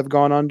Chiefs have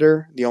gone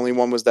under. The only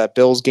one was that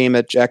Bills game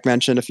that Jack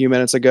mentioned a few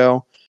minutes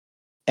ago.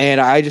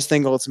 And I just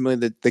think ultimately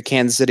that the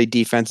Kansas City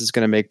defense is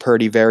going to make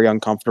Purdy very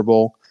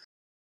uncomfortable.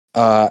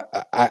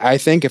 I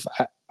think if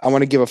I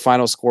want to give a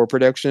final score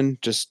prediction,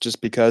 just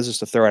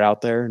to throw it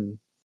out there, and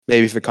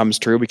maybe if it comes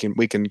true,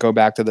 we can go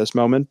back to this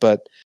moment.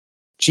 But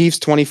Chiefs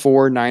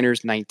 24,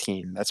 Niners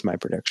 19. That's my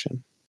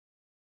prediction.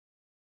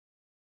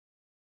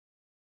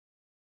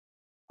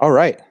 All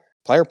right,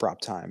 player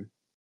prop time.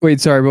 Wait,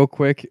 sorry, real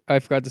quick. I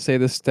forgot to say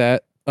this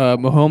stat.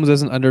 Mahomes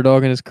is an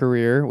underdog in his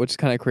career, which is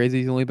kind of crazy.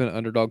 He's only been an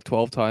underdog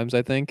 12 times,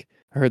 I think.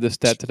 I heard this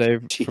stat today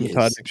from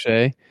Todd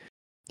McShay.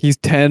 He's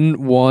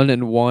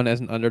 10-1-1 as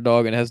an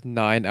underdog and has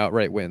 9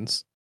 outright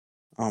wins.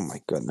 Oh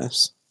my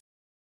goodness.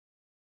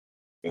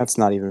 That's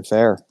not even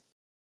fair.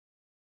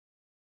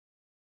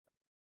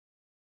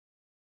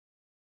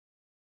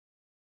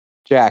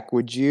 Jack,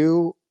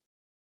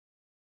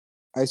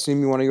 I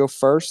assume you want to go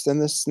first in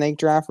this snake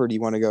draft, or do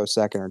you want to go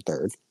second or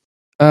third?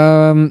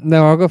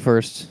 No, I'll go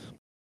first.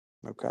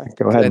 Okay,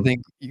 go ahead. I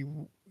think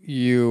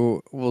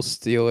you will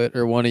steal it,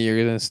 or one of you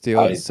are going to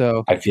steal it.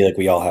 So I feel like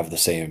we all have the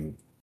same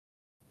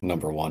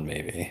number 1,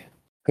 maybe.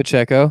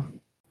 Pacheco.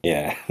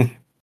 Yeah.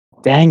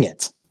 Dang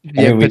it.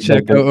 Yeah,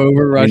 Pacheco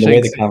over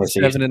rushing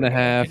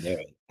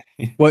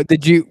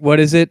 67.5. What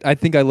is it? I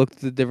think I looked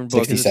at the different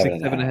books.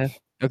 67.5.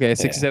 Okay,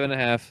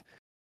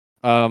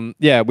 67.5.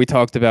 Yeah, we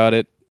talked about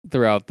it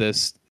throughout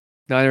this.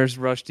 Niners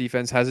rush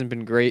defense hasn't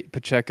been great.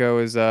 Pacheco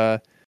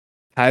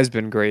has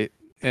been great,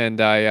 and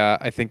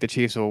I think the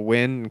Chiefs will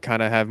win and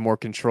kind of have more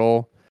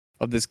control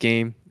of this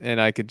game. And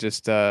I could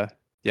just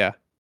yeah,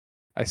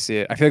 I see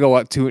it. I feel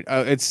like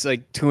it's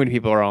like too many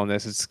people are on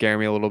this. It's scaring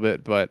me a little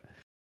bit, but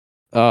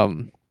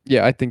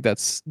yeah, I think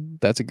that's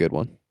a good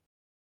one.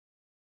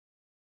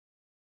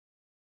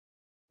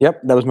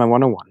 Yep, that was my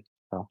 101.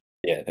 So.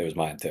 Yeah, that was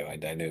mine too. I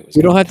knew it was.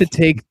 You don't have to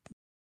take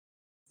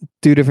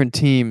 2 different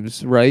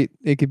teams, right?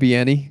 It could be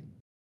any.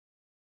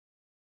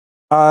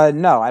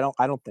 No, I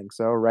don't think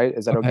so. Right?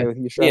 Is that okay with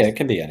you, Shref? Yeah, it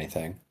can be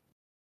anything.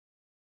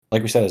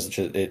 Like we said,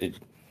 it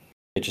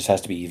just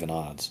has to be even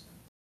odds.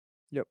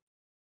 Yep.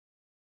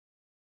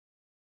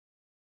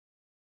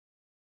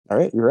 All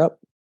right, you're up.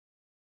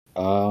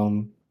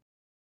 I'm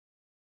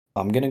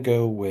gonna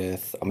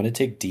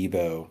take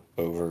Debo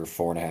over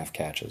 4.5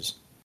 catches.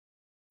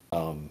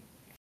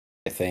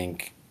 I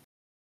think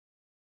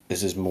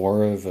this is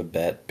more of a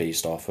bet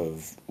based off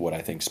of what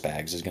I think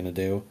Spags is gonna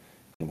do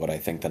and what I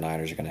think the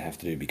Niners are gonna have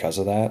to do because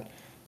of that.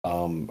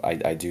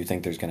 I do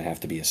think there's gonna have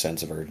to be a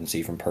sense of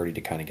urgency from Purdy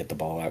to kind of get the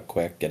ball out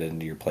quick, get it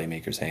into your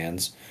playmakers'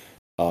 hands.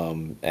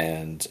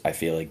 And I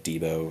feel like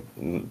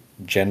Debo,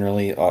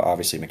 generally,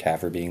 obviously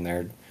McCaffrey being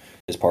there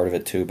is part of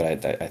it too,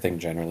 but I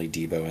think generally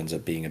Debo ends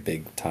up being a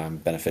big time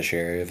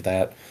beneficiary of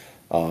that.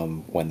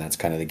 When that's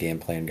kind of the game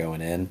plan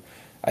going in,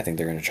 I think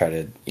they're going to try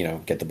to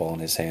get the ball in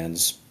his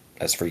hands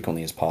as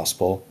frequently as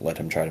possible. Let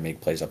him try to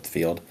make plays up the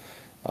field.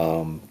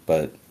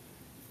 But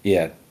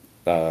yeah,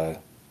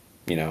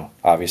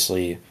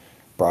 obviously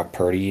Brock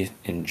Purdy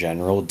in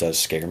general does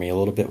scare me a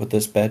little bit with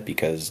this bet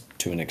because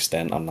to an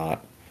extent I'm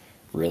not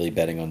really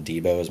betting on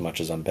Debo as much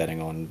as I'm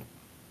betting on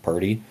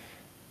Purdy.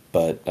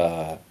 But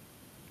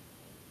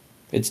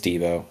it's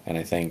Debo, and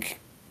I think,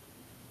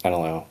 I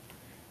don't know,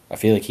 I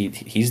feel like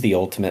he's the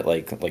ultimate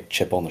like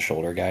chip on the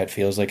shoulder guy, it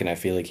feels like, and I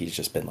feel like he's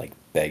just been like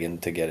begging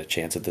to get a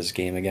chance at this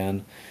game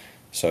again.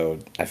 So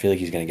I feel like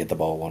he's going to get the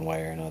ball one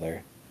way or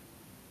another.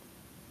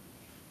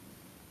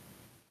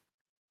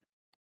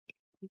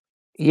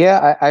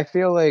 Yeah, I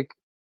feel like,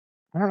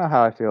 I don't know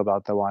how I feel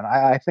about the one.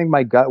 I think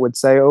my gut would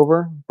say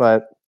over,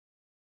 but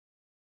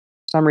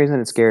for some reason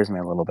it scares me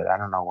a little bit. I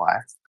don't know why.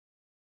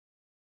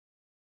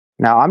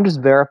 Now, I'm just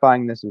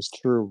verifying this is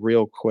true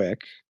real quick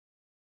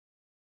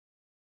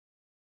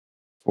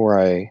before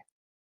I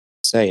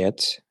say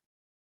it.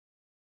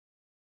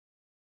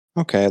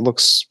 Okay, it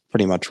looks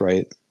pretty much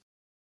right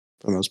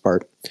for the most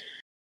part.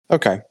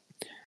 Okay.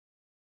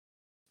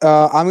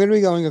 I'm going to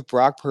be going with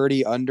Brock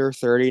Purdy under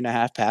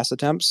 30.5 pass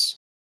attempts.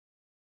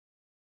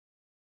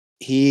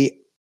 This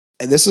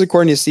is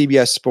according to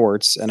CBS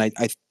Sports, and I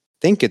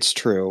think it's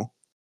true.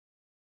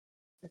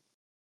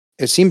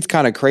 It seemed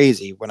kind of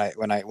crazy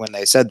when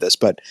they said this,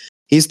 but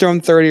he's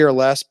thrown 30 or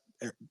less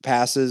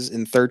passes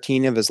in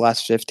 13 of his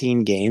last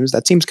 15 games.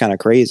 That seems kind of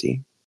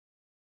crazy.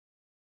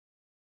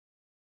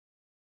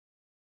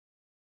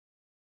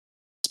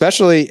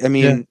 Especially, I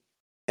mean,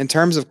 in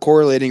terms of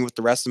correlating with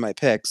the rest of my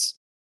picks,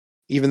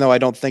 even though I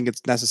don't think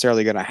it's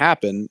necessarily going to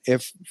happen,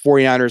 if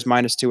 49ers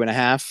minus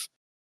 2.5,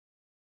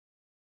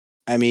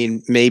 I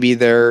mean, maybe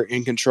they're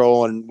in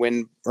control and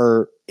win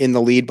or in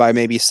the lead by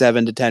maybe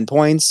 7 to 10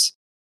 points.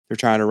 They're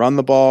trying to run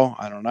the ball.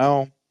 I don't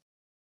know.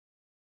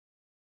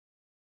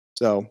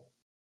 So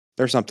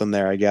there's something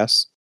there, I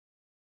guess.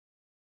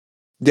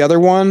 The other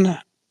one,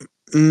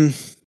 I'm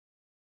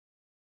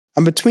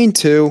between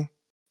two.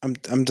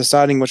 I'm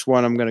deciding which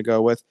one I'm going to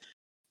go with.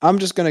 I'm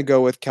just going to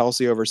go with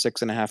Kelce over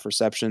 6.5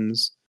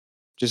 receptions,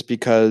 just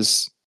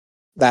because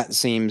that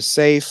seems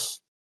safe.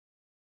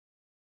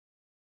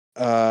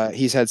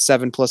 He's had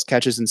 7+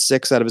 catches in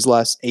 6 out of his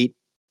last 8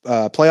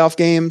 playoff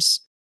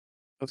games.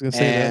 I was gonna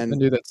say that. I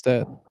knew that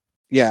stat.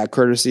 Yeah,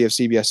 courtesy of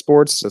CBS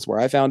Sports. That's where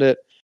I found it.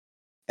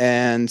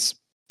 And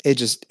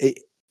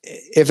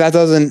if that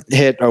doesn't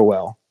hit, oh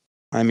well.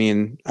 I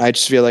mean, I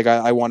just feel like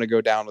I want to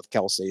go down with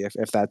Kelce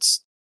if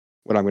that's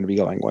what I'm going to be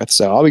going with.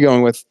 So I'll be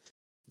going with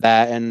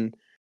that. And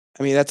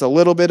I mean, that's a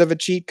little bit of a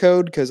cheat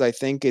code because I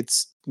think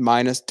it's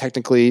minus.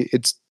 Technically,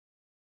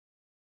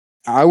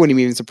 I wouldn't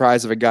be even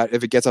surprised if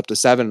it gets up to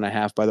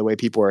 7.5. By the way,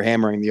 people are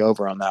hammering the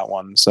over on that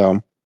one.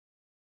 So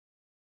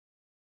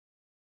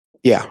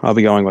yeah, I'll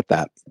be going with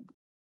that.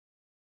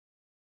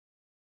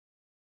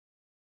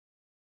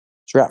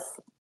 Trev.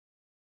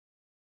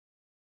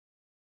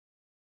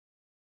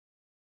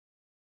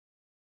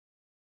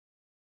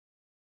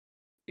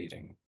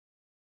 Eating.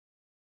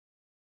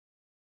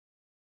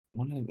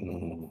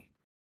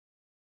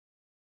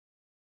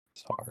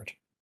 It's hard.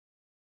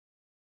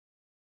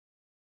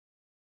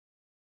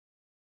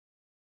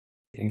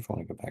 If I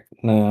want to go back,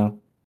 no,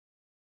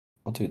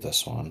 I'll do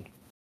this one.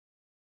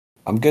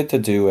 I'm good to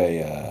do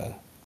a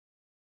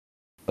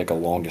like a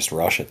longest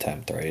rush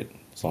attempt, right?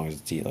 As long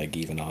as it's like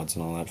even odds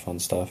and all that fun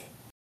stuff.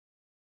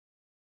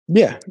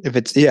 Yeah, if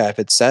it's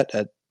set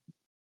at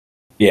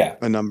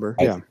a number,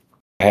 I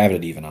have it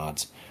at even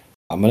odds.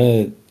 I'm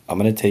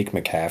gonna take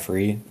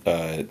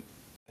McCaffrey.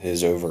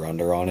 His over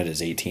under on it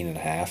is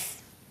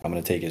 18.5. I'm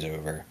gonna take his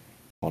over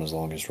on his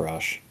longest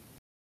rush.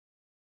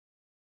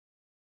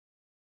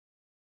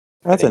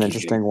 That's an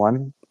interesting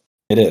one.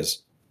 It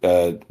is.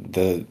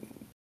 The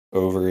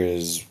over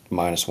is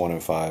minus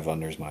 105,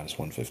 under is minus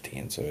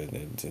 115. So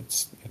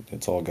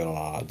it's all good on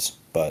odds.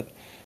 But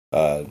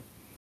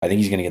I think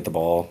he's gonna get the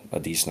ball a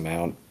decent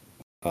amount.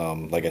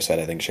 Like I said,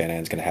 I think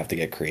Shanahan's gonna have to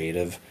get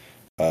creative,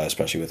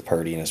 especially with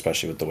Purdy and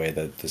especially with the way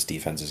that this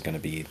defense is gonna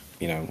be,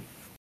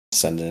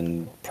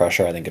 sending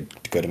pressure. I think a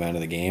good amount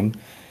of the game,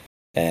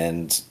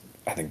 and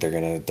I think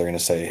they're gonna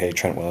say, "Hey,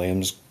 Trent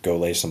Williams, go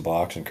lay some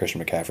blocks, and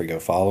Christian McCaffrey, go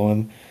follow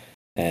him,"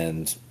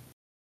 and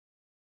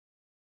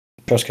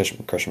trust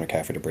Christian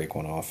McCaffrey to break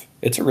one off.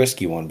 It's a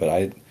risky one, but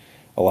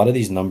a lot of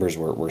these numbers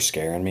were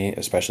scaring me,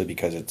 especially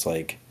because it's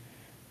like,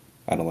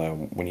 I don't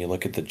know, when you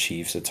look at the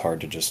Chiefs, it's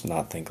hard to just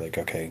not think like,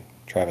 okay,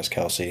 Travis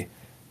Kelce,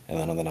 and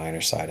then on the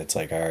Niners side, it's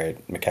like, all right,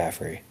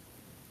 McCaffrey.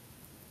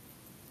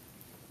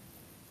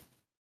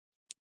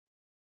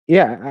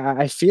 Yeah,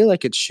 I feel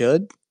like it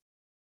should,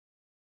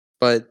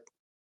 but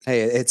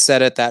hey, it's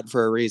set at that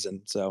for a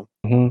reason. So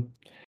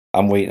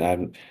I'm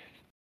waiting.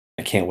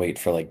 I can't wait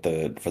for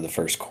the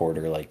first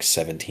quarter, like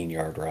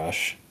 17-yard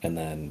rush, and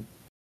then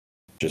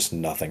just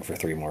nothing for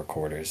 3 more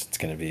quarters. It's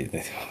gonna be,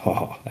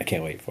 I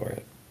can't wait for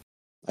it.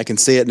 I can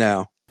see it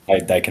now.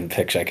 I can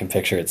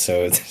picture it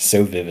so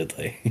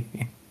vividly.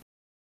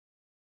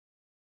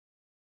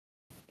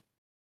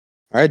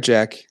 All right,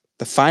 Jack.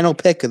 The final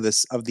pick of the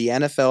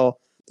NFL,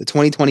 the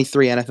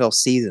 2023 NFL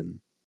season,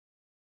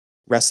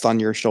 rests on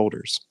your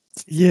shoulders.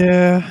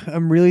 Yeah,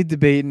 I'm really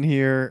debating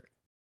here.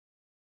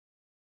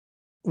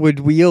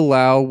 Would we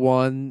allow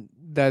one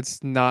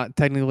that's not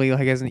technically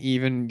like as an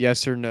even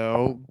yes or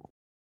no,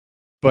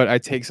 but I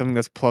take something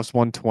that's plus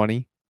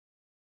 120?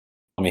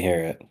 Let me hear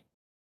it.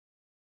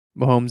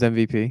 Mahomes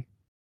MVP.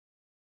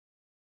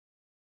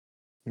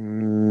 I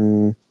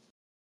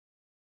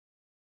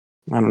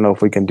don't know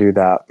if we can do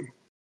that.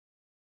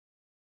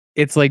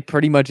 It's like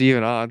pretty much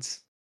even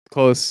odds.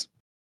 Close.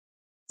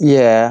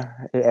 Yeah,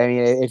 I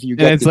mean, if you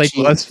get And it's the like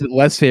Chiefs,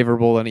 less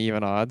favorable than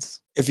even odds.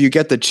 if you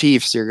get the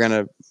Chiefs, you're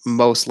gonna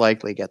most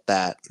likely get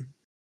that.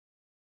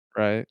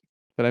 Right.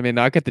 But I may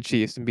not get the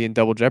Chiefs and be in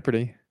double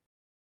jeopardy.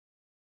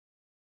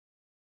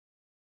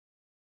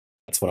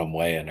 That's what I'm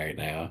weighing right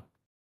now.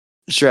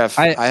 Chef,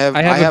 I have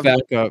a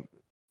backup.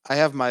 I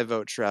have my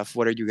vote, Treff.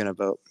 What are you gonna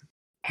vote?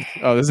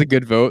 Oh, this is a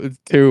good vote. It's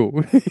 2.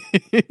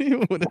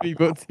 What if he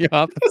votes the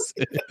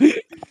opposite?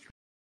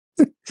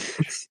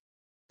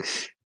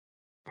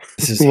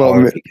 This is Well,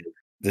 hard.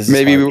 This is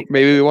maybe hard.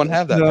 maybe we won't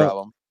have that No.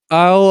 problem.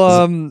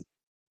 I'll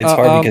It's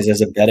hard because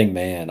as a betting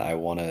man, I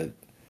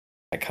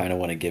kind of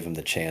want to give him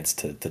the chance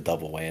to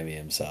double whammy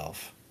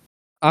himself.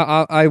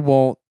 I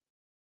won't.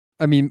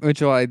 I mean,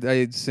 Mitchell, I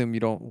assume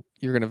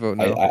you're gonna vote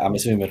no. I'm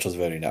assuming Mitchell's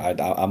voting no.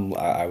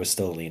 I was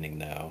still leaning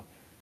no.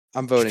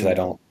 I'm Just voting 'cause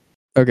no.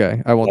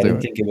 Okay, I won't I do didn't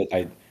it. think it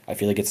would. I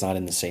feel like it's not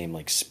in the same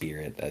like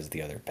spirit as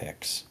the other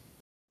picks.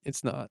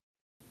 It's not.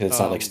 It's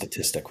not like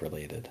statistic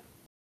related.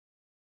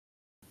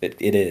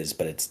 It is,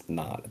 but it's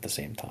not at the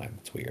same time.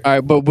 It's weird. All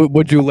right, but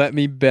would you let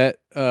me bet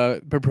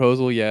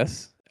proposal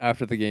yes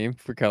after the game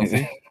for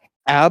Kelce?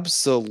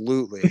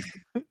 Absolutely.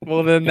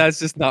 Well, then that's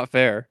just not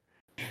fair.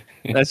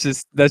 That's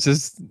just Well,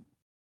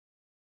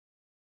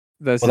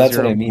 that's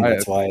your what I own mean.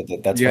 bias. That's why I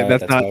was You're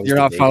not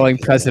debating, following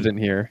 'cause precedent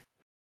here.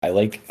 I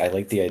like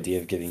the idea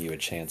of giving you a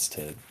chance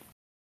to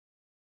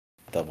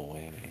double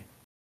whammy.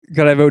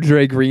 Could I vote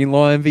Dre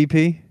Greenlaw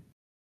MVP?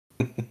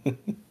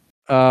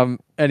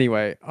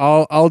 Anyway,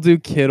 I'll do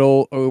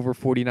Kittle over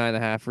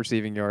 49.5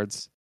 receiving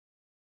yards.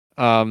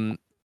 As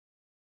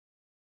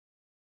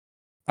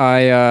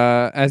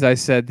I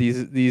said,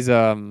 these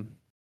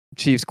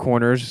Chiefs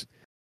corners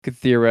could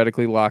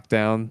theoretically lock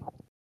down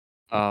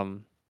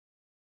the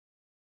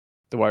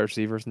wide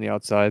receivers on the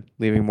outside,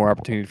 leaving more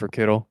opportunity for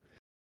Kittle.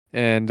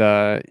 And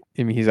I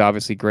mean, he's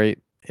obviously great,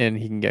 and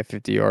he can get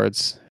 50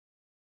 yards.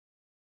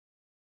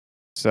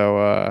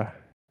 So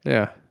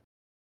yeah,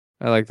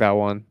 I like that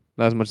one.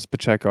 Not as much as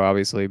Pacheco,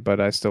 obviously,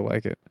 but I still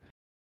like it.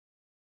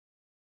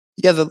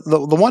 Yeah, the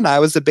one I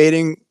was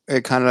debating,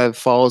 it kind of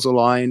follows a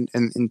line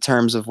in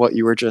terms of what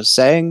you were just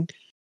saying.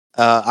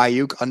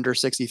 Ayuk under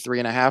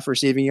 63.5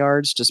 receiving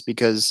yards, just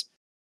because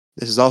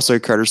this is also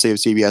courtesy of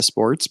CBS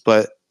Sports,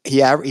 but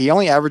he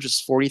only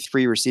averages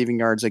 43 receiving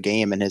yards a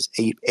game in his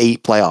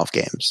eight playoff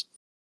games.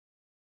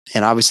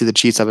 And obviously the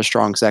Chiefs have a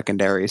strong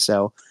secondary,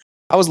 so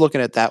I was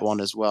looking at that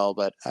one as well,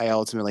 but I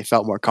ultimately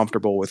felt more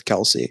comfortable with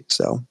Kelce.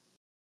 So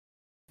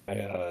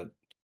I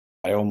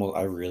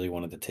really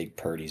wanted to take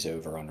Purdy's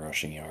over on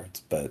rushing yards,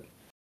 but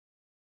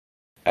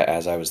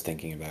as I was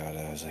thinking about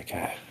it, I was like,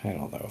 I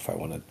don't know if I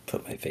want to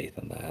put my faith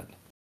in that.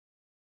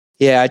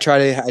 yeah, I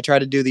tried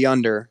to do the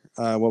under.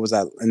 What was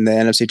that in the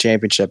NFC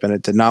Championship, and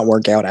it did not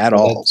work out at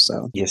all.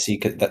 So yeah, see,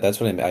 that's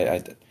what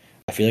I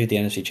feel like the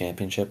NFC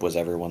Championship was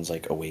everyone's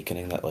like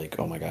awakening that like,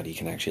 oh my god, he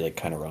can actually like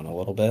kind of run a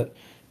little bit,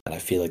 and I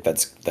feel like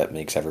that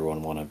makes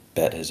everyone want to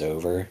bet his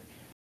over.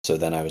 So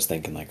then I was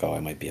thinking like, oh,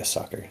 I might be a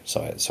sucker,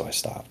 so I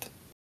stopped.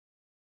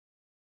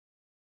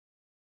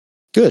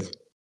 good,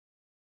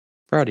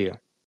 proud of you.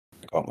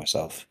 I caught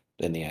myself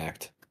in the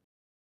act.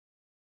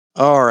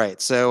 All right,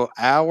 so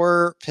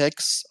our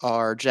picks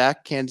are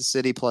Jack Kansas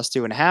City plus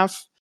 2.5,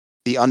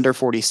 the under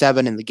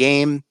 47 in the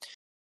game,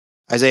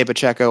 Isaiah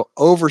Pacheco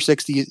over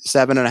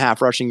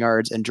 67.5 rushing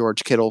yards, and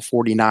George Kittle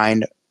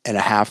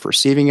 49.5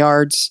 receiving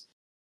yards.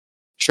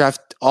 Treff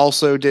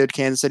also did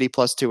Kansas City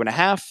plus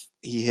 2.5.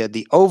 He had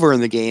the over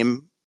in the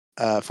game,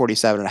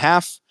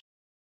 47.5.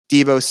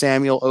 Deebo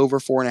Samuel over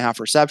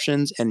 4.5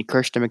 receptions, and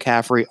Christian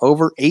McCaffrey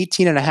over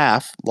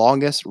 18.5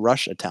 longest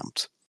rush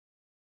attempt.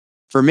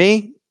 For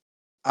me,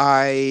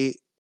 I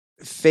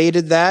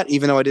faded that,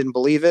 even though I didn't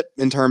believe it,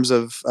 in terms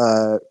of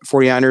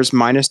 49ers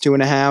minus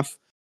 2.5.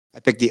 I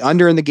picked the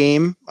under in the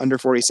game, under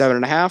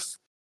 47.5.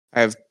 I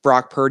have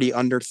Brock Purdy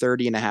under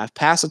 30.5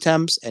 pass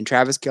attempts, and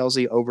Travis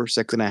Kelce over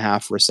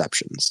 6.5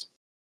 receptions.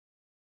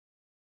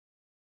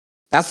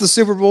 That's the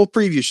Super Bowl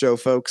preview show,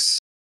 folks.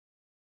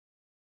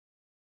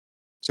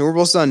 Super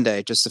Bowl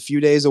Sunday, just a few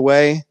days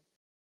away.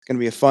 It's going to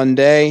be a fun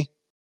day.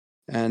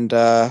 And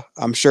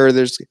I'm sure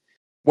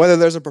whether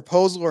there's a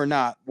proposal or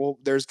not,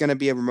 there's going to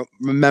be a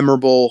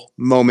memorable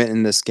moment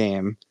in this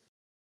game.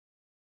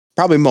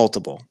 Probably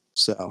multiple.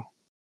 So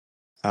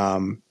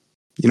you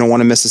don't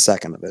want to miss a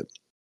second of it.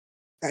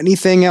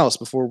 Anything else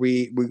before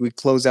we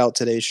close out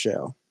today's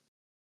show?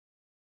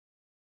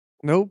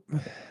 Nope.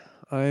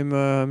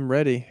 I'm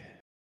ready.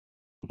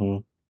 Mm-hmm.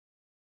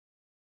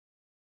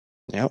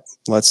 Yep,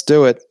 let's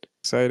do it.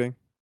 Exciting.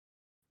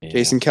 Yeah,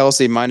 Jason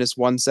Kelce minus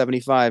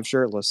 175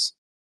 shirtless.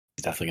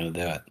 he's definitely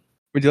gonna do it.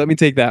 Would you let me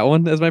take that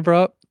one as my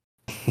prop?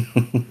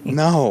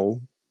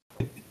 No.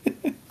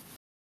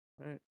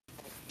 Right.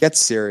 Get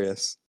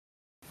serious.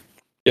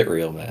 Get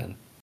real, man.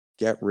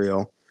 Get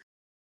real.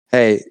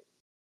 Hey.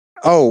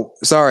 Oh,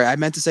 sorry. I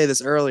meant to say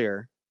this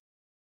earlier.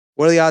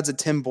 What are the odds that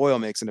Tim Boyle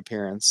makes an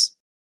appearance?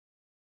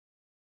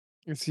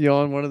 Is he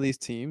on one of these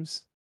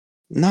teams?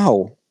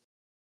 No.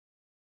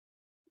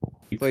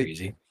 You Like,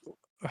 crazy.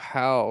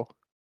 how?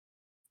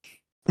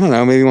 I don't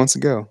know. Maybe he wants to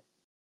go.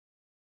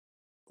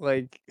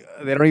 Like,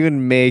 they don't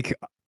even make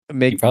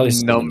probably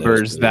sit in the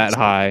numbers that nosebleeds.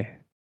 high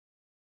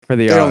for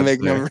the They don't odds make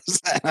there.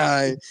 numbers that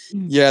high.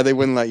 Yeah, they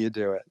wouldn't let you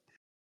do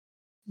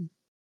it.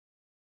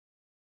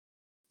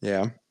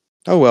 Yeah.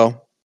 Oh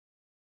well.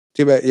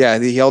 Too bad. Yeah,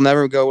 he'll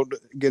never go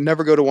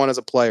to one as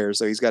a player,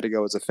 so he's got to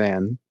go as a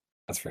fan.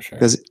 That's for sure.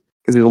 Because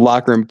he's a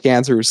locker room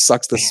cancer who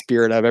sucks the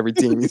spirit out of every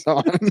team he's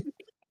on.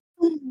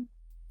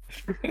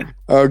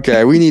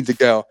 Okay, we need to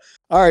go.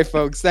 All right,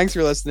 folks. Thanks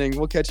for listening.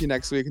 We'll catch you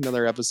next week,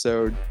 another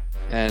episode.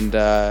 And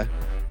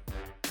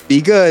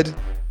be good.